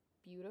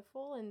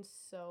beautiful and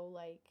so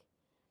like,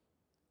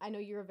 I know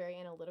you're a very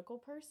analytical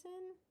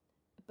person,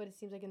 but it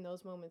seems like in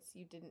those moments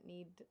you didn't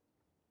need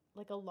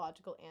like a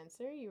logical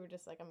answer. You were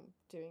just like, I'm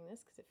doing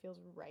this because it feels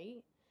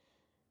right.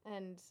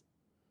 And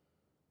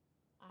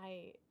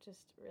I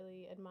just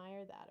really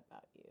admire that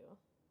about you.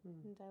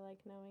 And I like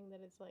knowing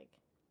that it's like,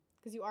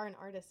 because you are an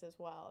artist as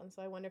well. And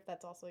so I wonder if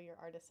that's also your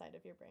artist side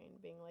of your brain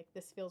being like,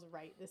 this feels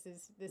right. This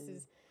is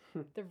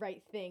the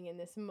right thing in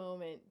this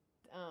moment.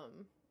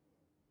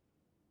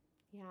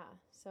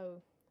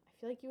 So I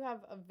feel like you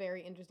have a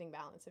very interesting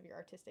balance of your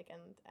artistic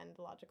and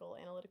logical,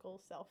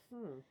 analytical self.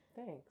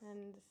 Thanks.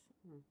 And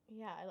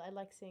I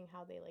like seeing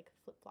how they like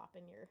flip-flop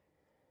in your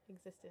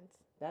existence.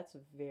 That's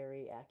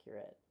very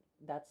accurate.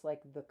 That's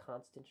like the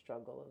constant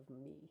struggle of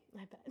me.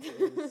 I bet.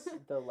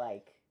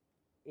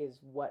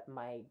 Is what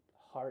my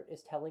heart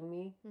is telling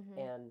me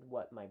and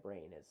what my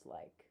brain is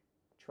like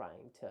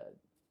trying to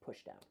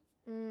push down,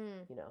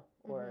 you know,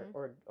 or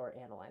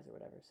analyze or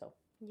whatever. So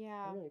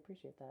I really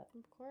appreciate that.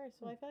 Of course.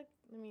 Well, I feel like,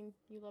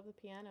 you love the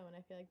piano, and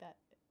I feel like that,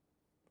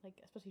 like,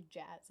 especially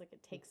jazz, like,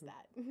 it takes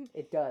that.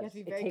 It does. You have to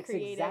be very it takes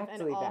creative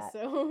exactly and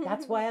also... that.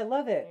 That's why I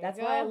love it. That's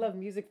why I love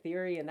music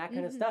theory and that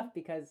kind of stuff,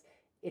 because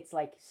it's,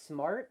 like,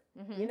 smart,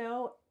 you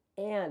know,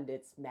 and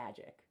it's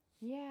magic.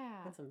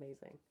 Yeah. That's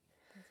amazing.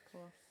 That's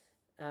cool.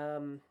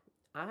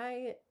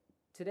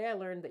 Today I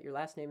learned that your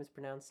last name is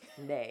pronounced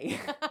Nay.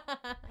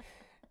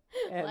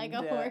 And, like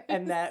a horse.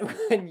 And that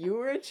when you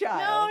were a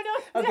child.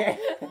 No, Okay.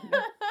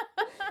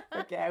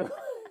 Okay.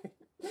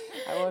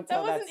 I won't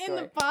tell that story. That wasn't in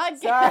the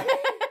podcast. Sorry.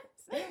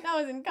 That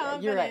was in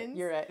confidence.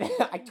 You're right.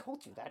 I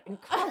told you that in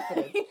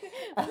confidence.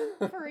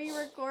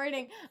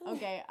 Pre-recording.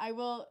 Okay, I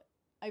will.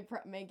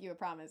 Make you a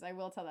promise. I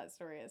will tell that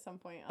story at some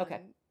point. Okay.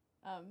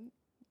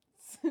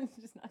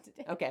 Just not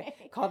today. Okay.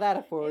 Call that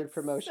a forward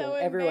promotion. So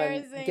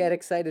Everyone get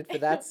excited for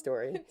that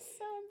story. It's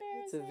so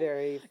embarrassing. It's a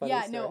very funny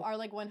story. No, our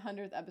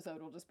 100th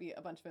episode will just be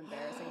a bunch of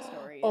embarrassing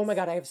stories. Oh my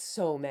God, I have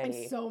so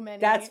many. So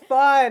many. That's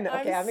fun.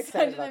 Okay, I'm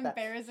excited about that. I'm such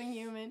an embarrassing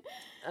human.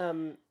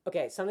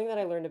 Okay, something that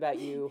I learned about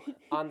you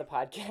on the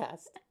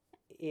podcast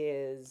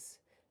is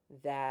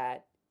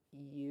that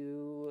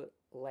you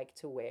like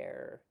to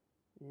wear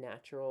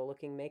natural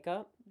looking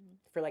makeup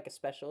for like a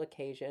special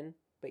occasion,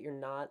 but you're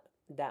not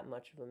that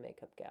much of a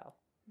makeup gal.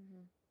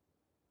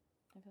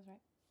 That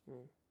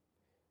feels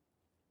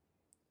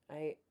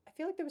right. I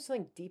feel like there was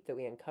something deep that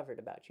we uncovered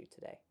about you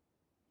today,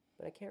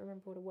 but I can't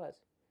remember what it was.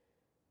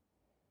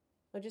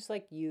 Or just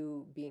like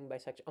you being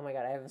bisexual. Oh my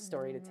God, I have a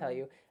story to tell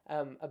you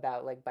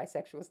about like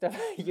bisexual stuff.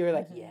 You were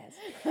like, yes.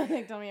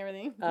 Like, tell me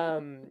everything.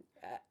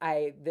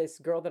 This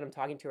girl that I'm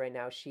talking to right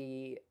now,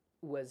 she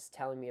was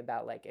telling me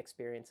about like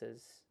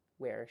experiences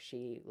where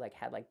she like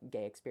had like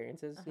gay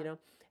experiences, you know?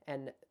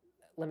 And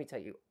let me tell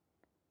you,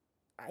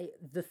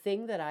 the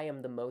thing that I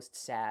am the most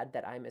sad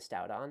that I missed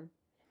out on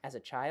as a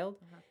child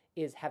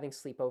is having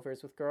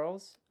sleepovers with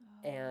girls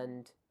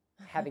and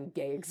having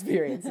gay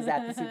experiences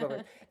at the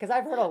sleepovers. Because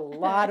I've heard a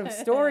lot of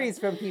stories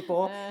from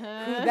people who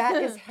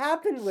that has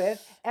happened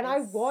with, and I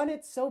want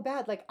it so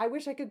bad. Like, I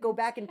wish I could go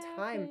back in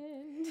time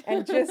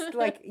and just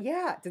like,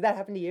 yeah. Did that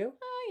happen to you?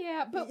 Oh,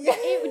 yeah. But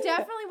it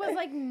definitely was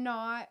like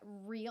not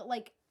real.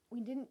 Like,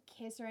 we didn't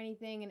kiss or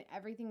anything, and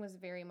everything was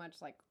very much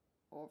like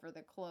over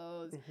the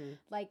clothes.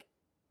 Like,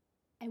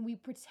 and we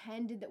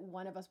pretended that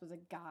one of us was a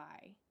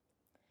guy.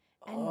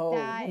 And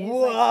that is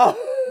like,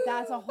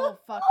 that's a whole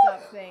fucked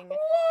up thing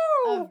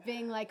of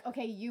being like,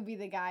 okay, you be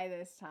the guy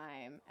this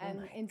time.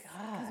 And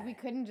because we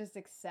couldn't just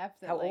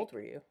accept that. How old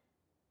were you?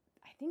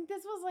 I think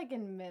this was like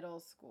in middle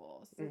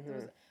school. So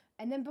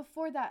and then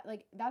before that,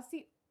 like, that's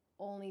the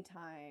only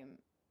time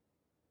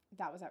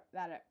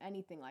that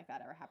anything like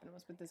that ever happened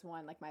was with this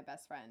one, like my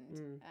best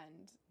friend.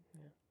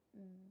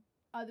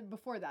 And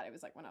before that, it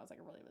was like when I was like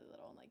really, really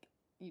little and like,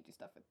 you do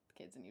stuff with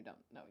kids and you don't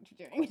know what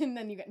you're doing, and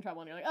then you get in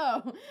trouble and you're like,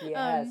 oh.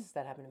 Yes,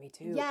 that happened to me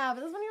too. Yeah, but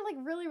that's when you're like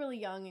really, really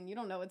young and you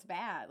don't know it's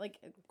bad. Like,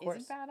 is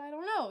it bad? I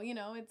don't know. You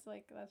know, it's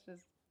like, that's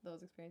just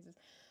those experiences.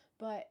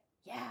 But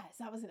yeah,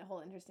 so that was a whole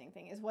interesting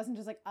thing. It wasn't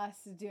just like us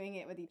doing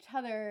it with each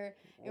other.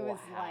 It was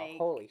like,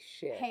 holy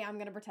shit. Hey, I'm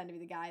going to pretend to be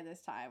the guy this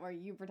time, or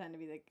you pretend to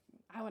be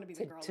I want to be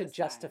the girl this time. To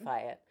justify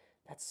it.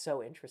 That's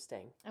so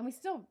interesting. And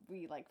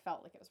we like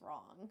felt like it was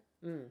wrong.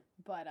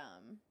 But,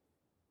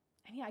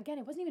 and yeah, again,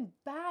 it wasn't even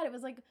bad. It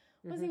was like,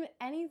 it wasn't even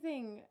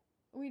anything.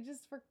 We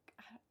just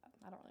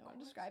I don't really want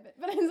to describe it,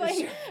 but it's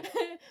like,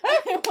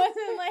 it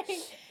wasn't like,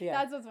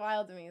 that's what's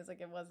wild to me. It's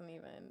like, it wasn't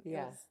even, it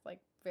was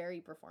like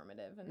very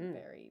performative and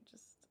very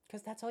just.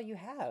 Because that's all you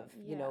have,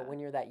 you know,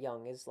 when you're that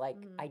young is like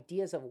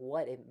ideas of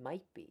what it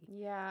might be.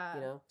 Yeah.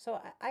 You know?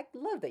 So I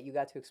love that you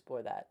got to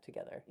explore that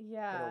together.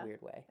 Yeah. In a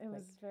weird way. It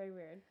was very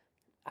weird.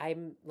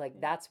 I'm like,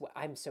 that's what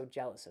I'm so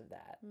jealous of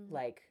that.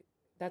 Like,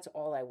 that's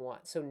all I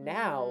want. So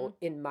now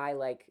in my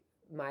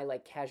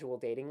casual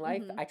dating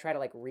life, I try to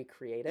like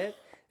recreate it.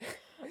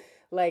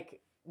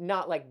 Like,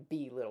 not like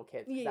be little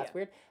kids, that's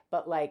weird,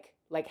 but like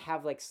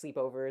have like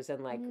sleepovers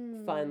and like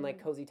fun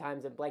like cozy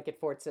times and blanket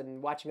forts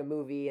and watching a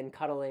movie and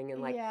cuddling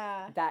and like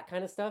that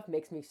kind of stuff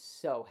makes me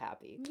so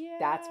happy.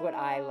 That's what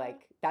I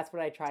like, that's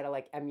what I try to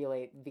like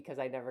emulate because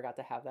I never got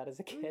to have that as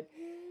a kid.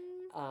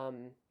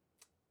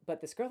 But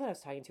this girl that I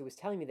was talking to was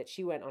telling me that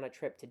she went on a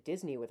trip to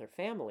Disney with her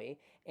family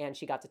and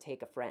she got to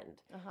take a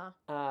friend.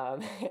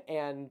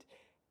 And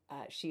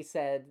she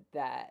said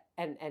that,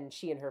 and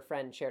she and her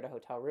friend shared a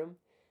hotel room.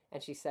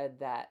 And she said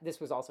that,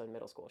 this was also in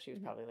middle school. She was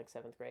probably like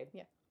 7th grade.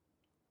 Yeah.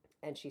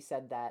 And she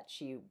said that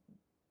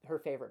her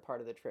favorite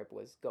part of the trip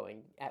was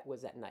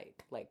at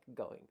night, like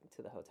going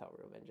to the hotel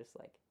room and just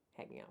like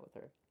hanging out with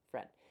her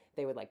friend.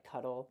 They would like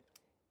cuddle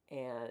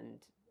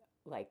and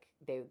like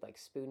they would like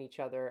spoon each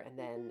other, and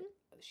then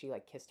she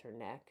like kissed her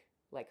neck,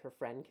 like her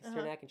friend kissed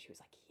her neck, and she was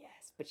like,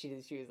 yes, but she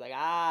was like,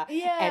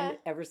 and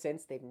ever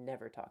since they've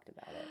never talked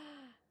about it.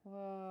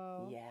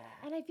 Whoa. Yeah.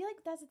 And I feel like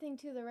that's the thing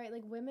too, though, right?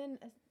 Like women,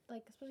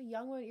 like especially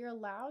young women, you're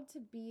allowed to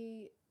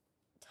be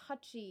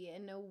touchy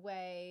in a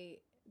way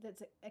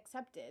that's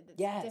accepted,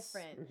 that's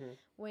different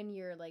when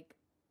you're like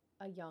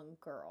a young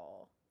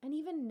girl. And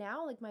even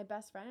now, like my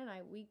best friend and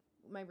I,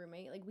 my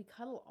roommate, like we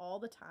cuddle all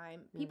the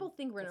time. People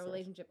think we're in a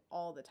relationship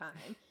all the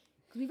time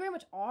because we very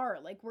much are.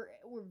 Like we're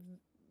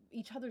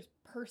each other's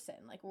person.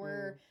 Like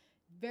we're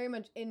very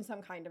much in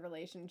some kind of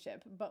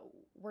relationship, but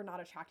we're not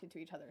attracted to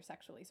each other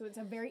sexually. So it's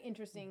a very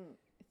interesting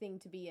thing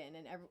to be in,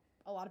 and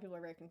a lot of people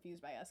are very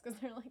confused by us because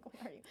they're like,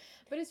 what are you?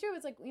 But it's true.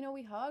 It's like, you know,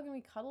 we hug and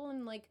we cuddle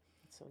and like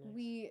so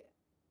nice.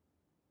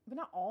 but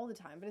not all the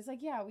time, but it's like,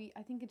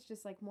 I think it's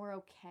just like more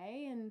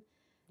okay. And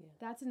Yeah.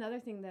 That's another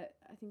thing that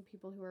I think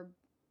people who are,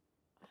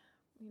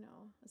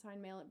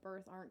 assigned male at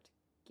birth aren't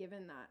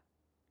given that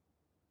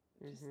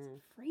just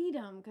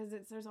freedom, because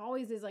there's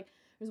always this like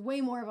there's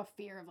way more of a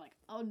fear of like,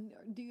 oh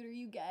dude, are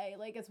you gay?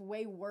 Like it's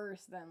way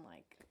worse than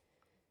like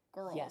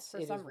girls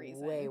for some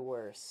reason. Way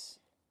worse.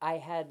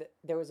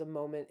 There was a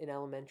moment in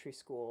elementary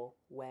school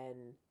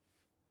when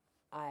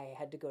I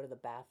had to go to the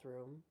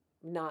bathroom.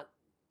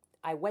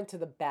 I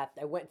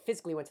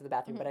physically went to the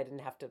bathroom, but I didn't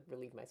have to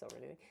relieve myself or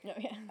anything.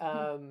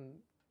 Oh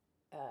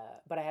yeah.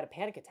 But I had a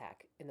panic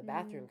attack in the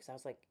bathroom because I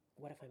was like,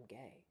 what if I'm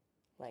gay?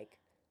 Like,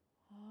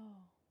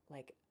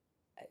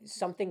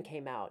 something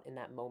came out in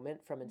that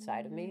moment from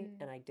inside of me,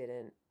 and I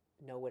didn't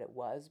know what it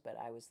was, but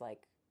I was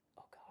like,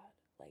 oh God,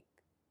 like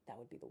that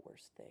would be the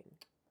worst thing.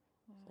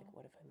 It's like,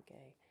 what if I'm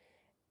gay?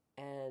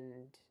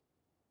 And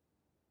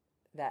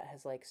that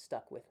has like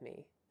stuck with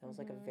me. That was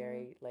like a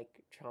very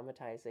like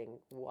traumatizing,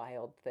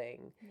 wild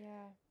thing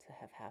to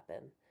have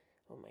happen.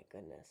 Oh my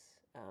goodness.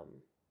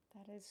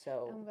 That is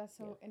so. That's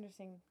so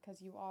interesting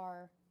because you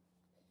are,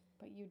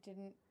 but you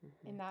didn't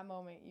in that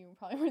moment. You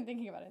probably weren't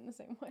thinking about it in the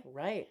same way.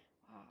 Right.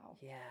 Wow.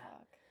 Yeah.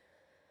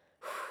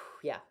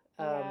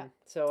 Yeah.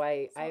 So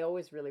I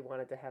always really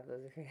wanted to have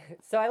those.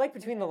 So I like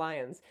Between the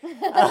Lions.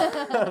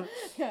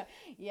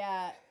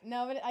 Yeah.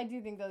 No, but I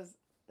do think those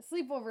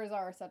sleepovers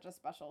are such a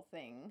special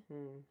thing.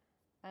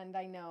 And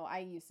I know I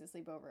used to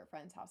sleep over at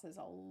friends' houses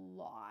a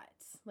lot.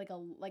 Like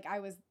I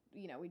was,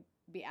 we'd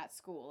be at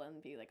school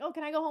and be like, oh,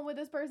 can I go home with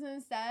this person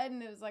instead?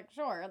 And it was like,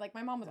 sure. Like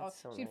my mom was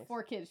she had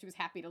 4 kids. She was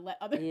happy to let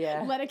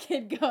a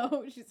kid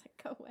go. She's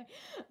like, go away.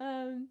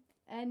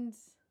 And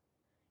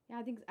yeah,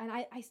 I think, and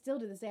I still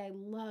to this day, I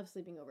love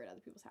sleeping over at other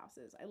people's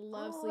houses. I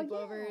love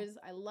sleepovers.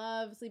 Yeah. I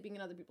love sleeping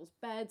in other people's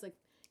beds. Like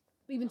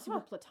even super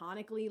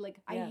platonically.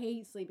 Like I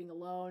hate sleeping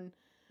alone.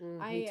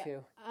 Me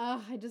too.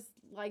 I just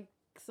like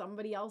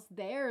somebody else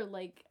there.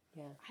 Like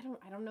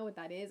I don't know what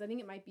that is. I think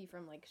it might be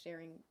from like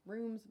sharing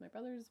rooms with my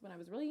brothers when I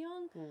was really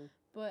young,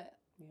 but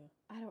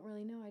I don't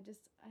really know. I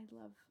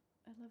love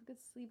good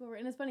sleepover.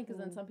 And it's funny because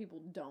then some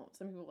people don't.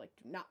 Some people like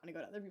do not want to go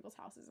to other people's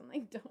houses and they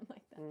don't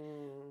like that.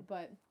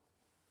 But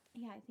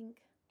yeah, I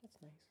think that's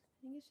nice.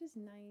 I think it's just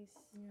nice.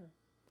 Yeah.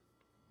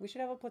 We should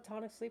have a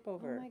platonic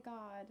sleepover. Oh my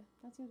God,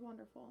 that seems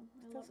wonderful.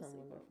 I love a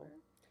sleepover.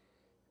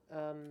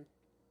 Wonderful.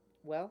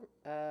 Well,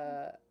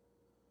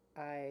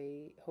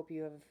 I hope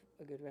you have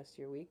a good rest of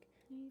your week.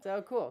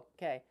 So cool.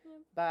 Okay. Yeah.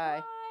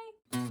 Bye.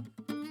 Bye.